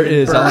should find. There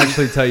is. I'll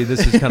actually tell you,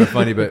 this is kind of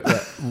funny, but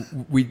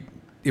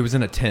it was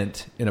in a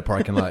tent in a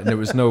parking lot, and there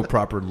was no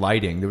proper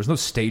lighting. There was no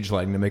stage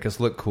lighting to make us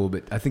look cool,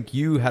 but I think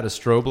you had a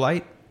strobe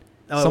light.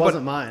 Oh, it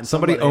wasn't mine.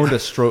 Somebody owned a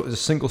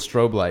single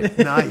strobe light.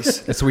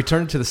 Nice. And so we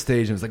turned it to the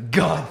stage, and it was like,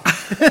 God,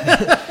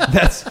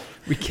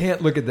 we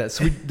can't look at that.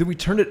 So we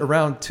turned it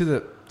around to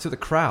the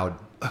crowd.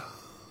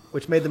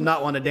 Which made them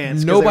not want to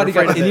dance. Nobody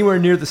got anywhere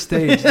near the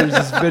stage. There's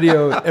this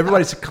video.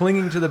 Everybody's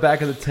clinging to the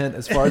back of the tent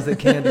as far as they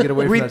can to get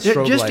away from that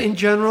strobe just light. In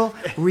general,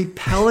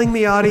 repelling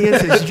the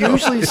audience is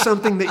usually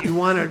something that you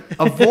want to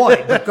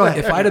avoid. But go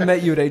ahead. If I'd have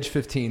met you at age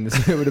 15,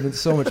 it would have been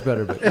so much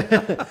better.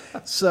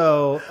 But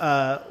So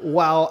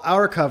while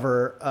our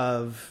cover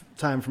of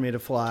Time for Me to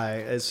Fly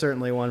is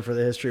certainly one for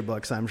the history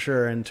books, I'm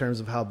sure, in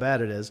terms of how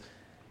bad it is.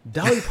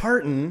 Dolly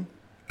Parton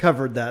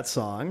covered that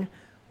song,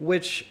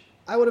 which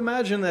I would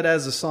imagine that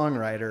as a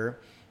songwriter,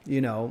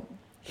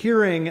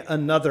 hearing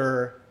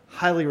another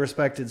highly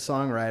respected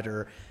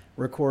songwriter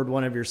record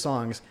one of your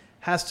songs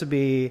has to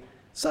be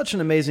such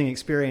an amazing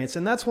experience.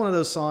 And that's one of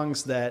those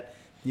songs that,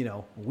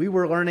 we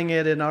were learning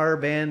it in our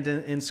band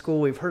in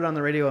school. We've heard it on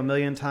the radio a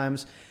million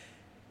times.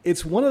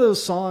 It's one of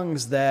those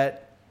songs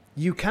that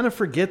you kind of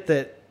forget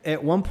that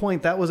at one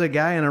point that was a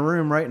guy in a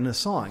room writing a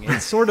song.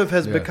 It sort of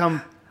has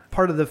become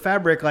part of the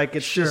fabric, like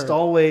it's just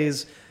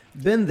always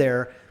been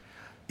there.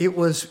 It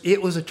was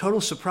a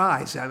total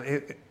surprise.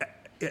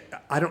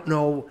 I don't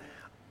know.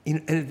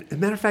 And as a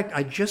matter of fact,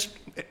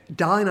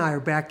 Dolly and I are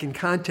back in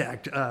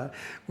contact.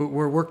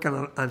 We're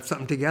working on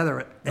something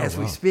together as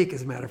we speak,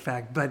 as a matter of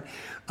fact. But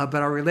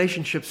our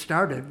relationship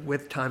started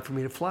with Time for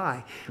Me to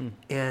Fly.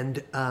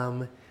 And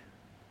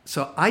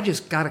so I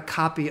just got a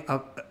copy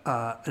of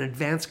an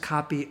advanced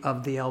copy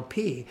of the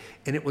LP,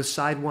 and it was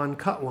side one,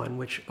 cut one,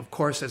 which, of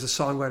course, as a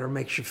songwriter,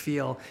 makes you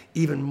feel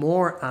even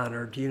more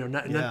honored.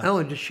 Not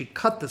only did she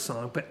cut the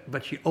song,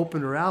 but she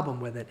opened her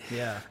album with it.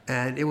 Yeah.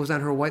 And it was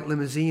on her White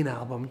Limousine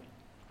album.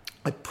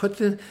 I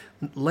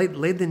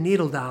laid the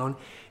needle down,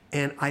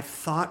 and I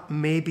thought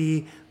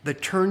maybe the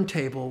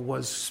turntable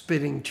was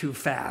spinning too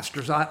fast,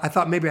 or I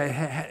thought maybe I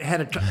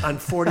had it on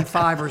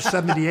 45 or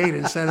 78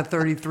 instead of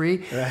 33.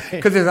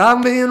 Because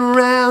I've been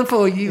around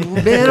for you,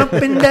 been up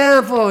and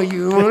down for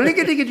you. Now,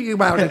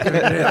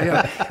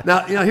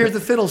 here's the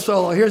fiddle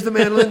solo, here's the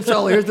mandolin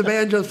solo, here's the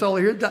banjo solo.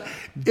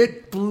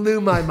 It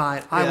blew my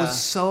mind. I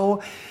was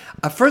so,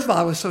 first of all,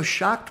 I was so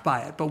shocked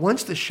by it. But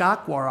once the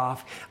shock wore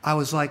off, I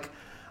was like,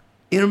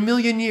 in a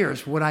million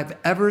years, would I've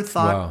ever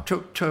thought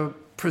to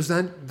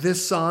present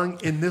this song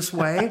in this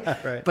way?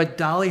 Right. But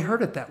Dolly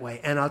heard it that way.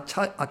 And I'll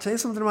tell you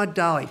something about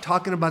Dolly,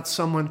 talking about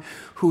someone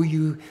who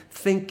you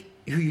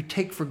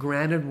take for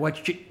granted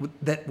what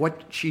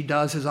she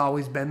does has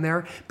always been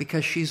there,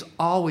 because she's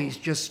always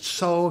just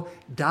so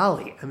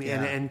Dolly. I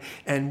mean,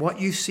 and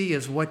what you see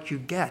is what you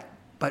get.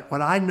 But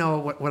what I know,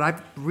 what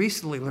I've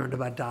recently learned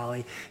about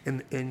Dolly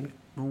in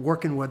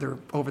working with her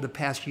over the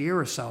past year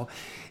or so,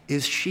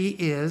 is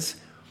she's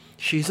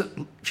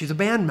a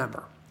band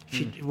member.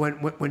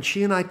 When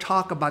she and I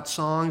talk about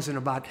songs and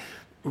about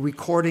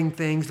recording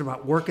things and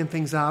about working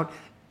things out,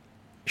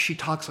 she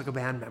talks like a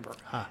band member.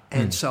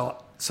 And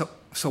so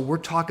we're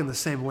talking the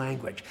same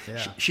language.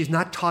 Yeah. She's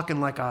not talking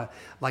like a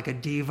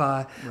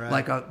diva,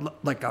 like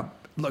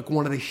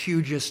one of the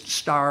hugest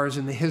stars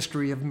in the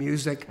history of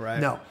music. Right.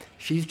 No,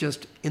 she's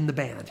just in the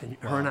band, and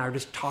her and I are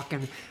just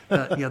talking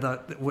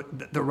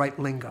the right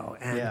lingo.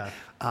 And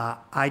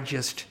I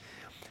just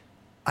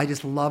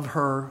love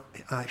her.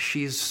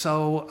 She's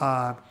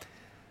so.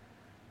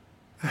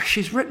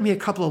 She's written me a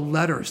couple of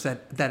letters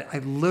that I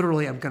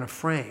literally am going to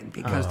frame,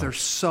 because they're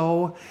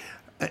so,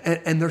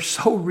 and they're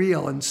so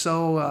real and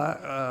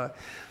so.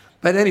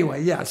 But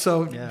anyway,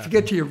 So to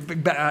get to your,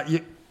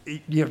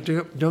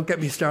 don't get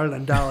me started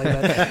on Dolly.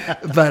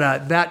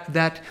 But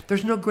that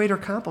there's no greater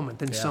compliment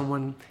than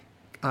someone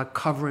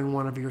covering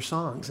one of your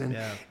songs, and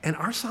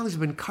our songs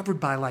have been covered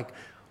by like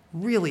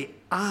really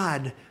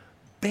odd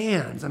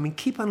bands. I mean,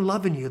 Keep on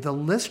Loving You, the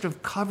list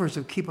of covers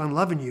of Keep on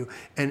Loving You,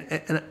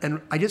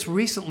 and I just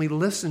recently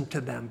listened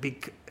to them,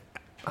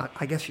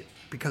 I guess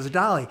because of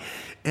Dolly,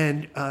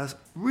 and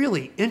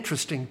really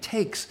interesting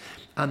takes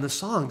on the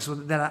songs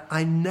that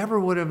I never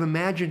would have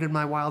imagined in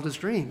my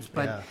wildest dreams.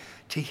 But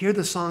to hear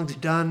the songs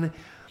done,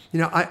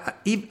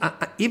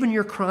 even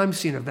your crime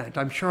scene event,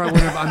 I'm sure I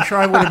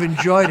would have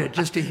enjoyed it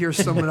just to hear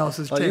someone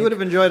else's take. You would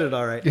have enjoyed it,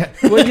 all right. Yeah.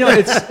 Well,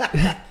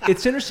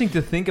 it's interesting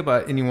to think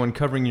about anyone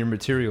covering your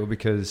material,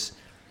 because,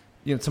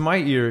 to my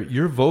ear,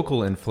 your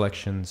vocal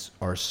inflections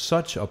are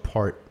such a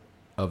part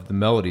of the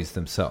melodies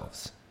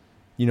themselves.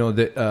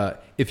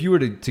 That if you were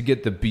to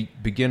get the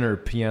beginner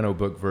piano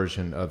book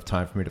version of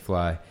Time for Me to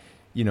Fly,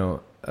 you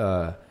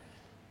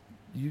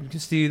can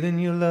steal in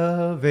your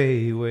love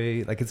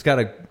away. Like, it's got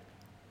a.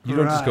 You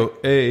don't just go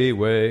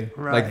away.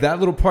 Right. Like, that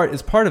little part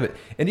is part of it.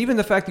 And even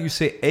the fact that you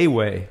say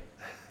away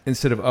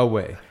instead of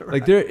away.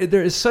 Like,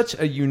 there is such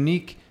a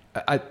unique...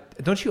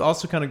 don't you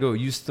also kind of go,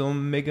 you still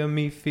making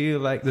me feel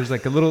like... There's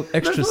like a little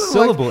extra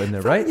syllable in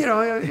there, right?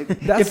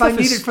 If I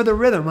need it for the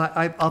rhythm,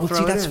 I'll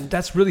throw it in.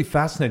 That's really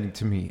fascinating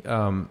to me,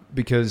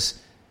 because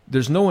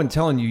there's no one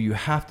telling you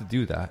have to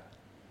do that,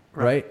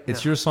 right?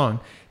 It's your song.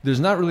 There's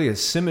not really a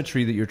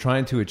symmetry that you're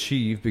trying to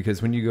achieve,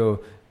 because when you go...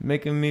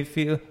 making me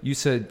feel, you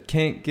said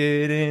can't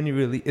get any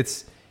really,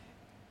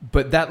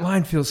 but that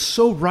line feels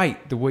so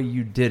right the way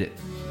you did it.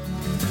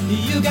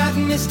 You got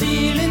me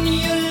stealing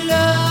your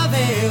love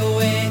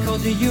away,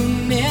 'cause you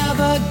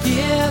never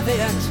give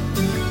it,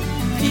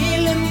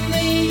 peeling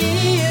the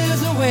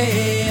years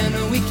away, and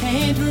we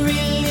can't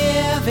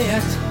relive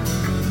it.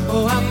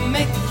 Oh, I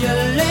make you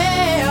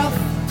laugh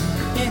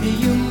and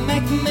you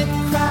make me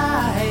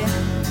cry.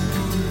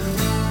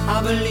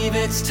 I believe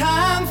it's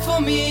time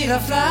for me to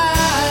fly.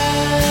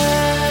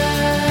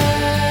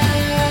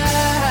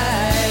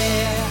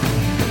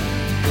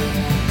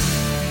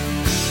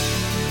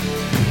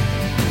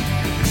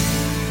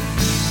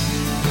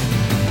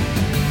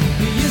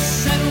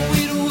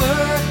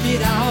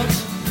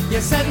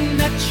 They said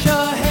that you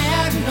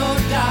had no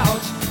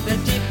doubt that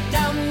deep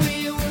down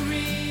we were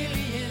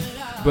really in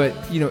love.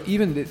 But, you know,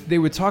 even they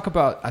would talk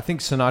about, I think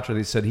Sinatra,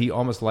 they said he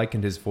almost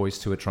likened his voice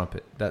to a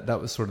trumpet. That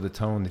was sort of the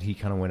tone that he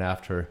kind of went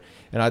after.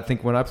 And I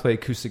think when I play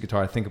acoustic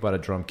guitar, I think about a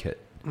drum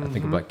kit. I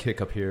think about kick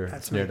up here,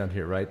 snare down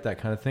here, right? That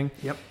kind of thing.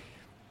 Yep.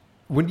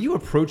 When you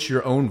approach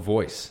your own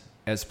voice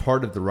as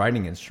part of the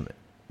writing instrument,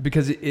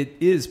 because it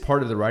is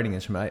part of the writing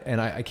instrument, and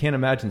I can't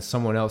imagine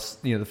someone else,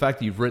 you know, the fact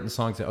that you've written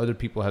songs that other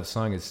people have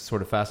sung is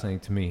sort of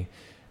fascinating to me,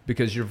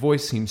 because your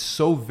voice seems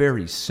so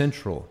very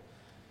central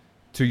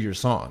to your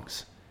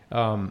songs.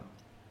 I'm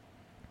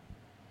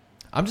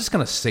just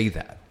going to say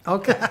that.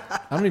 Okay. I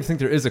don't even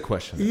think there is a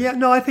question. Yeah,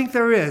 no, I think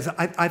there is.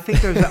 I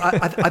think there's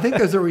I think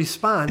there's a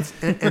response,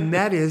 and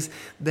that is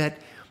that,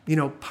 you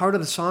know, part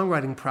of the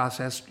songwriting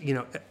process, you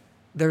know,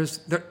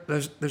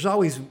 there's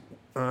always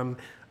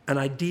an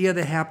idea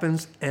that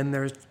happens, and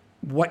there's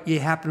what you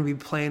happen to be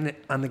playing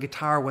on the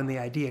guitar when the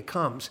idea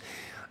comes,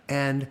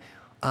 and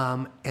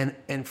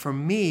for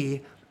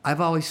me,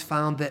 I've always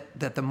found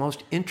that the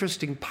most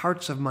interesting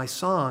parts of my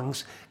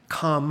songs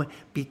come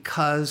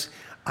because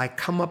I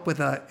come up with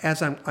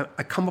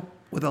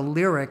a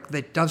lyric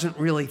that doesn't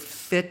really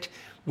fit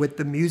with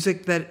the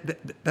music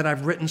that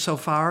I've written so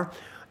far,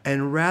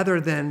 and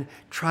rather than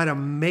try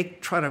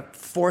to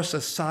force a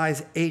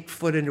size 8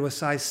 foot into a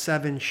size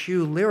 7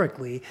 shoe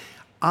lyrically,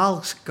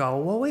 I'll go,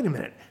 well, wait a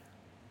minute,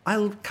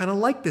 I kind of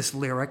like this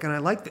lyric, and I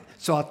like it,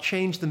 so I'll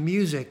change the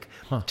music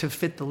to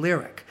fit the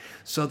lyric.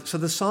 So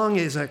the song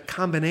is a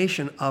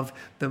combination of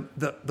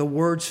the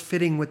words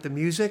fitting with the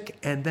music,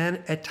 and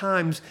then at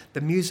times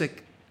the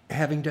music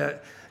having to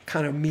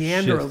kind of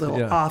meander a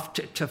little off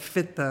to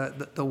fit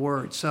the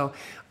words. So,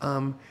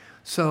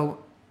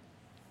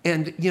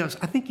 and you know,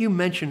 I think you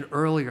mentioned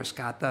earlier,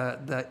 Scott,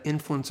 the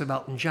influence of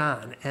Elton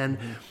John, and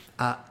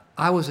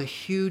I was a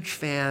huge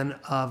fan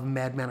of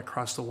Madman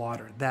Across the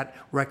Water. That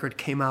record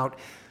came out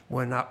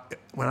when I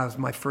was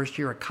my first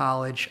year at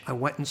college. I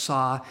went and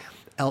saw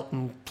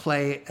Elton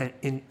play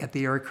at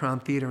the Erie Crown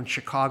Theater in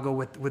Chicago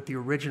with the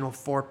original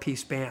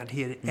 4-piece band.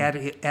 He had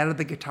added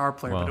the guitar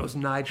player, but it was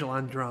Nigel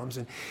on drums,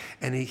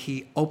 and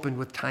he opened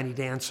with Tiny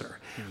Dancer.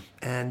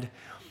 And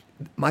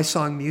my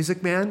song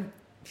Music Man,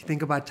 if you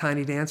think about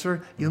Tiny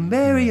Dancer, you'll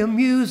marry a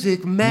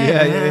music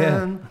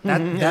man.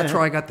 That's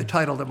where I got the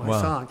title to my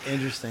song.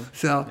 Interesting.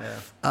 So,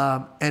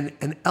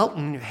 and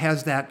Elton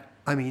has that,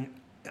 I mean,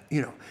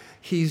 you know,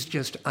 he's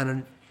just on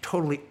a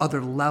totally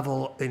other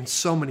level in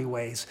so many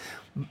ways.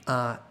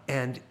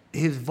 And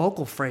his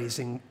vocal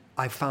phrasing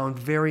I found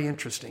very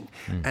interesting.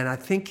 And I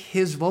think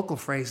his vocal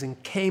phrasing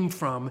came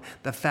from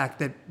the fact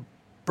that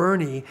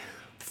Bernie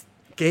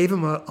gave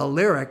him a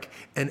lyric,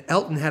 and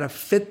Elton had to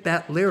fit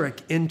that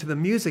lyric into the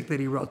music that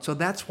he wrote. So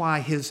that's why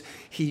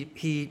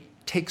he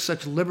takes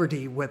such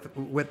liberty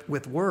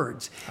with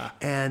words.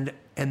 And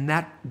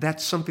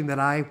that's something that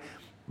I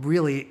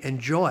really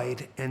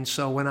enjoyed. And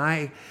so when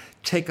I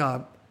take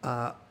a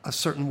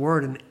certain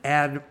word and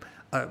add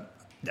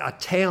a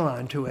tail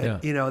onto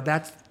it, you know,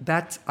 that's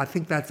I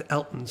think that's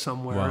Elton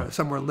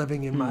somewhere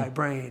living in my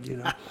brain, you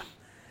know.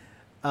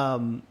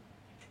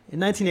 In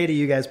 1980,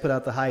 you guys put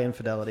out the High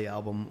Infidelity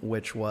album,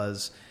 which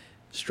was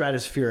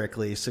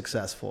stratospherically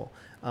successful.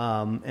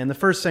 And the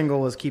first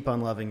single was Keep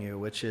On Loving You,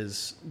 which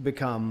has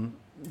become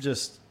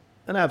just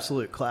an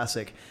absolute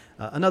classic.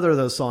 Another of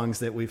those songs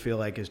that we feel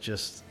like has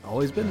just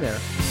always been there.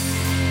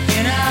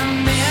 And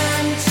I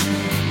meant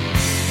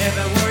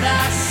every word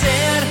I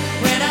said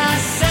when I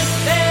said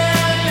that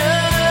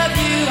I love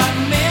you. I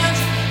meant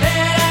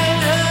that I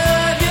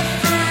love you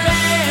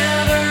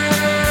forever.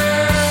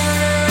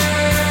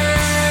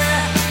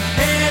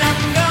 And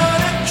I'm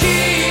gonna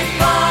keep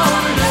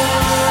on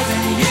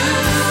loving you,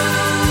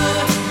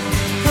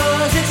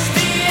 'cause it's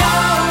the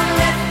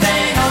only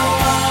thing I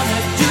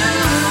wanna do.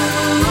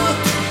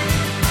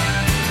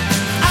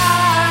 I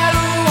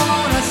don't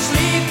wanna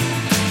sleep,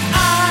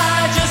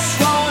 I just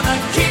wanna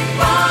keep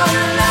on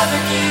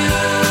loving you.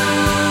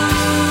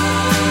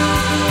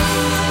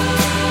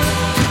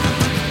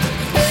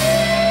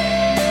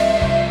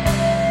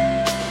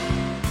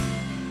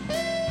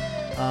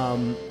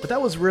 But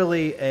that was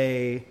really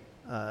a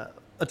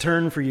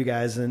turn for you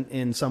guys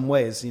in some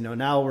ways. You know,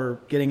 now we're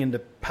getting into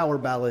power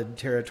ballad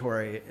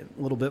territory,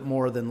 a little bit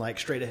more than like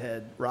straight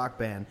ahead rock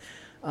band.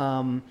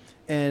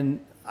 And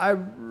I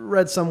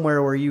read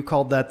somewhere where you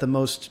called that the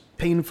most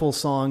painful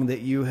song that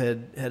you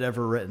had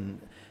ever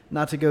written.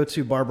 Not to go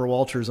to Barbara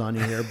Walters on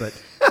you here, but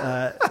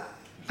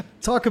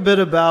talk a bit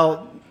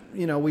about,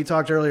 you know, we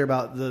talked earlier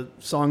about the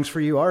songs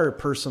for you are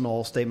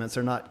personal statements.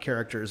 They're not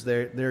characters.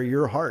 They're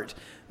your heart.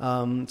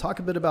 Talk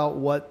a bit about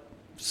what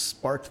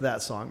sparked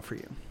that song for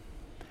you.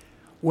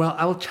 Well,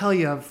 I will tell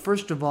you,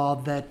 first of all,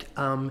 that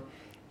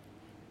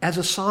as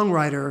a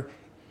songwriter,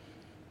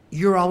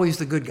 you're always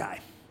the good guy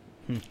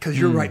because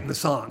you're writing the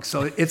song.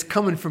 So it's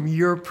coming from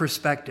your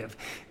perspective.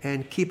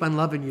 And Keep On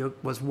Loving You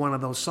was one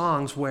of those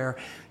songs where,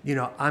 you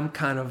know, I'm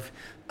kind of,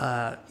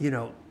 you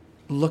know,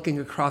 looking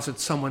across at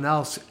someone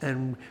else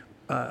and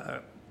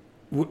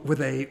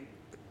with a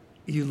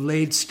you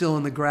laid still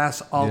in the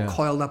grass, all Yeah.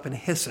 coiled up and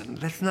hissing.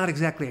 That's not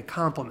exactly a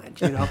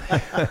compliment, you know.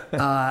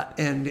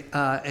 And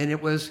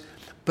it was,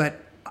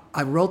 but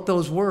I wrote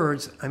those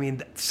words. I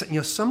mean, you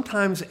know,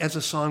 sometimes as a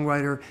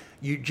songwriter,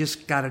 you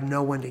just got to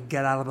know when to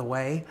get out of the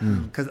way.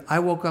 Because I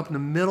woke up in the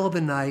middle of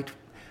the night,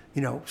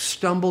 you know,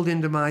 stumbled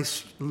into my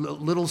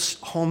little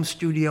home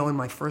studio in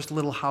my first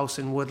little house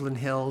in Woodland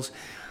Hills,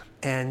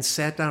 and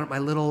sat down at my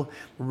little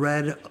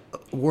red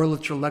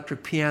Wurlitzer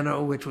electric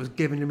piano, which was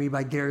given to me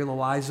by Gary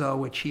Loizo,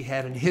 which he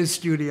had in his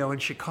studio in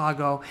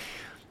Chicago,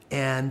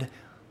 and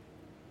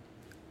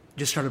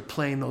just started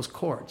playing those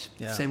chords.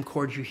 Yeah. Same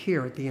chords you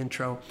hear at the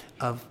intro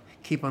of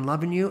Keep on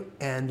Loving You,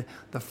 and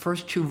the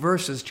first two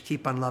verses to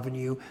Keep on Loving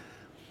You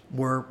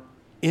were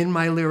in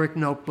my lyric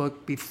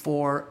notebook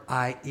before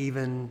I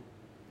even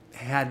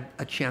had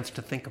a chance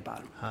to think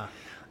about them.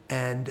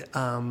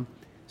 And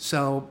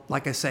so,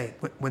 like I say,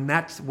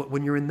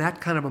 when you're in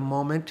that kind of a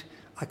moment,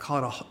 I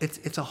call it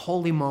it's a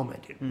holy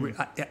moment, you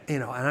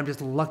know. And I'm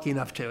just lucky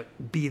enough to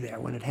be there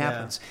when it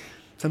happens.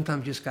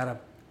 Sometimes you just gotta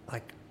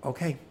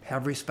okay,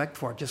 have respect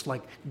for it. Just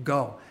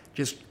go.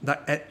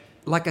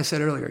 Like I said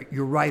earlier,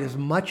 you write as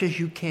much as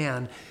you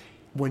can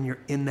when you're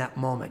in that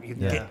moment. You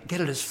get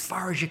it as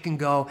far as you can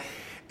go,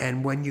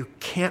 and when you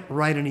can't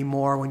write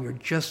anymore, when you're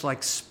just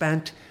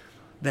spent,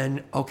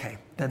 then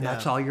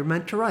that's all you're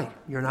meant to write.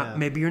 You're not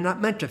maybe you're not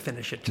meant to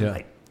finish it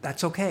tonight.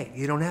 That's okay.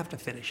 You don't have to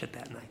finish it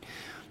that night.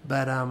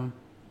 But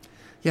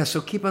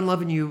so Keep on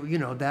Loving You. You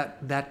know,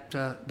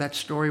 that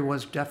story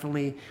was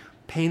definitely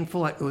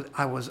painful.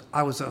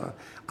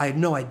 I had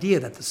no idea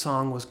that the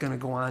song was going to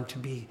go on to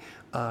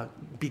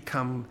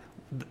become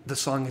the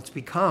song it's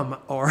become,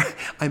 or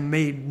I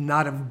may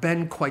not have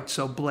been quite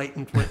so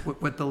blatant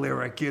with the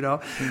lyric, you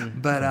know.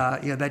 But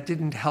that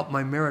didn't help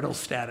my marital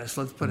status.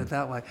 Let's put it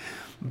that way.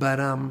 But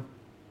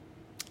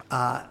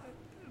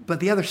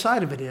the other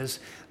side of it is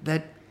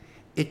that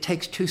it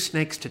takes two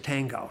snakes to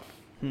tango.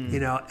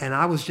 You know, and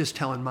I was just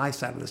telling my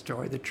side of the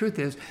story. The truth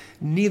is,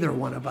 neither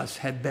one of us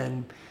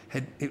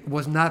it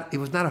was not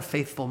a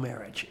faithful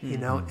marriage, you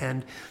know,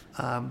 and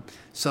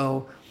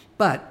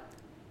but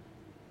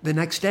the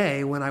next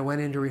day when I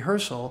went into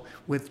rehearsal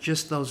with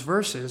just those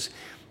verses,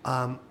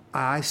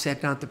 I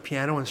sat down at the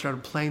piano and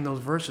started playing those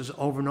verses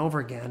over and over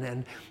again,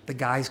 and the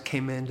guys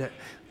came in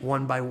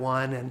one by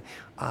one,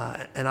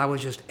 and I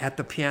was just at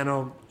the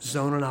piano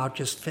zoning out,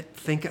 just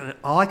thinking. And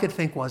all I could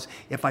think was,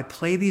 if I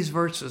play these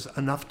verses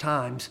enough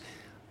times,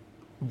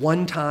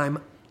 one time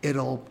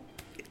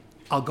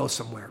I'll go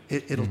somewhere.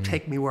 It'll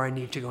take me where I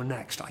need to go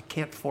next. I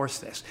can't force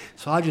this.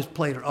 So I just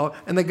played it. Oh,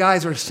 and the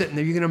guys are sitting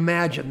there. You can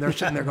imagine. They're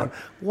sitting there going,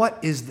 what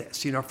is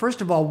this? You know, first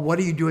of all, what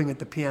are you doing at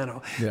the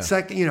piano? Yeah.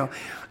 Second, you know,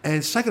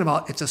 and second of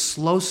all, it's a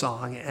slow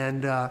song.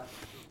 And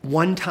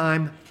one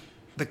time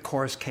the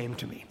chorus came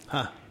to me.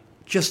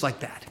 Just like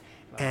that.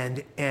 Wow.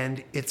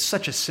 And it's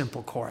such a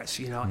simple chorus,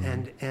 you know,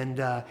 and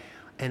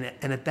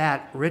at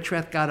that,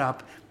 Richrath got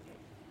up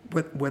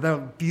with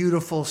a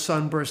beautiful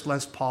sunburst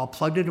Les Paul,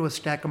 plugged into a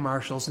stack of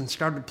Marshalls, and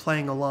started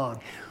playing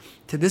along.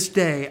 To this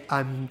day,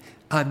 I'm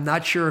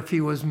not sure if he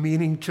was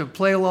meaning to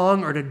play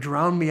along or to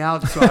drown me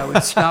out so I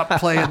would stop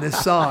playing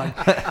this song.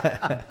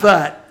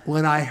 But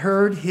when I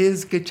heard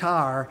his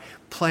guitar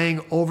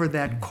playing over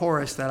that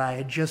chorus that I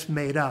had just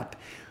made up,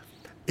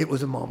 it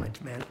was a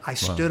moment, man. I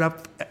stood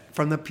up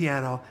from the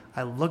piano,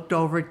 I looked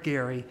over at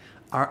Gary,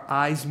 our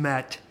eyes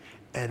met,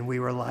 and we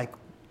were like,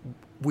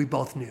 we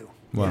both knew.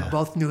 Wow. We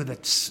both knew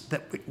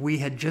that we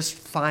had just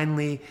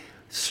finally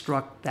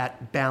struck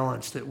that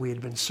balance that we had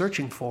been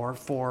searching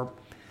for,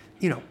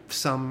 you know,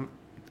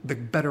 the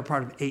better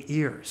part of 8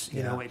 years.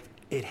 You know,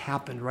 it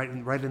happened right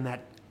in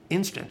that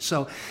instant.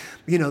 So,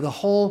 you know, the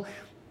whole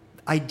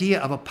idea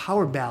of a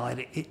power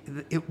ballad,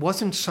 it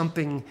wasn't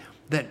something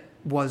that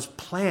was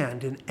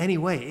planned in any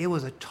way. It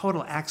was a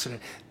total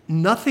accident.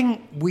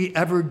 Nothing we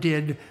ever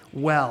did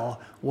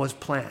well was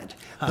planned.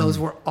 Those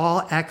were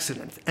all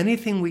accidents.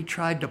 Anything we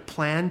tried to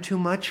plan too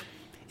much,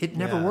 it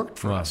never worked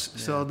for us.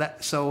 Yeah.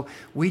 So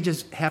we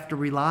just have to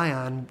rely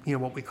on, you know,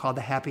 what we call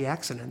the happy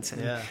accidents.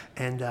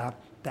 And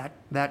that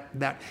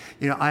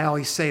you know, I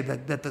always say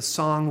that the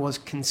song was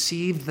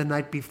conceived the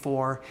night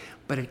before,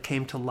 but it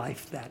came to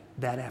life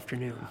that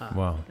afternoon.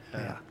 Wow.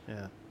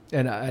 Yeah.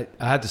 And I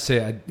have to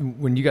say,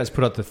 when you guys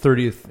put out the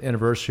 30th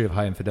anniversary of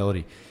High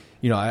Infidelity,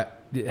 you know,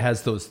 it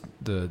has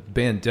the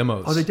band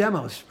demos. Oh, the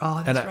demos.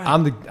 Oh, that's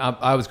right.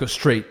 I always go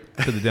straight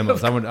to the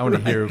demos. I want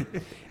to hear.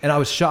 And I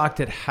was shocked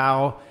at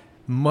how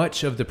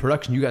much of the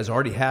production you guys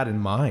already had in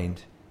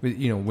mind.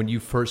 You know, when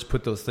you first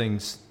put those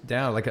things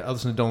down, like I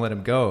listened to Don't Let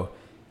Him Go.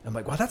 I'm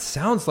like, wow, that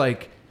sounds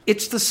like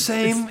it's the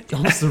same. It's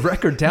almost the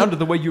record down to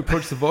the way you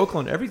approach the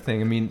vocal and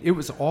everything. I mean, it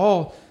was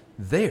all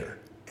there.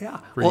 Yeah,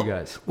 for you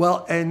guys.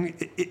 Well, and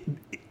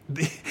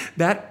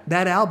that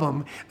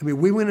album, I mean,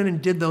 we went in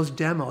and did those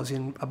demos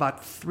in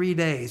about 3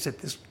 days at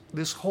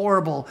this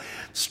horrible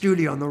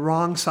studio on the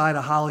wrong side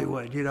of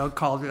Hollywood, you know,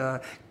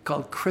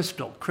 called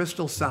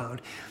Crystal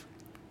Sound.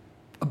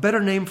 A better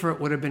name for it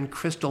would have been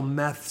Crystal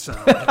Meth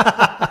Sound,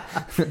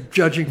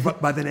 judging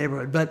by the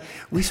neighborhood. But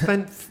we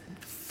spent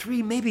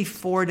 3, maybe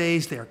 4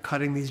 days there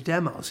cutting these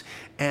demos,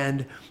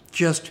 and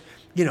just,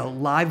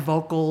 live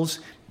vocals,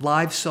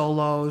 live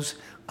solos.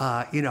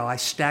 I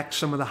stacked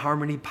some of the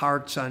harmony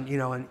parts on,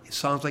 and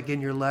songs like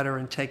In Your Letter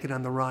and Take It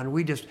on the Run.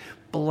 We just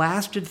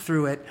blasted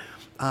through it.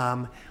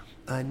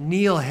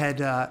 Neil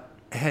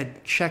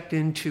had checked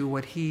into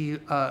what he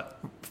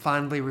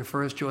fondly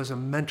refers to as a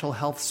mental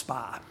health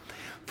spa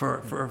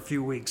for a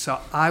few weeks.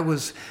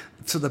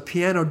 So the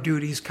piano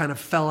duties kind of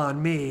fell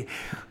on me.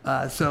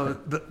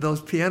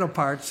 Those piano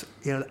parts,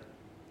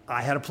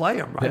 I had to play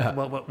them, right? Yeah.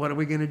 What are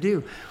we going to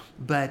do?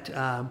 But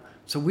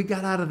so we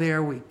got out of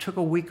there. We took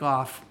a week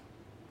off,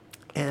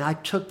 and I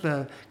took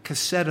the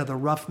cassette of the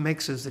rough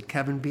mixes that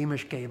Kevin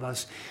Beamish gave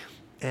us,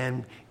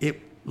 and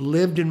it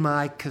lived in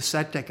my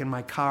cassette deck in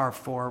my car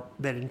for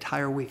that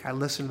entire week. I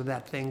listened to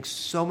that thing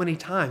so many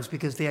times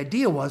because the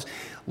idea was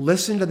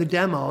listen to the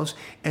demos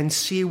and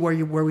see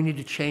where we need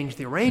to change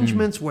the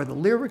arrangements, where the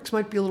lyrics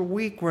might be a little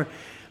weak.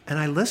 And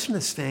I listened to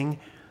this thing,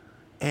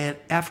 and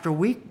after a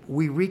week,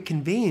 we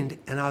reconvened,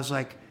 and I was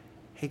like,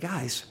 hey,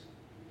 guys,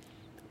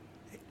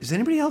 does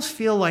anybody else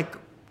feel like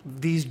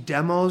these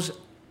demos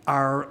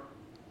are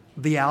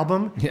the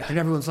album? Yeah. And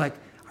everyone's like,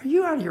 are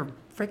you out of your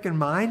freaking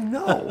mind?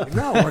 No.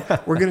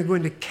 We're going to go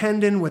into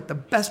Kendon with the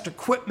best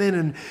equipment,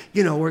 and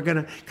we're going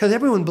to, because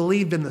everyone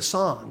believed in the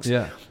songs.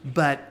 Yeah.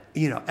 But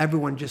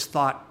everyone just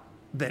thought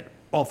that,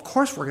 of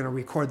course we're going to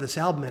record this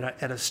album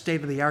at a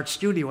state-of-the-art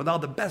studio with all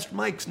the best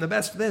mics and the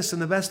best this and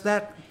the best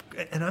that.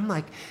 And I'm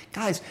like,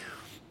 guys,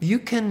 you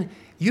can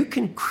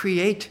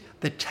create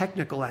the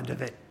technical end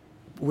of it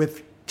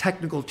with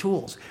technical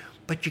tools,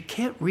 but you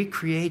can't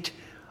recreate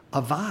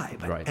a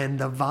vibe. Right. And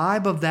the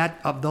vibe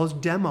of those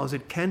demos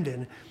at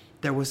Kendon,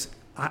 there was,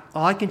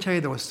 all I can tell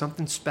you, there was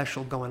something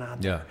special going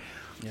on there.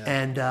 Yeah.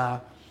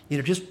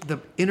 And, just the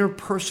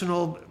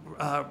interpersonal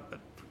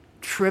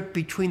trip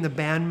between the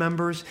band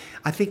members.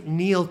 I think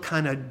Neil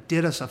kind of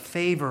did us a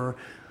favor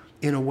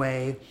in a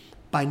way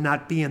by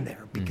not being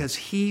there because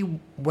he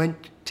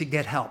went to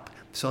get help.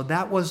 So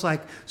that was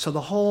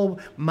the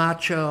whole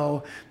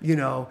macho,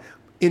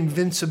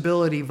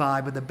 invincibility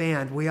vibe of the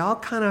band, we all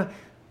kind of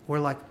were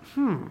like,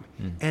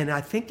 And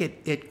I think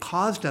it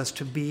caused us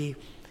to be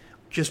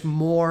just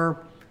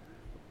more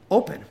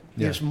open,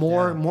 just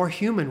more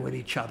human with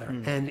each other.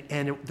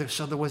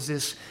 So there was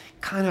this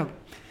kind of,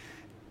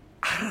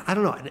 I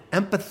don't know, an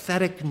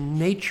empathetic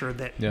nature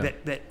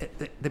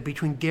that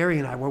between Gary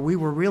and I, where we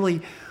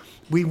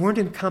weren't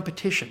in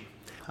competition.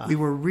 We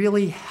were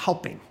really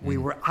helping.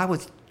 I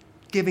was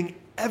giving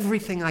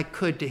everything I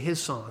could to his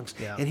songs,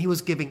 and he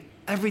was giving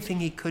everything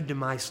he could to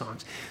my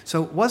songs.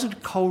 So it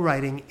wasn't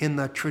co-writing in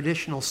the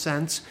traditional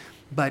sense,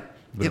 but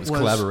it was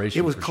collaboration.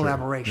 It was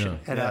collaboration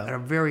at a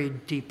very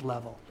deep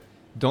level.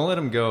 Don't Let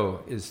 'Em Go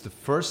is the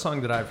first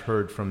song that I've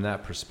heard from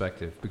that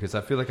perspective, because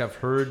I feel like I've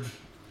heard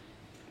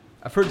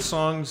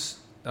songs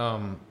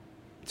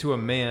to a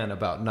man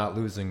about not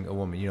losing a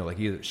woman. Like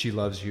either She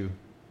Loves You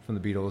from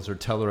the Beatles or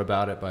Tell Her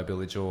About It by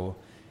Billy Joel.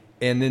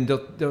 And then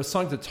there are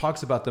songs that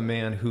talks about the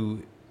man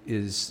who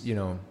is,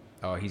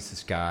 oh, he's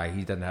this guy.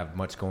 He doesn't have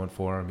much going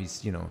for him. He's,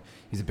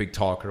 he's a big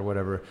talker or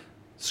whatever.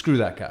 Screw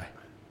that guy.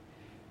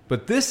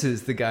 But this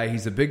is the guy.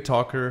 He's a big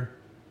talker.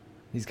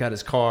 He's got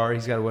his car.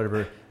 He's got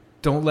whatever.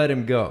 Don't let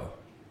him go.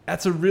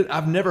 That's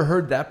I've never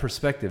heard that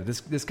perspective.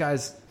 This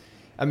guy's,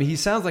 he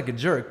sounds like a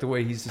jerk the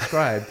way he's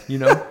described,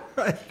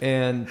 Right.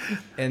 And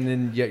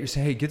then yet you're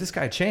saying, hey, give this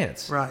guy a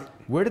chance. Right.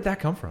 Where did that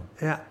come from?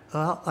 Yeah.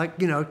 Well,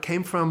 it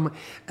came from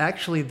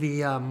actually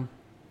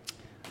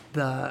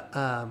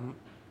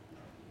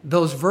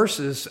those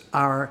verses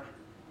are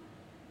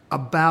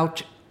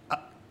about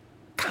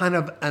kind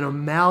of an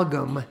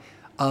amalgam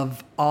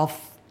of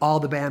all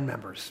the band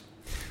members.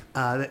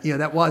 There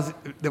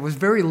was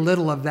very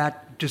little of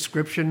that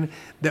description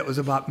that was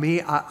about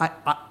me.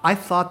 I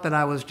thought that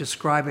I was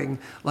describing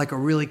like a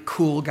really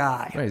cool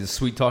guy. Right, he's a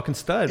sweet talking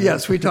stud. Yeah,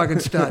 sweet talking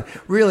stud.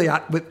 Really,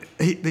 but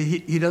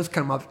he does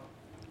come up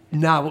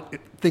now,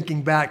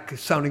 thinking back,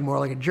 sounding more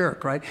like a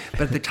jerk, right?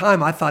 But at the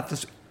time, I thought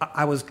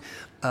I was.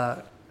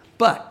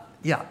 But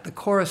yeah, the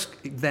chorus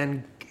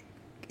then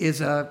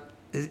is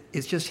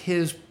just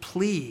his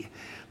plea,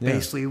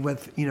 basically,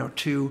 with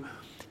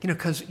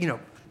because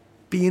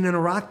being in a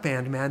rock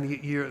band, man,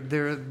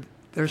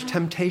 there's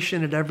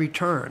temptation at every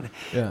turn,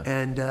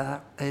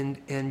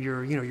 and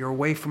you're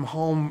away from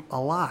home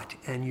a lot,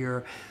 and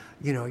you're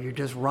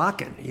just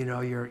rocking.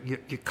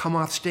 You come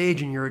off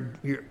stage and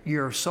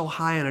you're so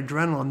high on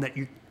adrenaline that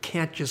you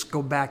can't just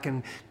go back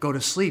and go to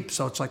sleep.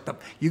 So it's like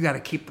you got to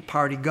keep the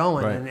party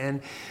going,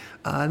 right.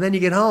 and then you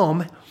get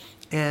home,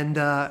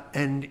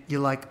 and you're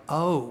like,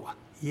 oh.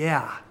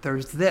 Yeah,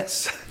 there's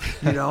this,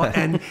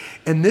 and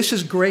this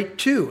is great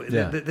too.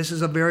 Yeah. This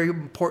is a very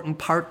important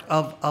part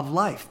of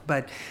life,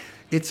 but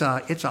it's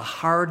a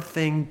hard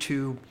thing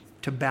to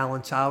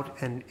balance out,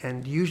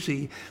 and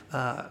usually,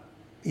 a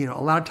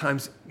lot of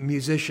times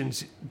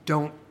musicians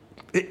don't.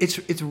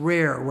 It's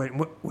rare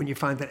when you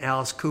find that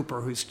Alice Cooper,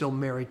 who's still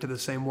married to the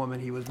same woman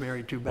he was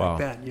married to back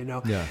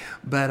then, Yeah.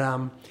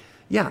 But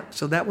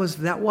so that was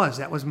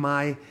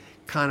my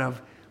kind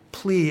of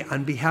plea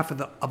on behalf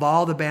of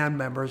all the band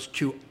members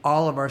to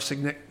all of our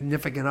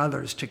significant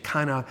others to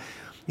kind of,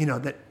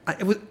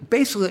 it was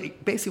basically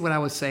what I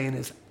was saying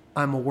is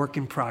I'm a work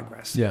in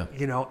progress. Yeah.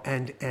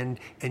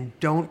 And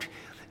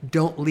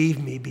don't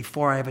leave me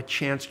before I have a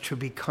chance to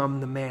become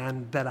the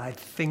man that I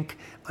think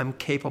I'm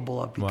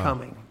capable of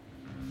becoming. Wow.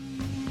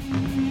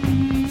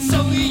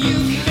 So you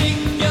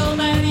think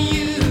that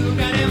you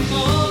got him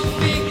all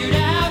figured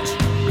out?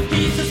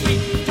 He's a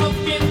sweet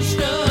talking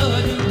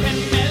stud who can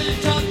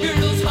melt a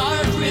girl's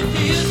heart with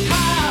his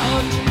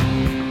pout.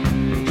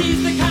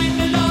 He's the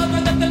kind of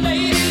lover that the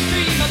ladies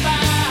dream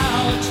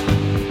about.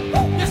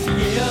 Yes, he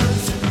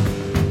is.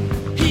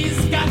 He's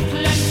got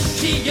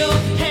plenty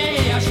of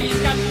cash. He's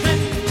got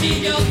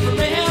plenty of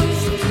friends.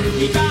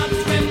 He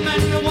drives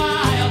women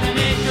wild and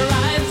he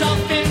drives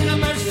off in a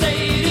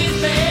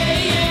Mercedes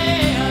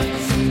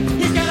Benz.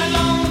 He's got a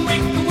long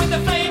wig with a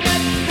flame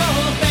at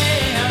both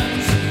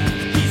ends.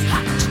 He's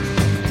hot,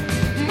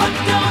 but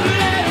don't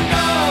let him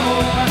go.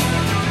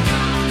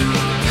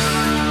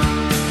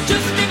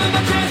 Just give him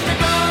a chance to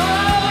go.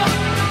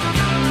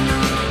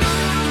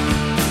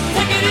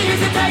 Take it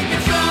easy, take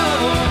it slow,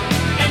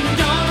 and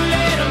don't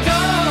let him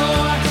go.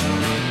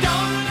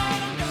 Don't let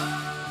him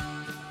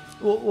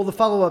go. Well, the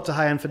follow-up to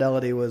High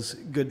Infidelity was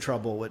Good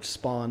Trouble, which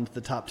spawned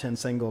the top 10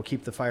 single,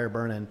 Keep the Fire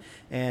Burning.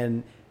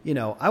 And,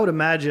 I would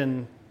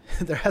imagine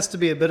there has to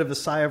be a bit of a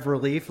sigh of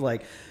relief,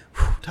 like,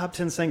 whew, top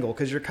 10 single,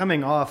 because you're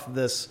coming off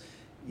this,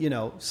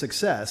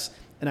 success.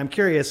 And I'm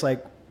curious,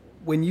 like,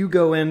 when you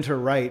go in to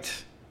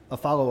write a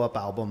follow-up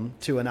album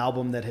to an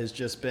album that has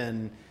just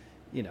been,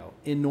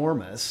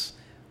 enormous,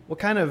 what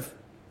kind of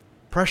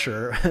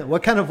pressure,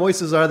 what kind of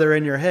voices are there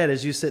in your head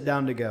as you sit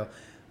down to go,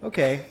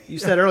 okay, you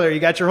said earlier you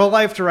got your whole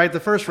life to write the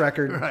first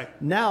record.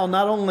 Right. Now,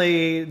 not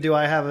only do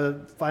I have a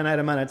finite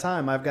amount of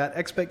time, I've got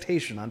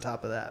expectation on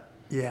top of that.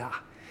 Yeah.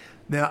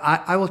 Now,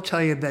 I will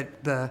tell you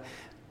that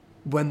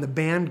when the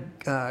band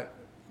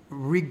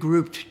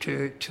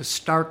regrouped to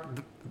start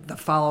the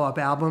follow-up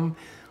album,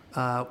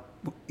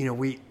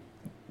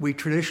 we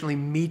traditionally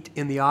meet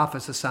in the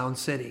office of Sound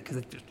City because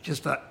it's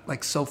just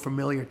like so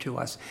familiar to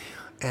us.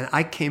 And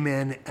I came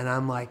in and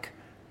I'm like,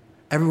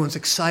 everyone's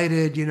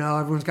excited,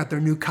 everyone's got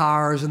their new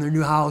cars and their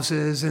new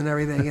houses and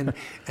everything.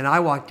 And I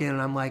walked in and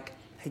I'm like,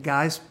 hey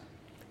guys,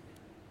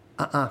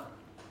 I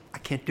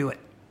can't do it.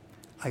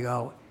 I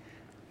go,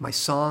 my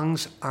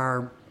songs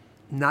are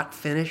not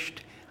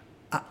finished.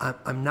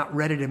 I'm not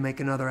ready to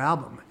make another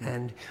album.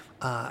 And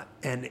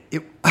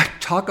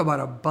talk about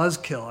a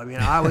buzzkill. I mean,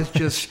 I was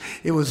just,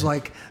 it was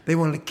like they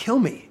wanted to kill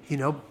me,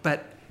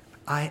 but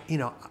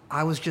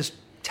I was just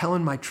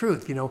telling my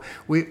truth.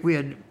 We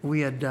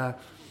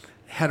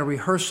had a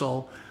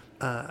rehearsal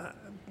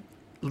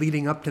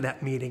leading up to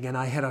that meeting, and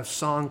I had a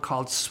song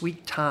called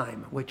Sweet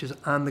Time, which is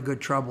on the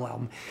Good Trouble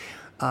album.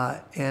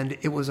 And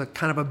it was a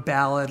kind of a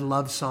ballad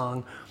love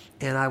song,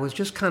 and I was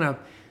just kind of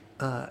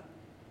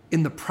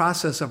in the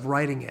process of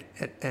writing it,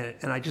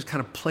 and I just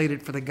kind of played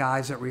it for the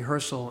guys at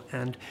rehearsal,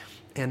 and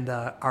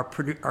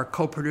our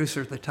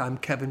co-producer at the time,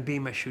 Kevin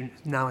Beamish, who's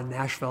now in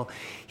Nashville,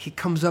 he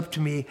comes up to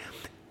me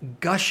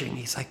gushing.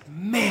 He's like,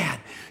 man,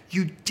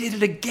 you did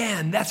it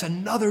again. That's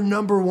another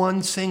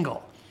 #1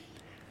 single.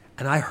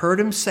 And I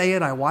heard him say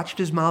it. I watched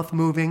his mouth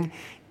moving.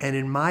 And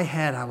in my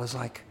head, I was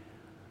like,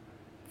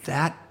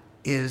 that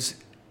is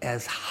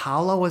as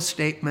hollow a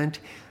statement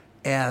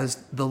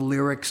as the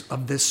lyrics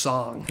of this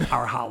song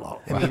are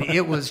hollow. I mean,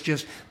 it was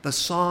just, the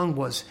song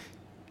was,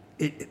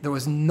 there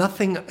was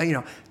nothing,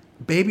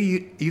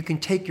 baby, you can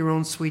take your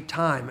own sweet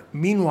time.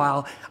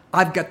 Meanwhile,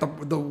 I've got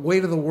the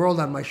weight of the world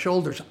on my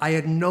shoulders. I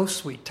had no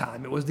sweet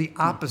time. It was the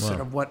opposite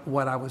of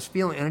what I was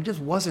feeling, and it just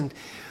wasn't.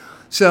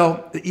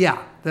 So,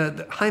 yeah,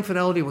 the High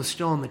Infidelity was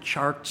still on the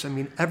charts. I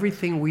mean,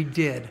 everything we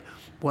did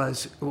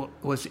was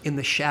in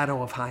the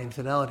shadow of High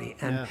Infidelity,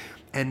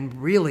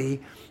 and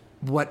really,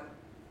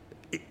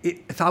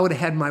 if I would have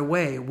had my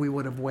way, we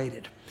would have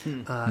waited.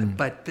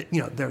 But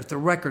there's the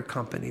record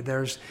company.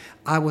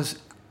 I was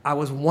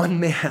one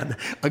man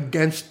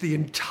against the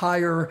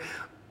entire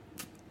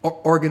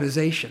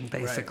organization,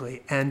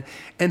 basically. Right.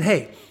 And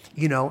hey,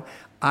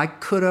 I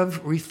could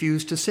have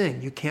refused to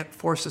sing. You can't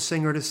force a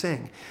singer to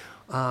sing.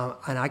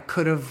 And I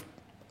could have,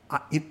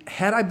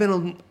 had I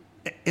been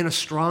in a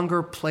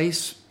stronger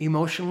place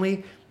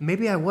emotionally,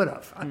 maybe I would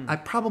have. I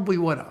probably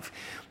would have.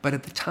 But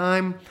at the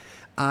time,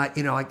 I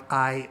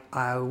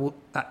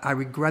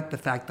regret the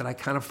fact that I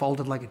kind of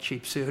folded like a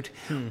cheap suit,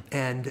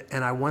 and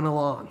I went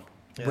along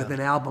with an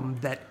album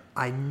that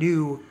I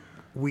knew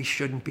we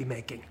shouldn't be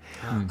making.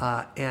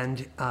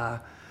 And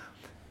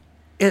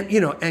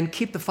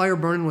Keep the Fire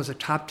Burning was a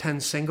top 10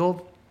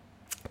 single.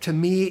 To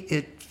me,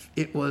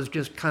 it was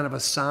just kind of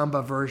a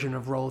samba version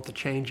of Roll with the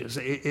Changes.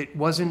 It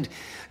wasn't,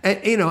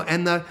 Keep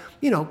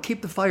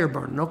the Fire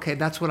Burning. Okay,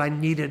 that's what I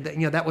needed.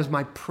 That was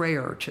my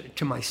prayer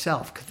to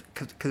myself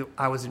because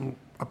I was in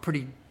a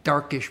pretty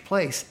darkish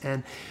place.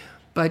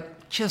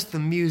 But just the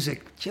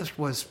music just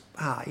was,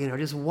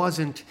 just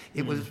wasn't.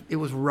 It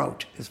was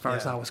rote as far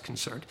as I was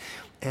concerned,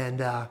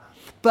 and.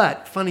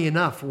 But funny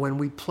enough, when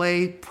we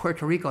played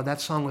Puerto Rico, that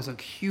song was a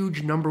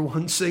huge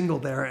 #1 single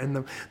there,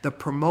 and the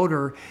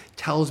promoter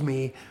tells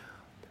me,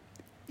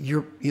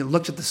 he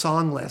looks at the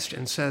song list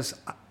and says,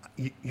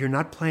 "You're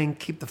not playing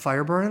Keep the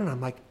Fire Burning?" And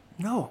I'm like,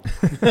 "No,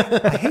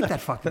 I hate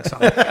that fucking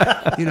song,"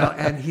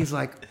 And he's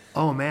like,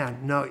 "Oh man,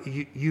 no,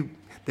 you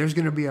there's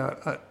going to be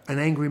an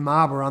angry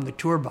mob around the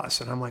tour bus,"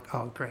 and I'm like,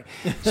 "Oh great."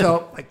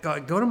 So I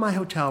go to my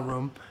hotel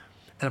room,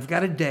 and I've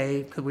got a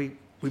day because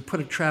we put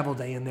a travel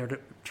day in there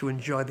to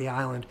enjoy the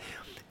island,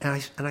 and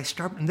I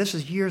start, and this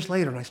is years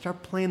later, and I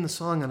start playing the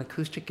song on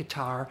acoustic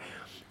guitar,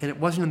 and it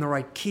wasn't in the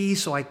right key,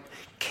 so I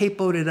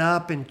capoed it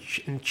up and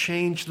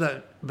changed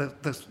the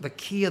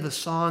key of the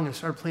song and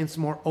started playing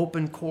some more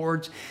open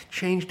chords,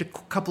 changed a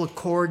couple of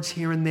chords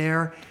here and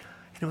there,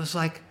 and it was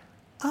like,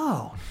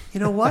 oh, you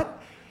know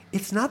what?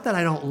 It's not that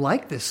I don't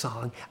like this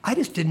song, I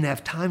just didn't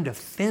have time to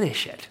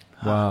finish it.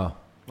 Wow.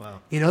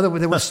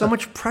 There was so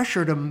much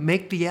pressure to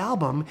make the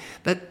album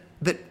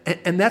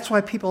and that's why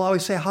people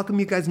always say, how come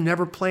you guys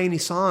never play any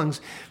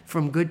songs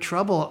from Good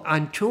Trouble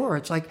on tour?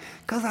 It's like,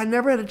 because I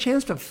never had a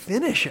chance to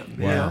finish them.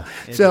 Wow.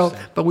 So,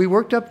 but we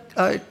worked up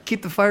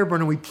Keep the Fire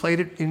Burning. We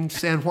played it in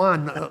San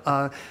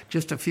Juan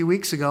just a few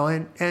weeks ago,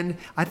 and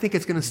I think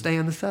it's going to stay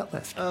on the set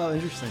list. Oh,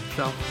 interesting.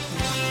 So.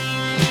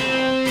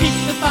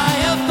 Keep the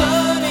fire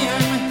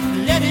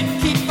burning, let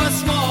it keep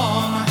us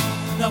warm.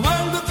 The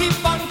world will keep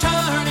on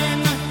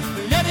turning,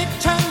 let it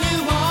turn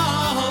you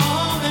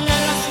on. And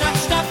let us not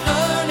stop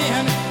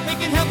learning, we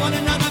can help one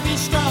another be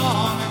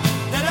strong.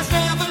 Let us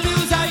never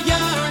lose our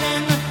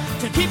yearning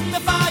to keep the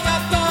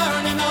fire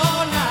burning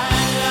all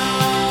night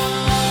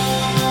long.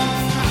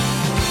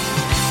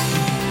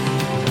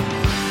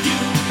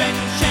 You've been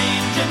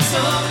changing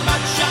so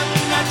much, I'm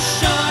not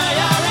sure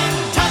you're in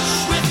touch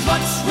with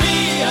what's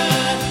real.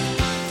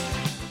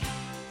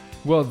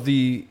 Well,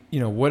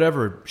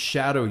 whatever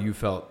shadow you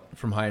felt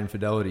from High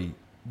Infidelity,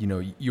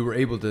 you were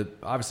able to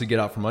obviously get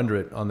out from under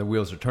it on the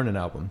Wheels Are Turning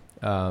album.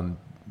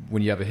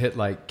 When you have a hit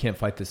like Can't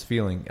Fight This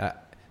Feeling,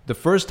 the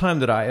first time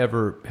that I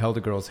ever held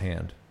a girl's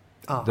hand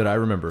that I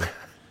remember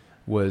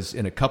was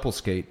in a couple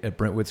skate at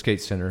Brentwood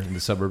Skate Center in the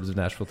suburbs of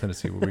Nashville,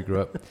 Tennessee, where we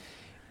grew up.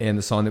 And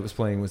the song that was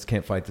playing was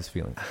Can't Fight This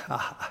Feeling.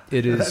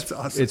 It is. That's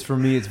awesome. It's, for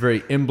me, it's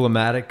very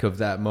emblematic of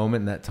that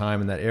moment and that time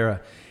and that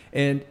era.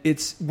 And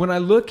it's when I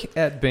look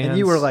at bands. And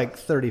you were like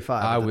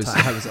 35. I was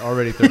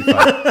already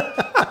 35.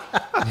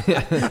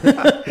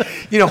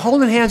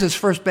 Holding hands is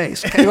first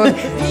base. Even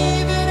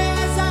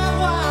as I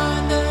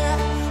wander,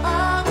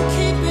 I'm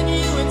keeping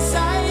you in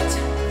sight.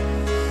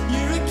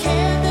 You're a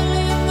candle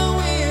in the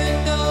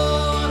window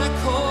on a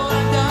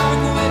cold, dark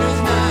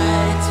winter's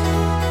night.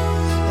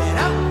 And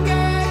I'm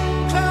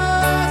getting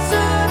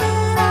closer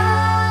than I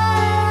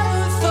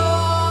ever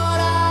thought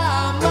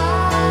I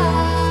might.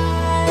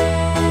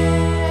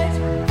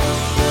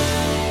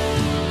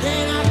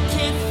 And I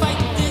can't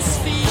fight this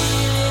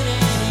feeling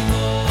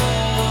anymore.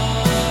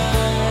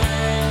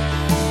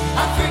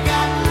 I've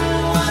forgotten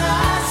what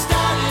I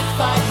started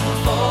fighting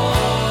for.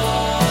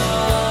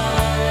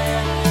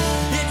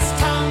 It's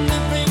time to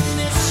bring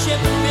this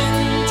ship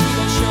into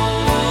the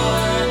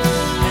shore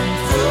and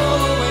throw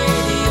away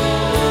the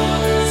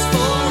oars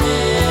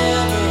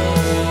forever.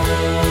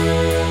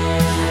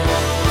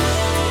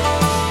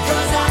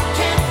 'Cause I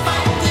can't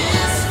fight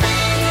this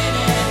feeling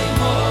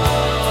anymore.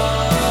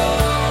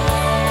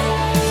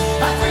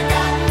 I've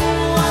forgotten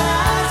what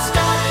I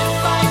started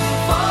fighting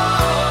for.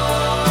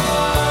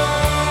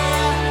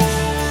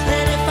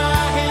 And if I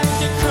have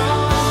to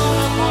crawl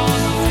upon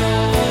the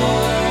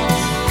floor,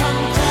 come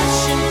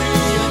crashing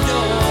through your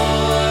door,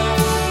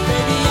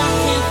 baby, I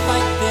can't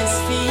fight this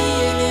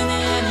feeling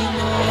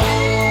anymore.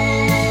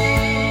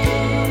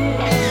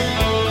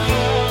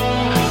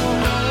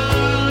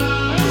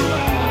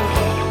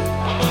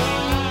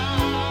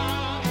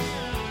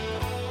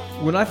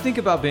 When I think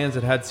about bands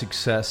that had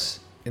success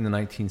in the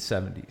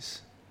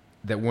 1970s,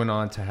 that went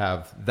on to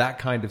have that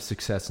kind of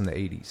success in the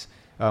 80s,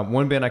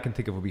 one band I can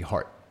think of would be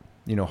Heart.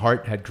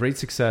 Heart had great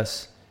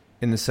success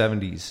in the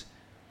 70s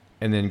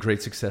and then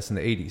great success in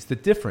the 80s. The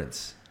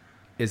difference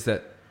is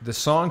that the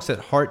songs that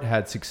Heart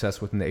had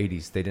success with in the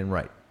 80s, they didn't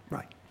write.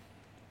 Right.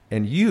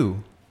 And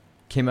you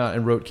came out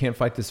and wrote Can't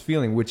Fight This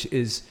Feeling, which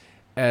is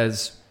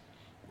as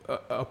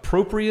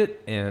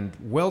appropriate and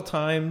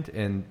well-timed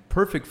and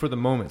perfect for the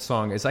moment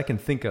song as I can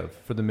think of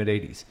for the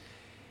mid-'80s.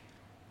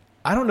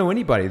 I don't know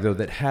anybody, though,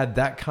 that had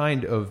that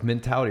kind of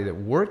mentality that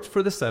worked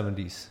for the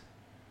 70s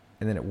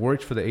and then it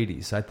worked for the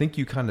 80s. I think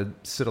you kind of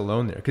sit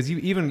alone there. Because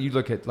you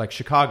look at like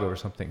Chicago or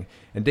something,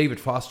 and David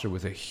Foster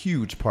was a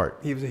huge part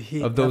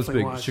of those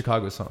big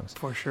Chicago songs.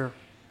 For sure.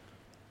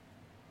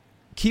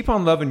 Keep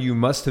On Loving You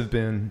must have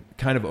been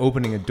kind of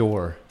opening a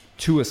door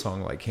to a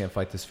song like Can't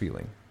Fight This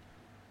Feeling.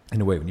 In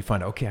a way, when you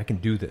find out, okay, I can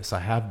do this. I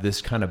have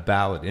this kind of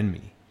ballad in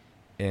me.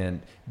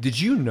 And did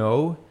you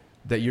know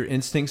that your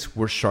instincts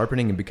were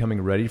sharpening and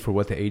becoming ready for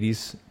what the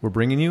 80s were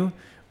bringing you?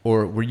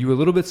 Or were you a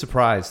little bit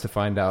surprised to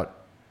find out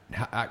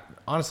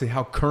honestly,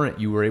 how current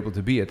you were able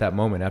to be at that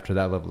moment after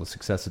that level of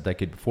success a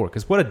decade before.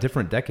 Because what a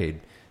different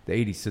decade, the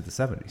 80s to the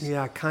 70s.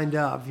 Yeah, kind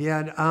of.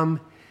 Yeah.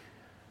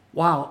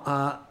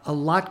 Wow. A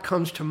lot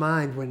comes to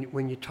mind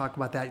when you talk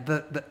about that.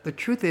 The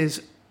truth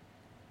is,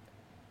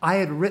 I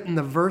had written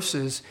the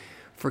verses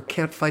for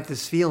Can't Fight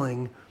This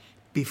Feeling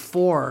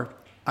before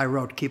I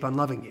wrote Keep on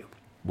Loving You.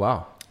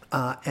 Wow.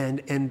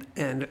 And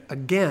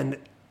again,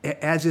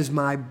 as is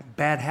my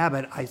bad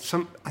habit, I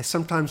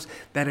sometimes,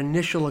 that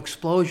initial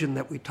explosion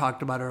that we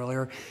talked about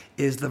earlier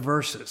is the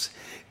verses.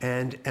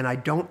 And I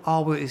don't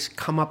always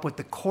come up with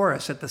the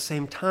chorus at the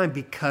same time,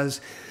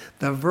 because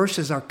the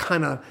verses are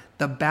kind of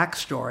the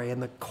backstory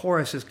and the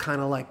chorus is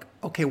kind of like,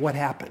 okay, what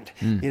happened?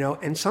 You know,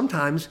 and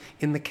sometimes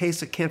in the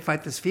case of Can't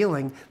Fight This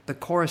Feeling, the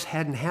chorus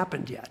hadn't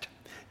happened yet.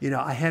 You know,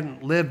 I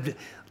hadn't lived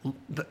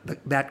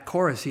that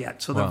chorus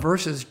yet. So the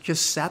verses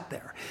just sat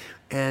there.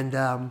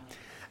 And,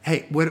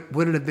 hey,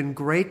 would it have been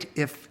great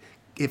if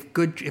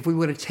we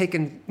would have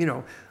taken, you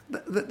know,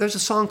 there's a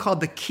song called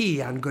The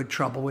Key on Good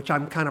Trouble, which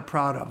I'm kind of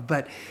proud of.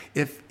 But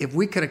if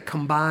we could have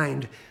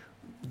combined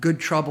Good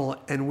Trouble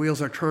and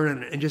Wheels Are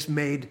Turning and just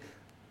made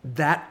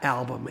that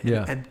album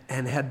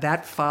and had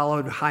that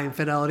followed High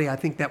Infidelity, I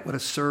think that would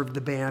have served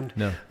the band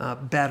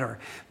better.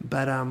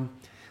 But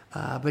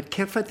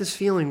Can't Fight This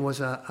Feeling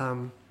was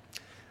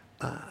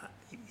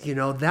you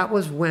know, that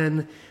was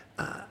when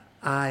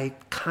I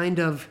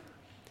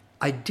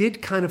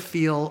did kind of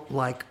feel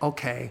like,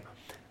 okay,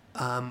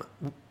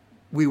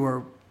 we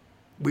were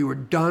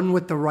done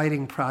with the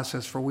writing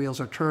process for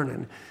Wheels Are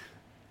Turning,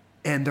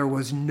 and there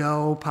was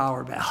no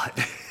power ballad.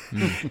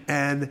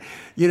 And,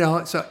 you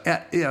know, so,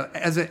 you know,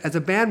 as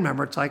a band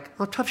member, it's like,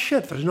 oh, tough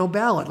shit, there's no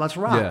ballad, let's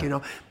rock, you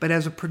know. But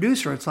as a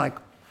producer, it's like,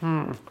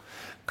 kind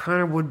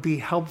of would be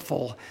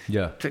helpful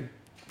to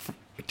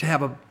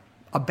have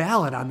a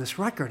ballad on this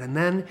record. And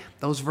then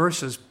those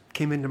verses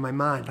came into my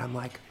mind. I'm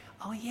like,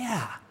 oh,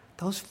 yeah,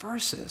 those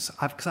verses.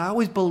 Because I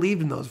always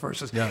believed in those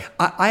verses. Yeah.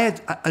 I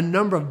had a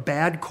number of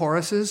bad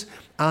choruses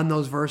on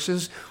those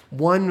verses.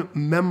 One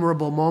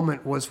memorable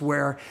moment was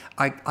where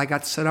I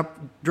got set up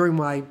during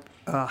my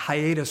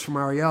hiatus from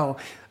REO.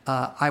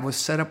 I was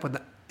set up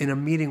in a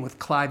meeting with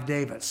Clive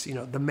Davis, you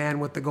know, the man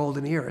with the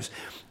golden ears.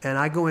 And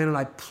I go in and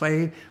I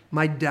play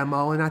my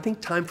demo, and I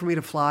think Time for Me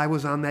to Fly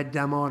was on that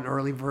demo, an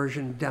early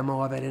version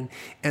demo of it,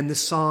 and the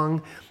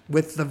song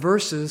with the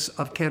verses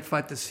of Can't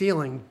Fight This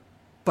Feeling,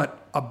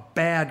 but a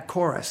bad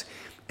chorus.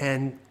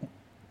 And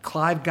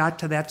Clive got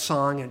to that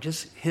song, and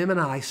just him and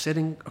I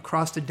sitting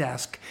across the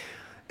desk,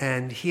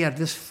 and he had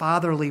this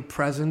fatherly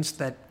presence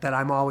that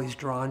I'm always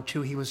drawn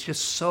to. He was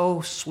just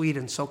so sweet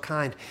and so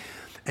kind.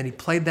 And he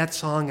played that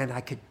song, and I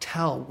could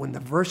tell when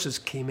the verses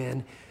came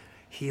in,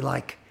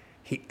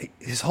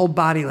 his whole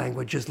body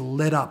language just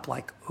lit up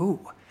like, ooh.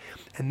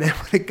 And then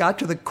when it got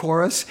to the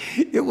chorus,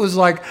 it was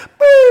like,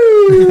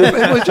 boo!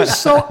 It was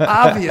just so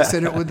obvious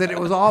that it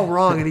was all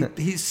wrong. And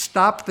he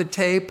stopped the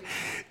tape,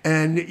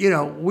 and, you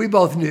know, we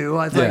both knew.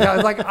 I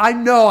was like, I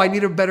know I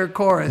need a better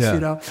chorus, you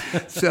know.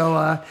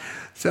 So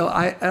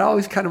I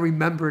always kind of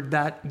remembered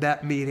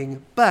that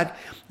meeting. But,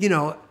 you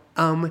know,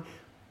 I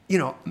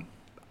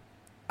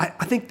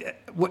think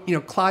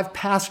Clive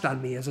passed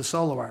on me as a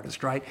solo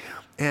artist, right?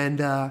 And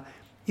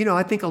you know,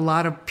 I think a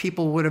lot of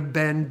people would have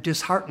been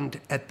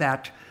disheartened at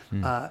that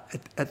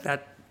at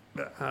that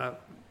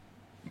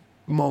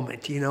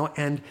moment, you know.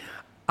 And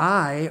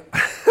I,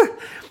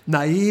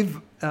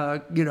 naive,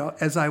 you know,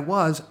 as I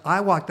was,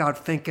 I walked out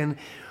thinking,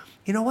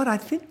 you know what? I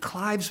think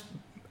Clive's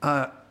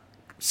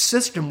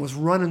system was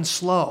running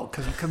slow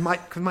because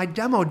my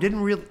demo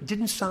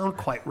didn't sound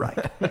quite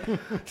right.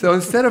 So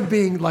instead of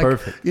being like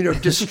you know,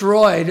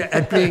 destroyed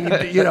at being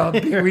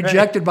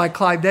rejected by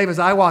Clive Davis,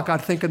 I walk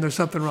out thinking there's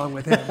something wrong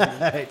with him.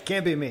 It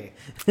can't be me.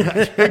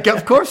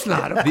 Of course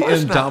not. The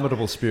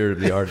indomitable spirit of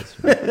the artist.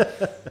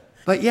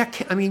 But yeah,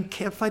 I mean,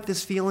 Can't Fight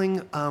This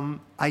Feeling.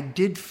 I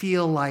did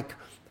feel like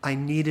I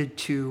needed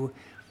to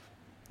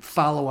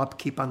follow up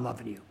Keep on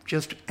Loving You,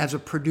 just as a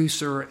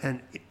producer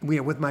and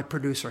with my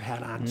producer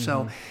hat on.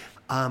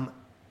 Mm-hmm.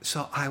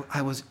 So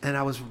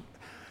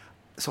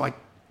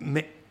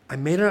I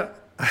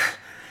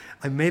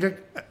made an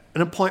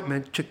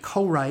appointment to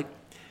co-write,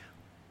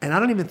 and I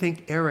don't even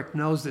think Eric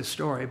knows this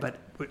story, but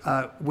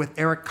with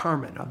Eric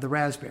Carmen of the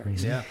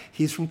Raspberries. Yeah.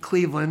 He's from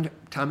Cleveland.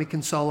 Tommy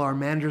Consola, our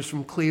manager's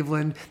from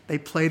Cleveland. They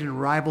played in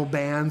rival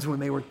bands when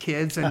they were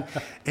kids, and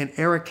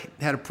Eric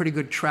had a pretty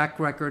good track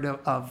record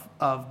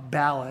of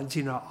ballads,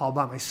 you know, all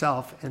by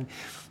myself. And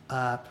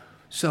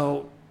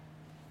so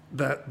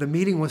the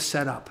meeting was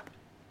set up.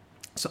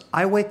 So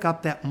I wake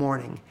up that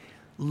morning,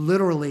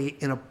 literally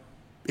in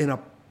a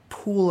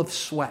pool of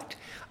sweat.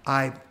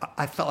 I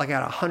felt like I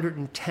had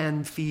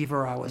 110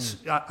 fever.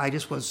 I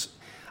just was.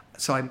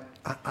 So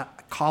I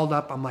called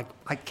up. I'm like,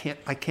 I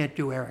can't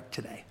do Eric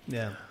today.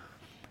 Yeah.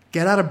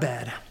 Get out of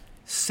bed,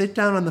 sit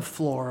down on the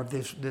floor of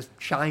this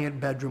giant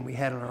bedroom we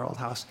had in our old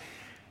house,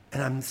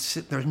 and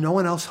there's no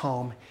one else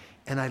home,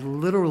 and I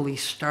literally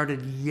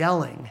started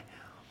yelling,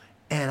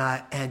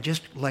 and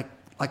just like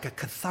a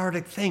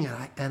cathartic thing,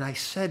 and I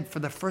said, for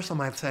the first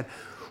time, I said,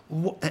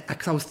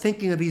 because I was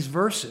thinking of these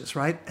verses,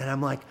 right? And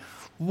I'm like,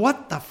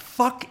 what the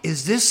fuck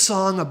is this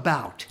song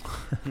about?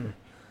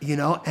 You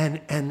know,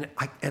 and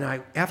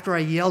I after I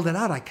yelled it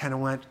out, I kind of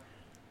went,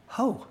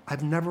 oh,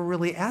 I've never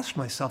really asked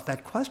myself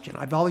that question.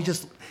 I've always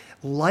just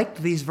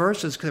liked these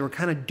verses because they were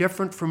kind of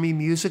different for me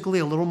musically,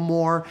 a little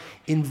more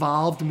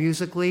involved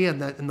musically,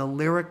 and the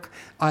lyric,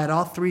 I had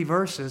all three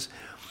verses.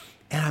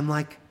 And I'm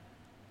like,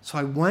 so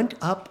I went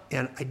up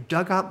and I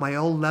dug out my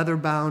old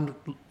leather-bound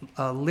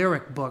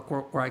lyric book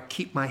where I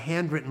keep my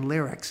handwritten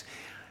lyrics,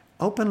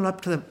 opened it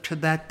up to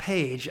that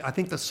page. I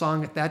think the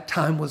song at that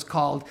time was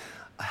called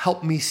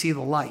Help Me See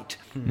the Light.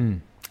 Mm-hmm.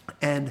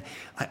 And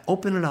I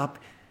open it up,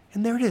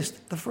 and there it is,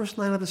 the first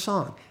line of the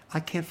song. I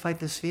can't fight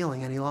this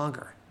feeling any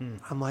longer. Mm.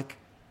 I'm like,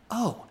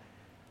 oh,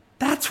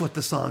 that's what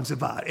the song's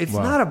about. It's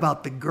not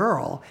about the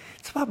girl.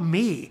 It's about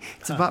me.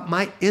 It's about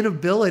my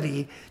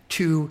inability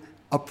to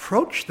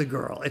approach the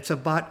girl. It's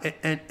about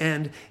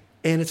and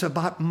it's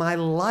about my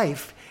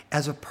life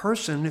as a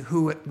person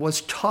who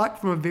was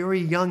taught from a very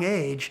young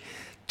age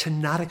to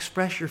not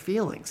express your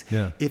feelings.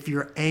 Yeah. If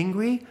you're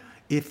angry,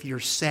 if you're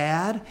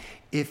sad,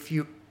 if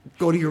you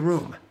go to your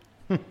room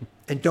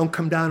and don't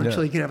come down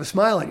until you can have a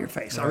smile on your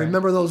face. Right. I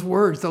remember those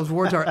words. Those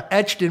words are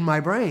etched in my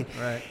brain.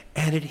 Right.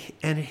 And it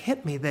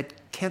hit me that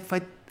Can't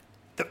Fight.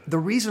 The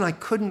reason I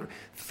couldn't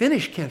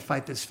finish Can't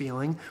Fight This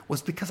Feeling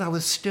was because I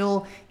was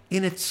still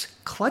in its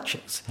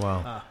clutches.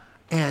 Wow.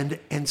 And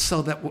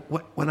so that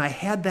when I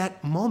had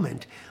that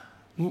moment,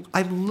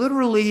 I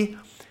literally,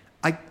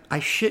 I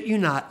shit you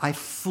not, I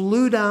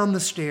flew down the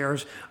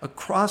stairs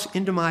across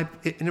into my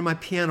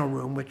piano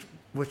room,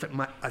 which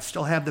I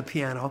still have the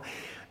piano,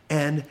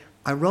 and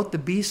I wrote the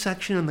B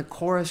section and the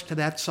chorus to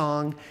that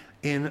song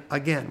in,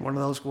 again, one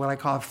of those what I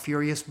call a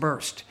furious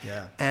burst.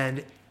 Yeah.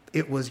 And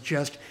it was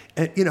just,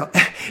 you know,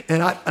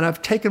 and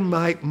I've taken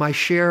my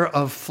share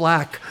of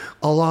flack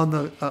along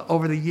the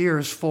over the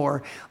years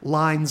for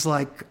lines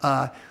like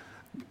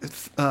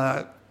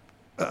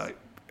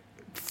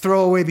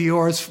throw away the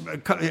oars,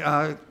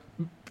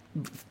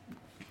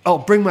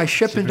 bring my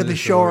ship into the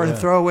shore and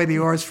throw away the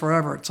oars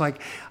forever. It's like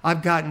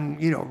I've gotten,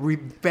 you know,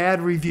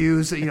 bad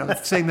reviews, you know,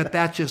 saying that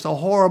that's just a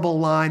horrible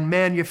line,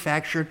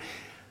 manufactured.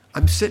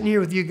 I'm sitting here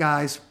with you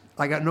guys.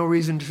 I got no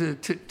reason to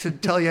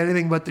tell you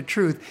anything but the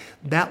truth.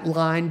 That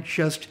line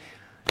just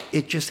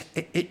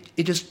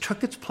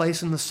took its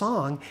place in the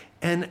song,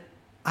 and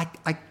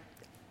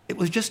it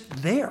was just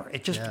there.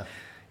 It just,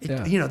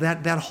 you know,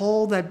 that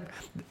whole the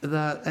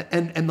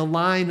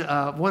line.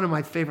 One of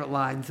my favorite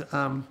lines.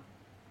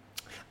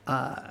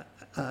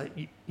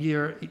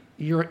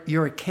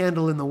 You're a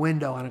candle in the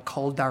window on a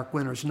cold, dark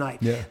winter's night.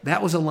 Yeah.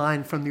 That was a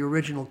line from the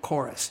original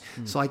chorus.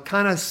 So I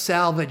kind of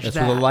salvaged that.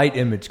 That's where the light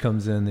image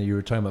comes in that you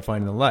were talking about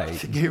finding the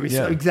light.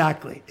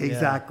 Exactly.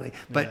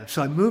 But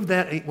so I moved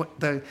that,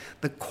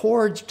 the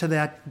chords to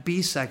that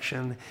B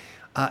section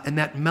and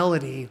that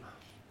melody,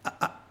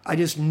 I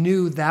just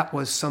knew that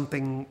was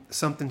something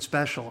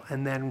special.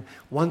 And then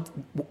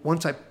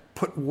once I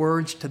put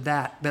words to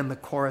that, then the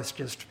chorus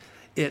just,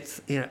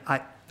 it's, you know,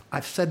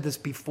 I've said this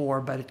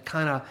before, but it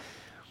kind of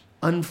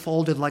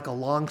unfolded like a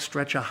long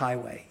stretch of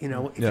highway. You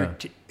know,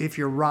 if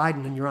you're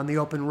riding and you're on the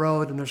open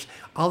road and there's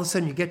all of a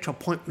sudden you get to a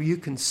point where you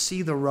can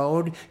see the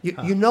road.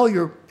 You know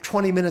you're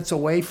 20 minutes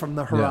away from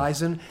the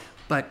horizon,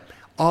 but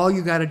all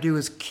you got to do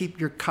is keep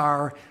your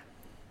car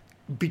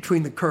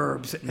between the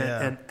curbs.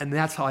 And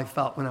that's how I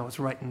felt when I was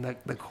writing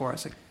the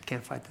chorus. I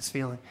Can't Fight This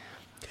Feeling.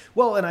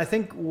 Well, and I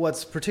think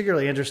what's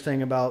particularly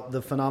interesting about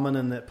the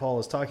phenomenon that Paul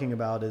is talking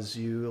about is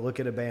you look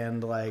at a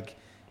band like,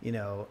 you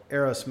know,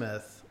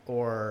 Aerosmith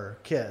or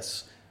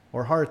Kiss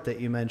or Heart that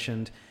you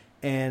mentioned.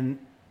 And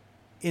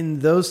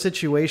in those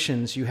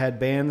situations, you had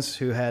bands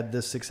who had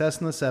this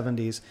success in the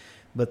 70s,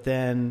 but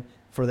then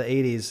for the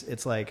 80s,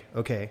 it's like,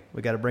 okay,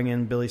 we got to bring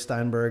in Billy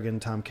Steinberg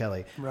and Tom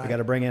Kelly. Right. We got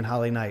to bring in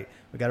Holly Knight.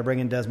 We got to bring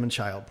in Desmond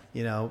Child,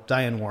 you know,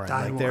 Diane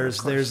Warren.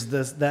 There's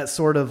this, that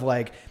sort of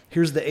like,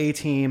 here's the A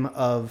team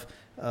of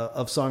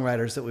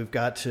songwriters that we've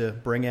got to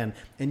bring in.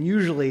 And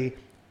usually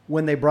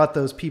when they brought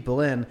those people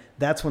in,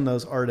 that's when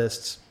those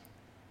artists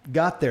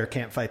got their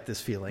Can't Fight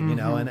This Feeling, you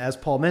know? And as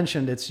Paul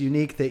mentioned, it's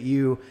unique that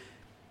you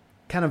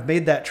kind of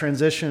made that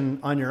transition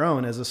on your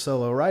own as a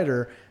solo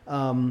writer.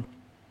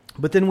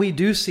 But then we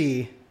do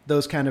see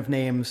those kind of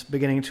names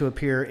beginning to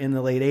appear in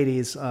the late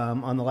 80s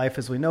on the Life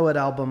as We Know It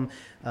album,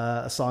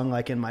 a song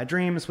like In My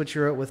Dreams, which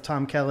you wrote with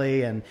Tom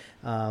Kelly. And,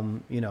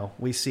 you know,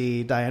 we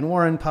see Diane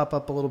Warren pop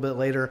up a little bit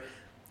later.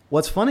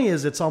 What's funny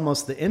is it's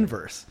almost the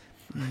inverse.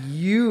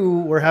 You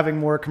were having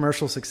more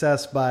commercial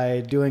success by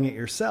doing it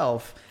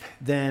yourself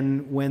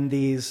than when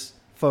these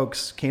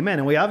folks came in.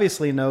 And we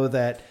obviously know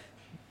that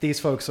these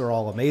folks are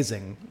all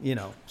amazing, you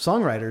know,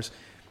 songwriters,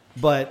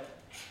 but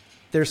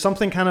there's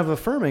something kind of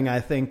affirming, I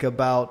think,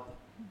 about,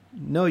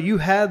 no, you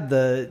had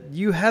the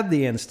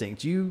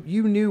instinct. You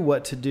knew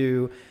what to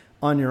do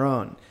on your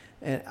own.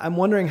 And I'm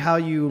wondering how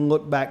you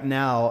look back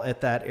now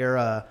at that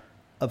era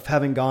of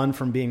having gone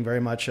from being very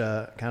much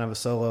a kind of a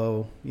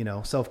solo, you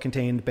know,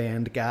 self-contained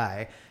band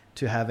guy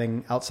to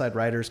having outside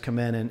writers come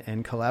in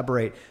and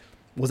collaborate.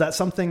 Was that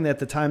something that at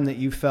the time that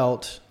you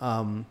felt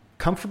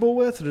comfortable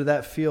with, or did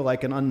that feel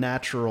like an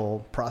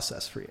unnatural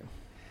process for you?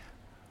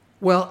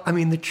 Well, I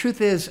mean, the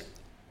truth is,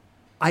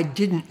 I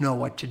didn't know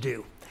what to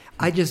do.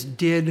 I just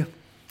did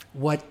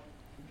what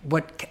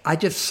I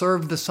just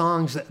served the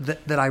songs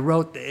that I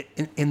wrote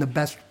in the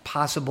best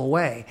possible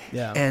way.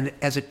 Yeah. And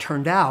as it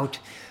turned out,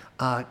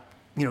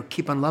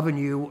 Keep on Loving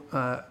You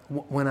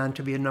went on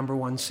to be a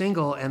 #1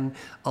 single, and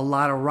a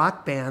lot of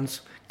rock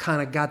bands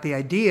kind of got the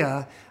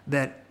idea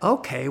that,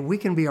 okay, we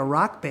can be a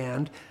rock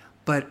band,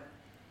 but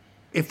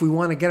if we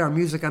want to get our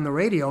music on the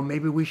radio,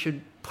 maybe we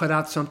should put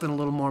out something a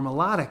little more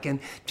melodic. And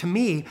to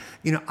me,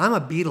 I'm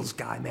a Beatles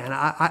guy, man.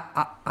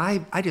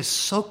 I just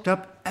soaked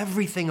up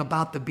everything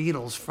about the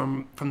Beatles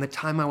from the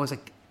time I was a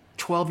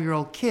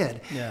 12-year-old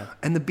kid. Yeah.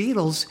 And the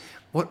Beatles,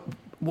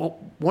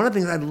 one of the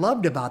things I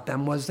loved about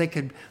them was they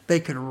could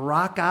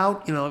rock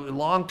out,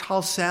 Long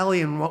Tall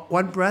Sally in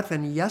one breath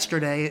and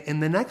Yesterday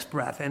in the next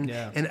breath, and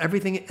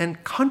everything,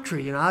 and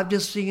country, I've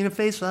just seen your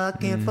face, I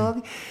can't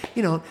fall.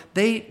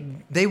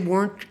 They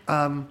weren't.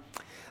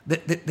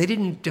 They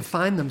didn't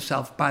define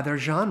themselves by their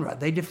genre.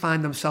 They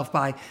defined themselves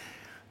by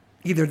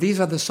either these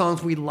are the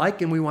songs we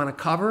like and we want to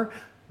cover,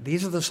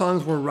 these are the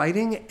songs we're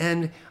writing,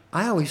 and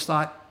I always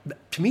thought,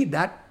 to me,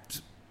 that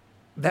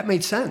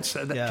made sense.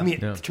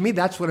 To me,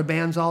 that's what a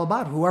band's all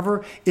about.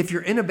 Whoever, if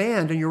you're in a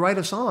band and you write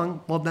a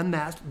song, well, then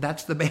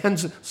that's the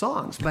band's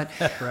songs. But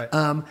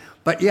right.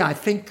 But yeah, I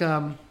think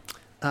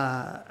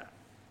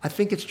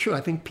it's true.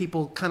 I think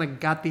people kind of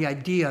got the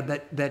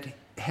idea that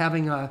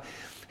having a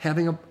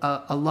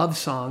love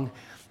song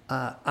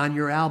on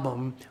your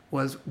album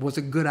was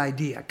a good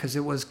idea, because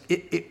it was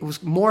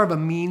more of a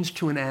means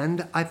to an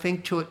end, I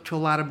think, to a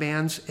lot of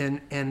bands,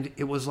 and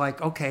it was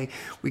like, okay,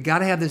 we got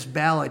to have this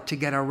ballad to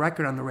get our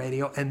record on the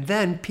radio, and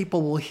then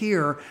people will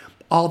hear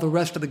all the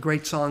rest of the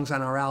great songs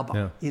on our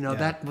album.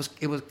 Yeah.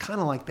 It was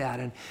kind of like that.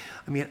 And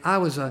I mean, I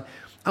was a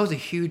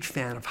huge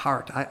fan of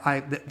Heart.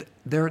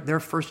 Their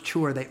first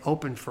tour, they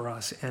opened for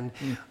us, and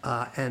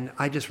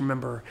I just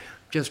remember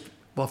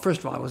well, first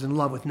of all, I was in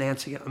love with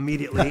Nancy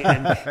immediately,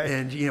 and right.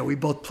 and we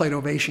both played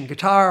Ovation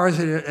guitars,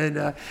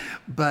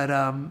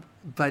 but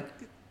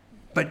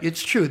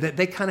it's true that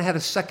they kind of had a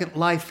second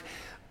life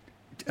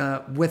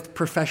with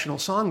professional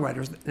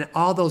songwriters, and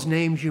all those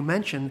names you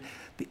mentioned.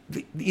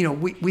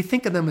 We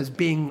think of them as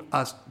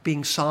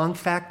being song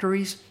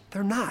factories.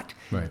 They're not.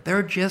 Right.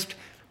 They're just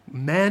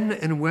men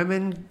and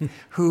women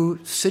who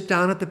sit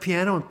down at the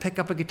piano and pick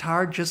up a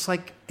guitar just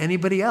like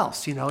anybody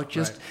else.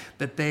 Just right.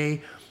 That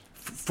they,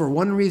 for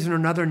one reason or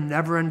another,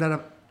 never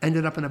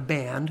ended up in a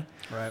band.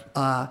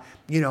 Right.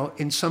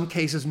 In some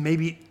cases,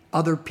 maybe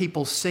other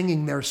people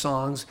singing their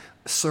songs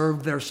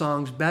served their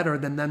songs better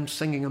than them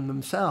singing them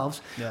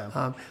themselves.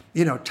 Yeah.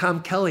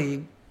 Tom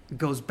Kelly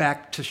goes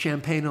back to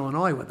Champaign,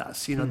 Illinois with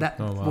us.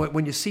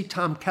 When you see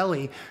Tom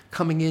Kelly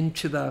coming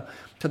into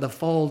the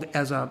fold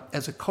as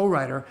a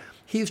co-writer,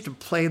 he used to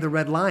play the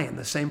Red Lion,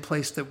 the same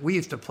place that we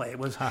used to play. It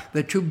was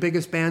the two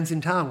biggest bands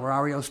in town were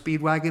REO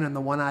Speedwagon and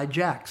the One-Eyed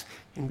Jacks.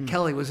 And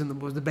Kelly was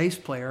the bass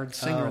player and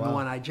singer in the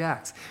One-Eyed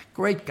Jacks.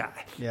 Great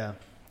guy. Yeah.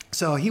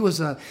 So he was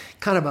a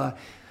kind of a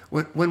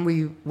when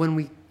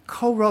we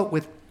co-wrote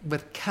with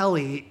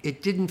Kelly,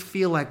 it didn't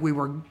feel like we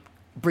were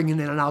bringing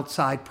in an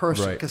outside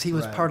person, because he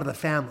was part of the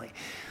family.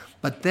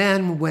 But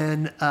then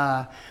when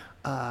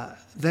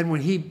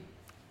he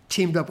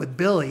teamed up with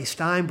Billy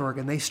Steinberg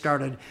and they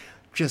started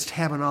just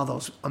having all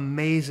those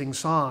amazing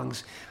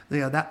songs,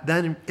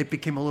 then it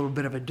became a little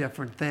bit of a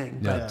different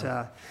thing.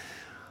 Yeah.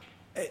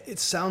 But it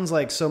sounds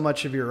like so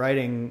much of your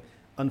writing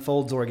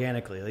unfolds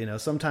organically.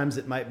 Sometimes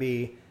it might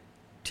be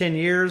 10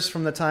 years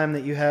from the time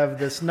that you have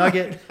this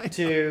nugget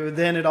to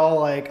then it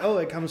all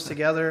it comes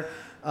together.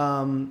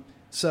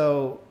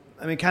 So,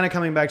 I mean, kind of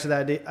coming back to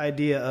that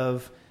idea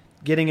of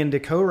getting into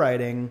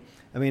co-writing,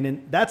 I mean,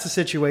 and that's a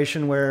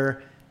situation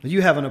where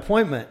you have an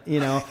appointment,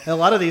 A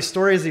lot of these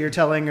stories that you're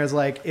telling is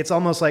it's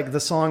almost like the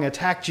song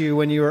attacked you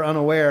when you were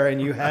unaware and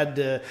you had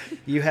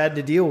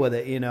to deal with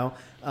it,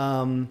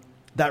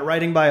 That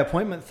writing by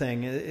appointment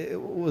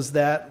thing, was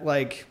that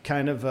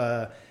kind of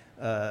a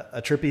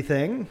trippy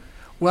thing?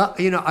 Well,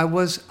 I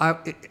was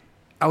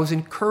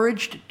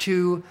encouraged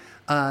to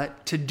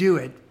do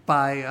it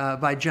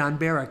by John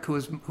Barrick,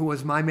 who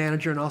was my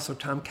manager and also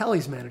Tom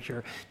Kelly's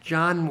manager.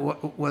 John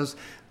was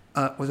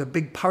a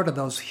big part of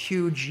those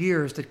huge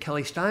years that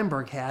Kelly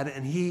Steinberg had,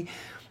 and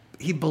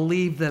he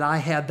believed that I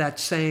had that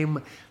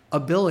same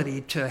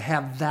ability to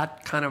have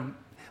that kind of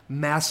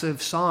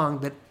massive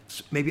song that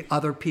maybe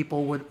other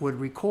people would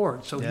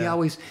record. So he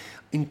always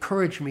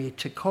encouraged me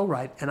to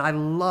co-write, and I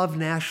love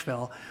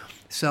Nashville.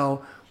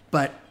 So,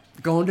 but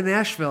going to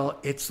Nashville,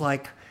 it's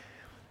like,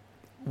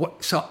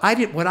 what I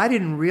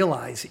didn't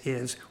realize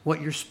is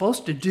what you're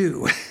supposed to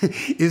do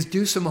is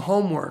do some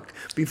homework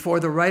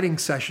before the writing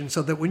session,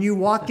 so that when you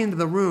walk into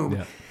the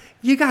room,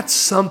 you got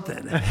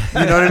something. You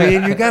know what I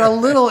mean? You got a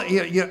little,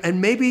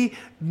 and maybe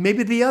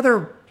the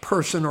other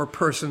person or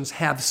persons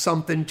have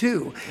something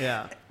too.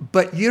 Yeah.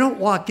 But you don't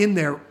walk in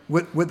there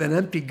with an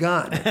empty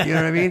gun. You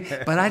know what I mean?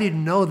 But I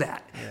didn't know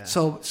that. Yeah.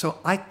 So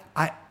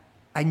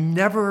I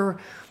never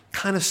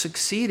kind of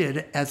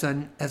succeeded as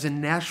a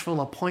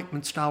Nashville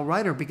appointment style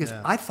writer because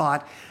I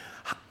thought,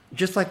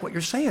 just like what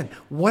you're saying,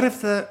 what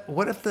if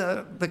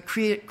the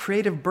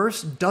creative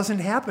burst doesn't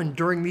happen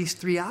during these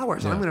 3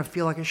 hours? I'm going to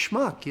feel like a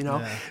schmuck, you know.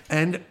 Yeah.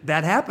 And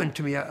that happened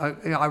to me.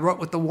 I wrote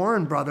with the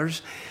Warren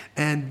Brothers,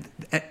 and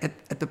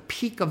at the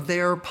peak of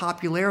their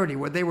popularity,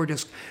 where they were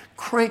just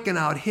cranking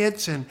out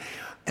hits,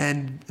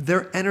 and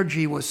their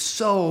energy was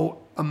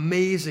so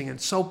amazing and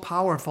so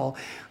powerful,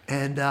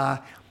 and I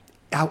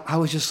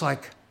was just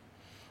like.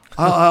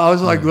 I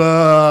was like,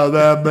 blah,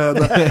 blah, blah,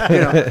 blah.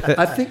 You know.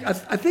 I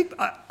think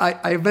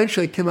I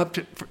eventually came up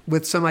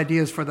with some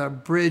ideas for the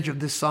bridge of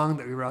this song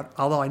that we wrote.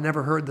 Although I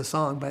never heard the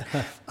song, but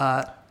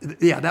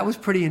that was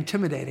pretty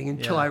intimidating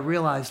until I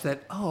realized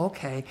that. Oh,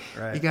 okay,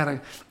 right. You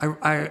gotta.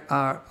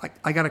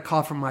 I got a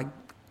call from my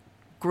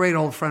great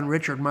old friend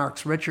Richard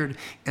Marks. Richard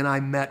and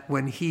I met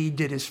when he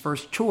did his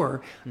first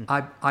tour.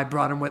 I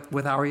brought him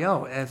with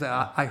REO. As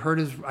I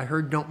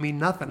heard "Don't Mean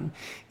Nothing,"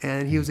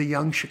 and he was a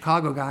young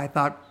Chicago guy. I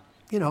thought,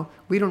 you know,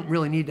 we don't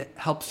really need to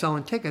help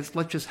selling tickets.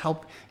 Let's just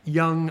help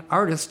young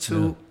artists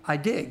who I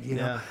dig, you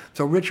know. Yeah.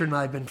 So Richard and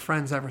I have been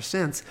friends ever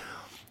since.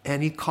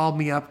 And he called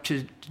me up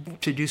to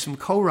do some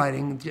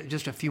co-writing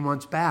just a few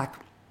months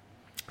back.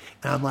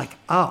 And I'm like,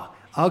 oh,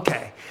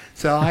 okay.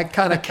 So I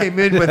kind of came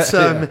in with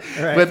some,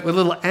 with a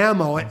little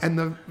ammo,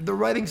 and the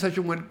writing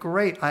session went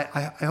great.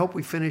 I hope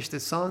we finished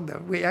this song,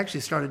 though. We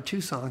actually started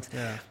 2 songs.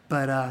 Yeah.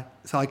 But,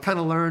 so I kind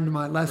of learned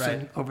my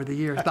lesson over the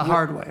years, the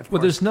hard way, of course.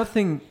 Well, there's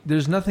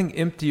nothing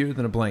emptier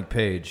than a blank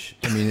page.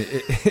 I mean,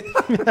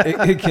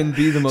 it can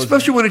be the most...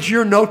 Especially when it's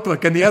your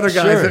notebook and the other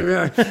guys.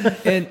 Sure.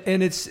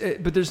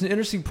 And but there's an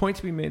interesting point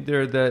to be made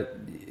there that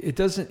it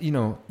doesn't, you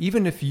know,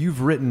 even if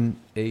you've written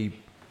a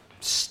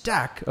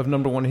stack of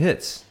number 1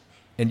 hits,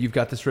 and you've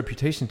got this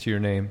reputation to your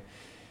name,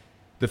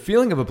 the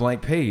feeling of a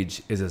blank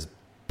page is as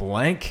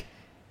blank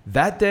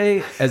that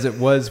day as it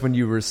was when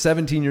you were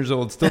 17 years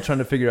old, still trying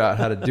to figure out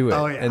how to do it.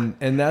 Oh, yeah.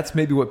 And that's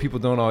maybe what people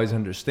don't always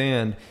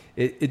understand.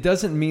 It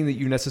doesn't mean that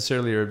you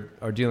necessarily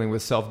are dealing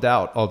with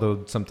self-doubt,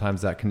 although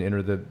sometimes that can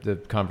enter the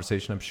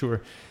conversation, I'm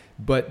sure.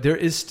 But there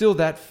is still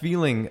that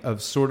feeling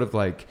of sort of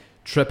like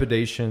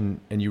trepidation,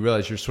 and you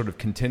realize you're sort of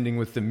contending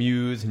with the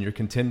muse, and you're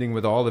contending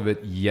with all of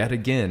it yet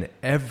again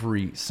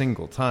every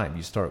single time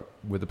you start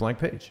with a blank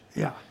page.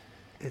 Yeah,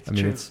 it's I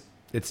mean,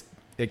 true.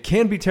 it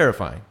can be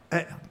terrifying,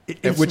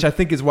 which I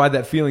think is why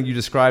that feeling you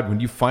described when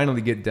you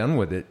finally get done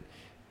with it,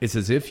 it's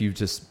as if you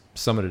just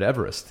summited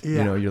Everest. Yeah.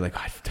 You know, you're like,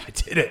 I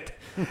did it.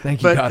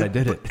 Thank you, God, I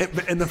did it.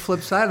 And the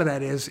flip side of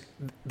that is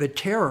the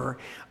terror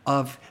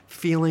of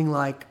feeling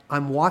like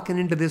I'm walking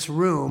into this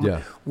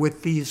room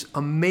with these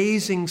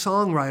amazing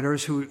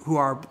songwriters who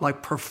are like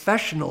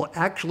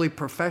actually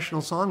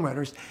professional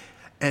songwriters,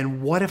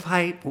 and what if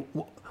I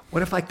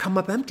come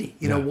up empty?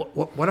 You know,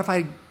 what if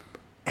I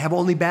have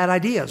only bad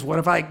ideas? What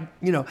if I,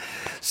 you know?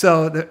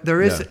 So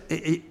there is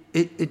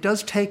it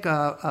does take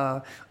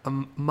a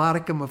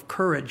modicum of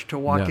courage to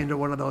walk into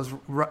one of those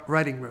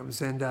writing rooms,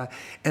 and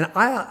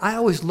I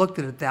always looked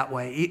at it that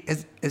way.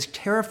 As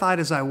terrified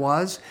as I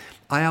was,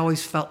 I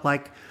always felt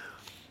like,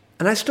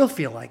 and I still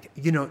feel like,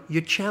 you know, you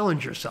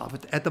challenge yourself.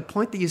 At the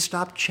point that you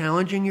stop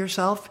challenging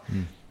yourself,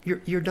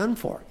 you're done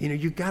for. You know,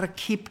 you got to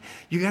keep,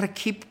 you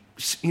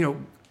know,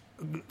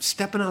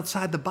 stepping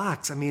outside the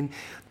box. I mean,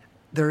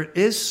 there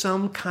is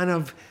some kind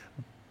of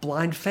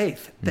blind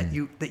faith that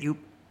you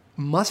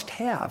must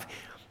have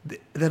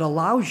that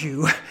allows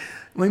you.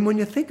 When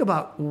you think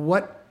about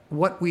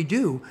what we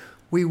do,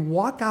 we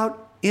walk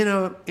out in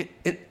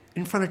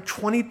front of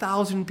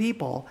 20,000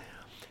 people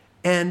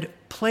and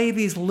play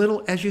these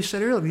little, as you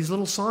said earlier, these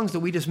little songs that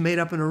we just made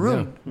up in a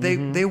room.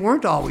 They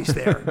weren't always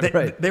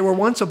there. They were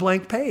once a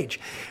blank page,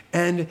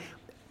 and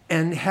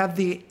have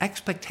the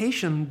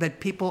expectation that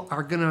people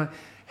are going to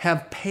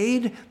have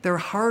paid their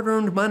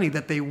hard-earned money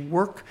that they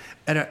work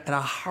at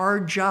a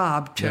hard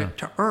job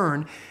to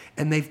earn,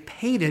 and they've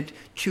paid it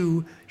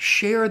to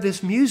share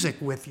this music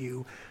with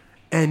you,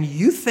 and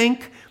you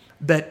think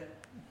that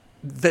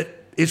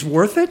is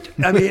worth it?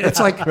 I mean, it's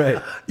like,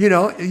 you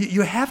know,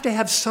 you have to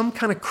have some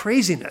kind of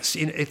craziness.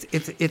 You know,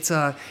 it's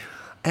a,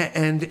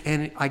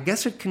 and I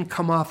guess it can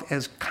come off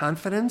as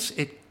confidence.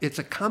 It's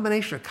a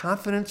combination of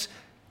confidence,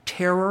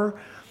 terror,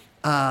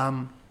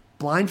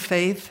 blind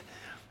faith,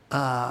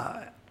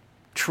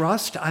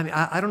 trust. I mean,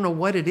 I don't know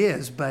what it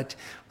is, but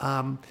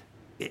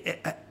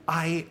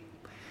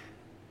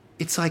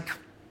it's like,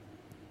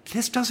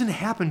 this doesn't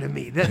happen to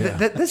me.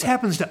 This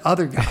happens to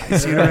other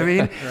guys. You know what I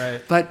mean?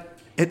 Right. But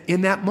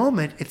in that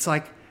moment, it's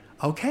like,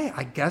 okay,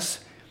 I guess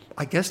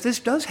this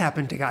does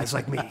happen to guys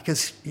like me,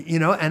 because, you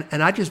know,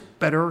 and I just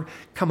better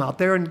come out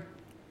there and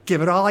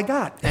give it all I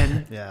got,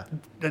 and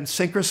and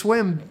sink or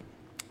swim.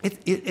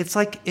 It's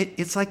like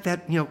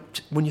that, you know,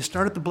 when you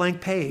start at the blank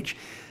page,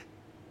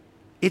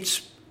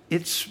 it's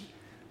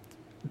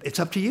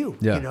up to you.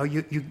 You know,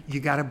 you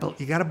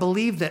gotta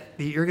believe that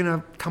you're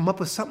gonna come up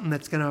with something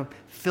that's gonna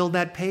fill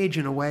that page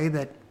in a way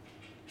that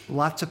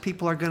lots of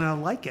people are going to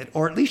like it,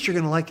 or at least you're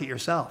going to like it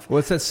yourself. Well,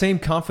 it's that same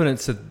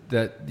confidence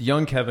that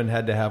young Kevin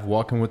had to have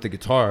walking with the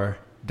guitar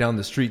down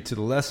the street to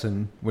the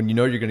lesson when you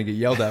know you're going to get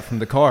yelled at from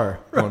the car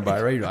going by,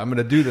 right? I'm going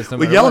to do this. No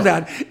matter Yelled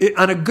what. at.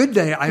 On a good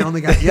day, I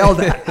only got yelled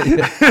at.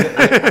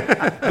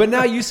 But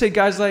now you say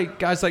guys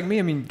like me.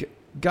 I mean,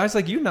 guys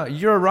like you now.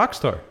 You're a rock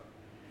star.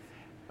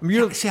 I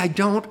mean, See, I'm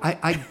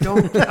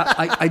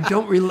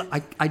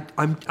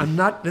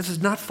not. This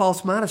is not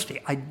false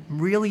modesty. I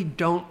really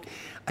don't.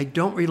 I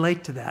don't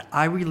relate to that.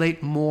 I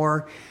relate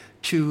more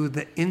to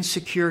the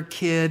insecure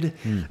kid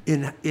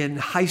in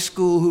high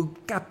school who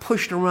got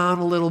pushed around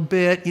a little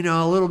bit,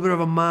 a little bit of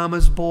a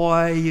mama's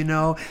boy,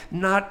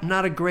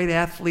 not a great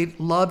athlete,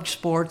 loved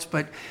sports,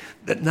 but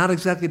not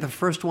exactly the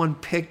first one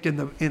picked in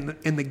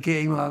the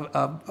game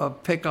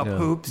of pickup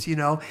hoops,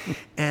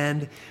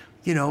 and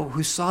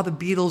who saw the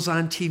Beatles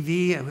on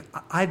TV.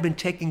 I'd been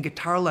taking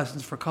guitar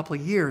lessons for a couple of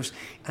years,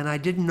 and I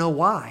didn't know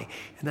why.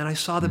 And then I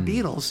saw the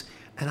Beatles,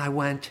 and I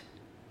went,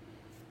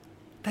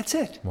 that's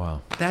it.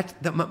 Wow.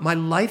 My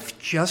life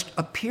just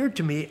appeared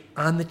to me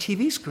on the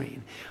TV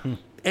screen,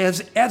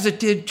 as it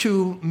did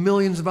to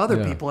millions of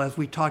other people, as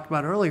we talked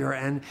about earlier.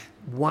 And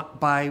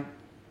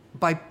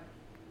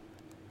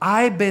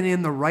I've been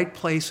in the right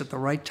place at the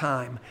right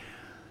time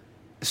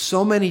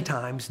so many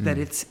times that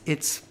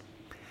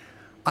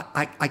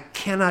I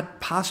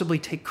cannot possibly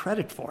take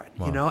credit for it.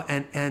 Wow.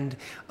 And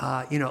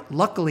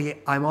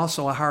luckily I'm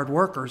also a hard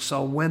worker.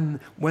 So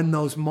when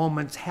those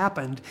moments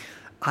happened,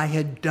 I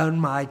had done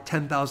my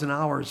 10,000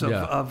 hours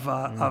of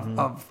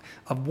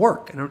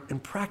work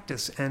and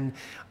practice and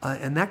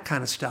that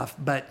kind of stuff.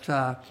 But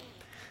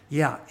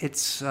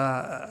it's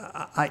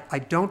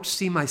I don't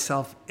see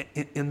myself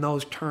in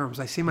those terms.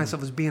 I see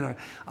myself as being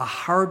a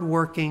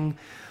hardworking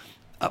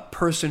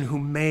person who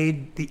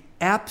made the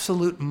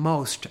absolute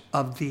most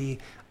of the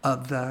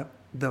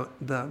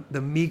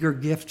meager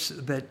gifts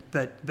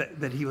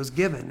that he was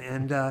given,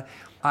 and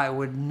I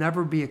would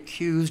never be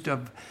accused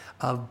of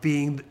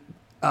being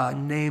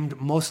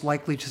named most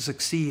likely to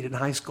succeed in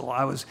high school.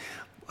 I would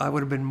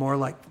have been more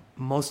like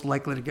most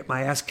likely to get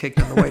my ass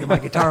kicked on the way to my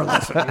guitar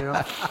lesson.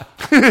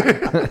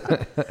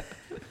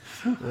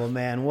 Well,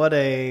 man, what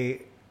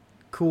a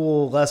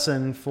cool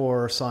lesson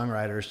for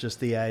songwriters. Just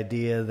the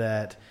idea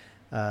that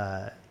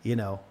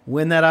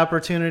when that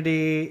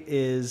opportunity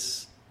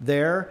is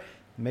there,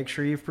 make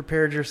sure you've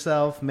prepared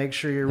yourself. Make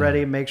sure you're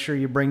ready. Make sure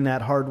you bring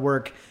that hard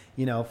work.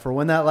 For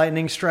when that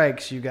lightning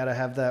strikes, you got to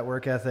have that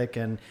work ethic,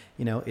 and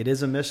it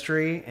is a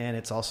mystery, and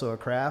it's also a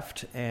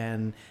craft,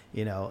 and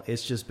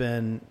it's just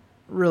been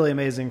really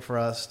amazing for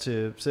us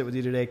to sit with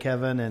you today,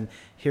 Kevin, and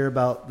hear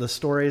about the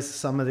stories,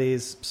 some of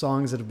these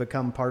songs that have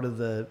become part of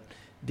the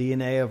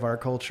DNA of our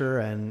culture,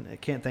 and I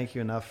can't thank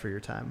you enough for your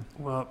time.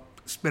 Well,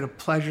 it's been a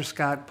pleasure,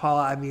 Scott, Paul.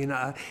 I mean,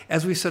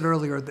 as we said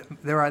earlier,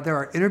 there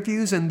are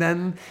interviews, and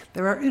then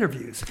there are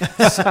interviews.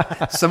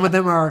 Some of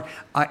them are,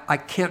 I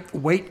can't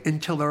wait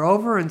until they're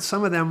over, and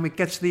some of them, it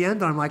gets to the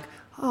end, and I'm like,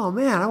 oh,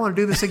 man, I want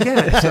to do this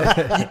again.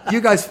 So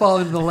you guys fall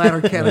into the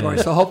latter category.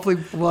 So hopefully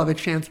we'll have a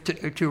chance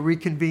to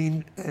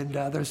reconvene, and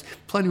there's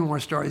plenty more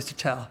stories to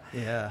tell.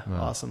 Yeah,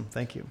 awesome.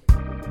 Thank you.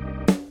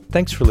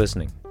 Thanks for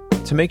listening.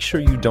 To make sure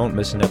you don't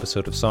miss an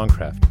episode of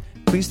Songcraft,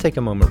 please take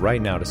a moment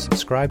right now to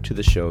subscribe to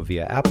the show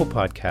via Apple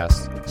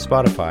Podcasts,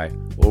 Spotify,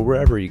 or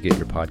wherever you get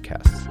your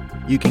podcasts.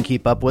 You can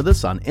keep up with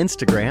us on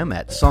Instagram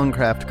at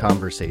Songcraft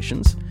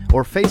Conversations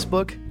or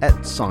Facebook at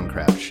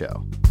Songcraft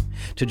Show.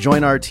 To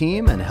join our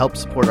team and help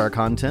support our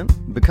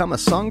content, become a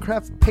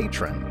Songcraft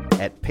patron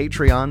at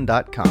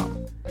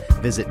patreon.com.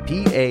 Visit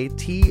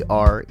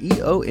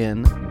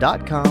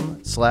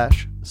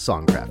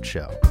patreon.com/Songcraft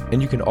Show.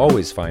 And you can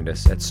always find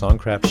us at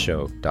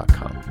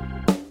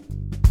songcraftshow.com.